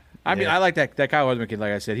good. I mean, I like that Kyle Weatherman kid.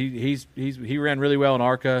 Like I said, he ran really well in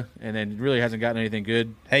ARCA, and then really hasn't gotten anything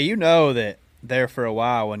good. Hey, you know that there for a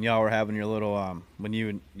while when y'all were having your little when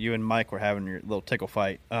you and Mike were having your little tickle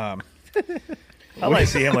fight. I'd like to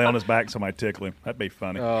see him lay on his back so somebody tickle him. That'd be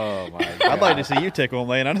funny. Oh, my God. I'd like to see you tickle him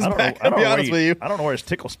laying on his back. I'll be honest with you. I don't know where his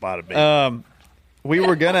tickle spot would be. We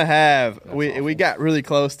were going to have – we got really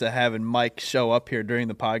close to having Mike show up here during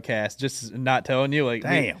the podcast, just not telling you. Like,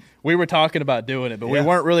 damn. We were talking about doing it, but we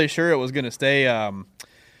weren't really sure it was going to stay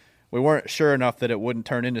we weren't sure enough that it wouldn't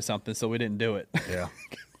turn into something, so we didn't do it. Yeah.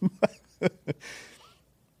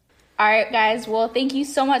 All right, guys. Well, thank you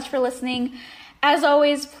so much for listening. As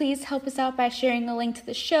always, please help us out by sharing a link to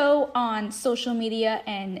the show on social media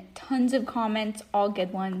and tons of comments, all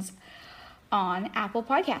good ones, on Apple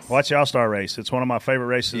Podcasts. Watch the All-Star race. It's one of my favorite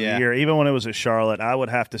races of the year. Even when it was at Charlotte, I would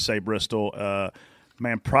have to say Bristol.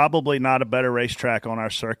 Man, probably not a better racetrack on our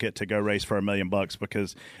circuit to go race for $1 million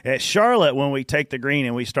because at Charlotte, when we take the green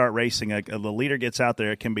and we start racing, the leader gets out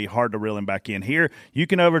there, it can be hard to reel him back in. Here, you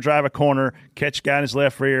can overdrive a corner, catch a guy in his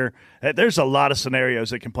left rear. There's a lot of scenarios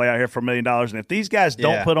that can play out here for $1 million. And if these guys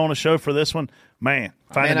don't put on a show for this one, man,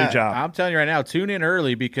 find a new job. I'm telling you right now, tune in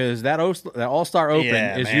early because that All-Star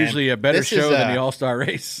Open is usually a better show than the All-Star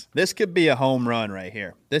race. This could be a home run right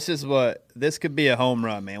here. This could be a home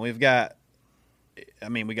run, man. We got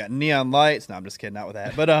neon lights. No, I'm just kidding. Not with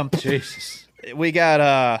that. But Jesus, we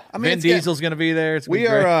got. Vin Diesel's going to be there.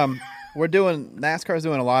 We're doing NASCAR's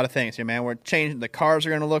doing a lot of things here, man. We're changing. The cars are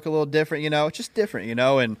going to look a little different. It's just different,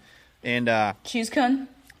 and choose cone.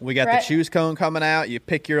 We got the choose cone coming out. You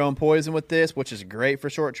pick your own poison with this, which is great for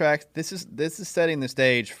short tracks. This is setting the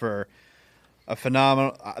stage for a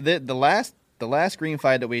phenomenal. The last green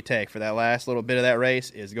fight that we take for that last little bit of that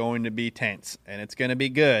race is going to be tense, and it's going to be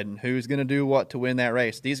good. And who's going to do what to win that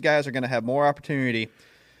race? These guys are going to have more opportunity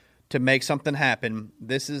to make something happen.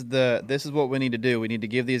 This is what we need to do. We need to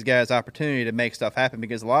give these guys opportunity to make stuff happen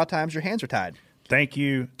because a lot of times your hands are tied. Thank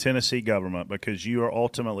you, Tennessee government, because you are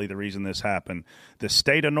ultimately the reason this happened. The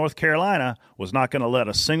state of North Carolina was not going to let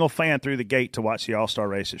a single fan through the gate to watch the All-Star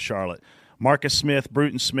race at Charlotte. Marcus Smith,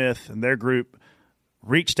 Bruton Smith, and their group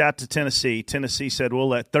reached out to Tennessee. Tennessee said, we'll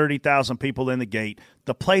let 30,000 people in the gate.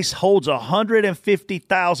 The place holds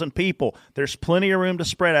 150,000 people. There's plenty of room to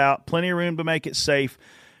spread out, plenty of room to make it safe.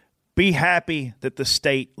 Be happy that the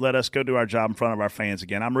state let us go do our job in front of our fans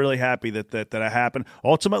again. I'm really happy that happened.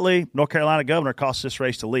 Ultimately, North Carolina governor cost this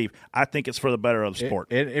race to leave. I think it's for the better of the sport.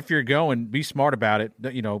 If you're going, be smart about it.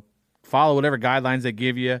 Follow whatever guidelines they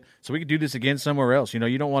give you, so we can do this again somewhere else. You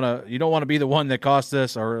don't want to be the one that cost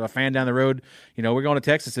us or a fan down the road. We're going to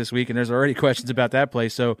Texas this week, and there's already questions about that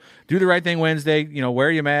place. So do the right thing Wednesday. Wear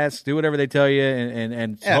your mask, do whatever they tell you,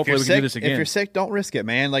 and hopefully we can do this again. If you're sick, don't risk it,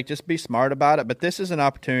 man. Just be smart about it. But this is an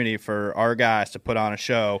opportunity for our guys to put on a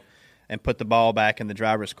show and put the ball back in the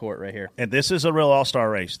driver's court right here. And this is a real all-star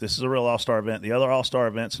race. This is a real all-star event. The other all-star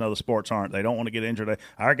events in other sports aren't. They don't want to get injured.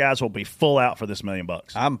 Our guys will be full out for this $1 million.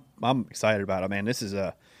 I'm excited about it, man. This is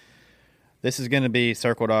going to be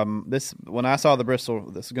circled. When I saw the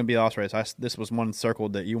Bristol, this is going to be the all-star race. This was one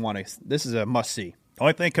circled that you want to. This is a must-see. The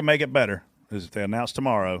only thing can make it better is if they announce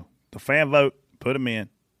tomorrow the fan vote, put them in,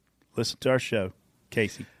 listen to our show,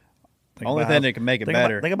 Casey. Only thing that can make it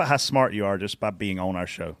better. Think about how smart you are just by being on our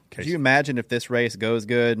show. Casey. Could you imagine if this race goes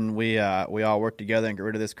good and we all work together and get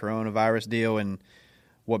rid of this coronavirus deal and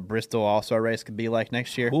what Bristol All-Star race could be like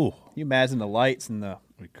next year? Ooh. Can you imagine the lights and the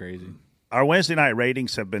 – be crazy. Our Wednesday night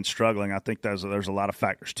ratings have been struggling. I think there's a lot of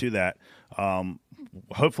factors to that.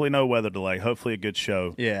 Hopefully no weather delay. Hopefully a good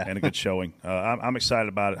show and a good showing. I'm excited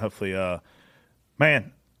about it. Hopefully,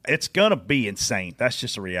 man – it's going to be insane. That's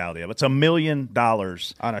just the reality of it. It's $1 million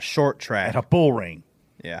on a short track at a bull ring.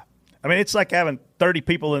 Yeah. I mean, it's like having 30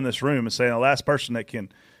 people in this room and saying the last person that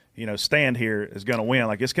can, stand here is going to win.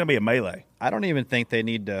 It's going to be a melee. I don't even think they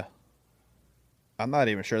need to – I'm not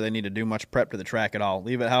even sure they need to do much prep to the track at all.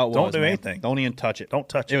 Leave it how it was. Don't do anything. Don't even touch it. Don't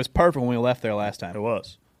touch it. It was perfect when we left there last time. It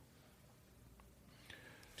was.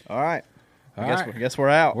 All right. I guess we're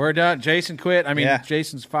out. We're done. Jason quit.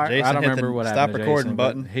 Jason's fired. I don't remember what happened. Stop recording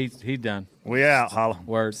button. He's done. We out, Holla.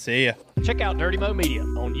 Word. See ya. Check out Dirty Mo Media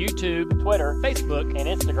on YouTube, Twitter, Facebook,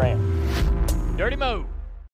 and Instagram. Dirty Mo.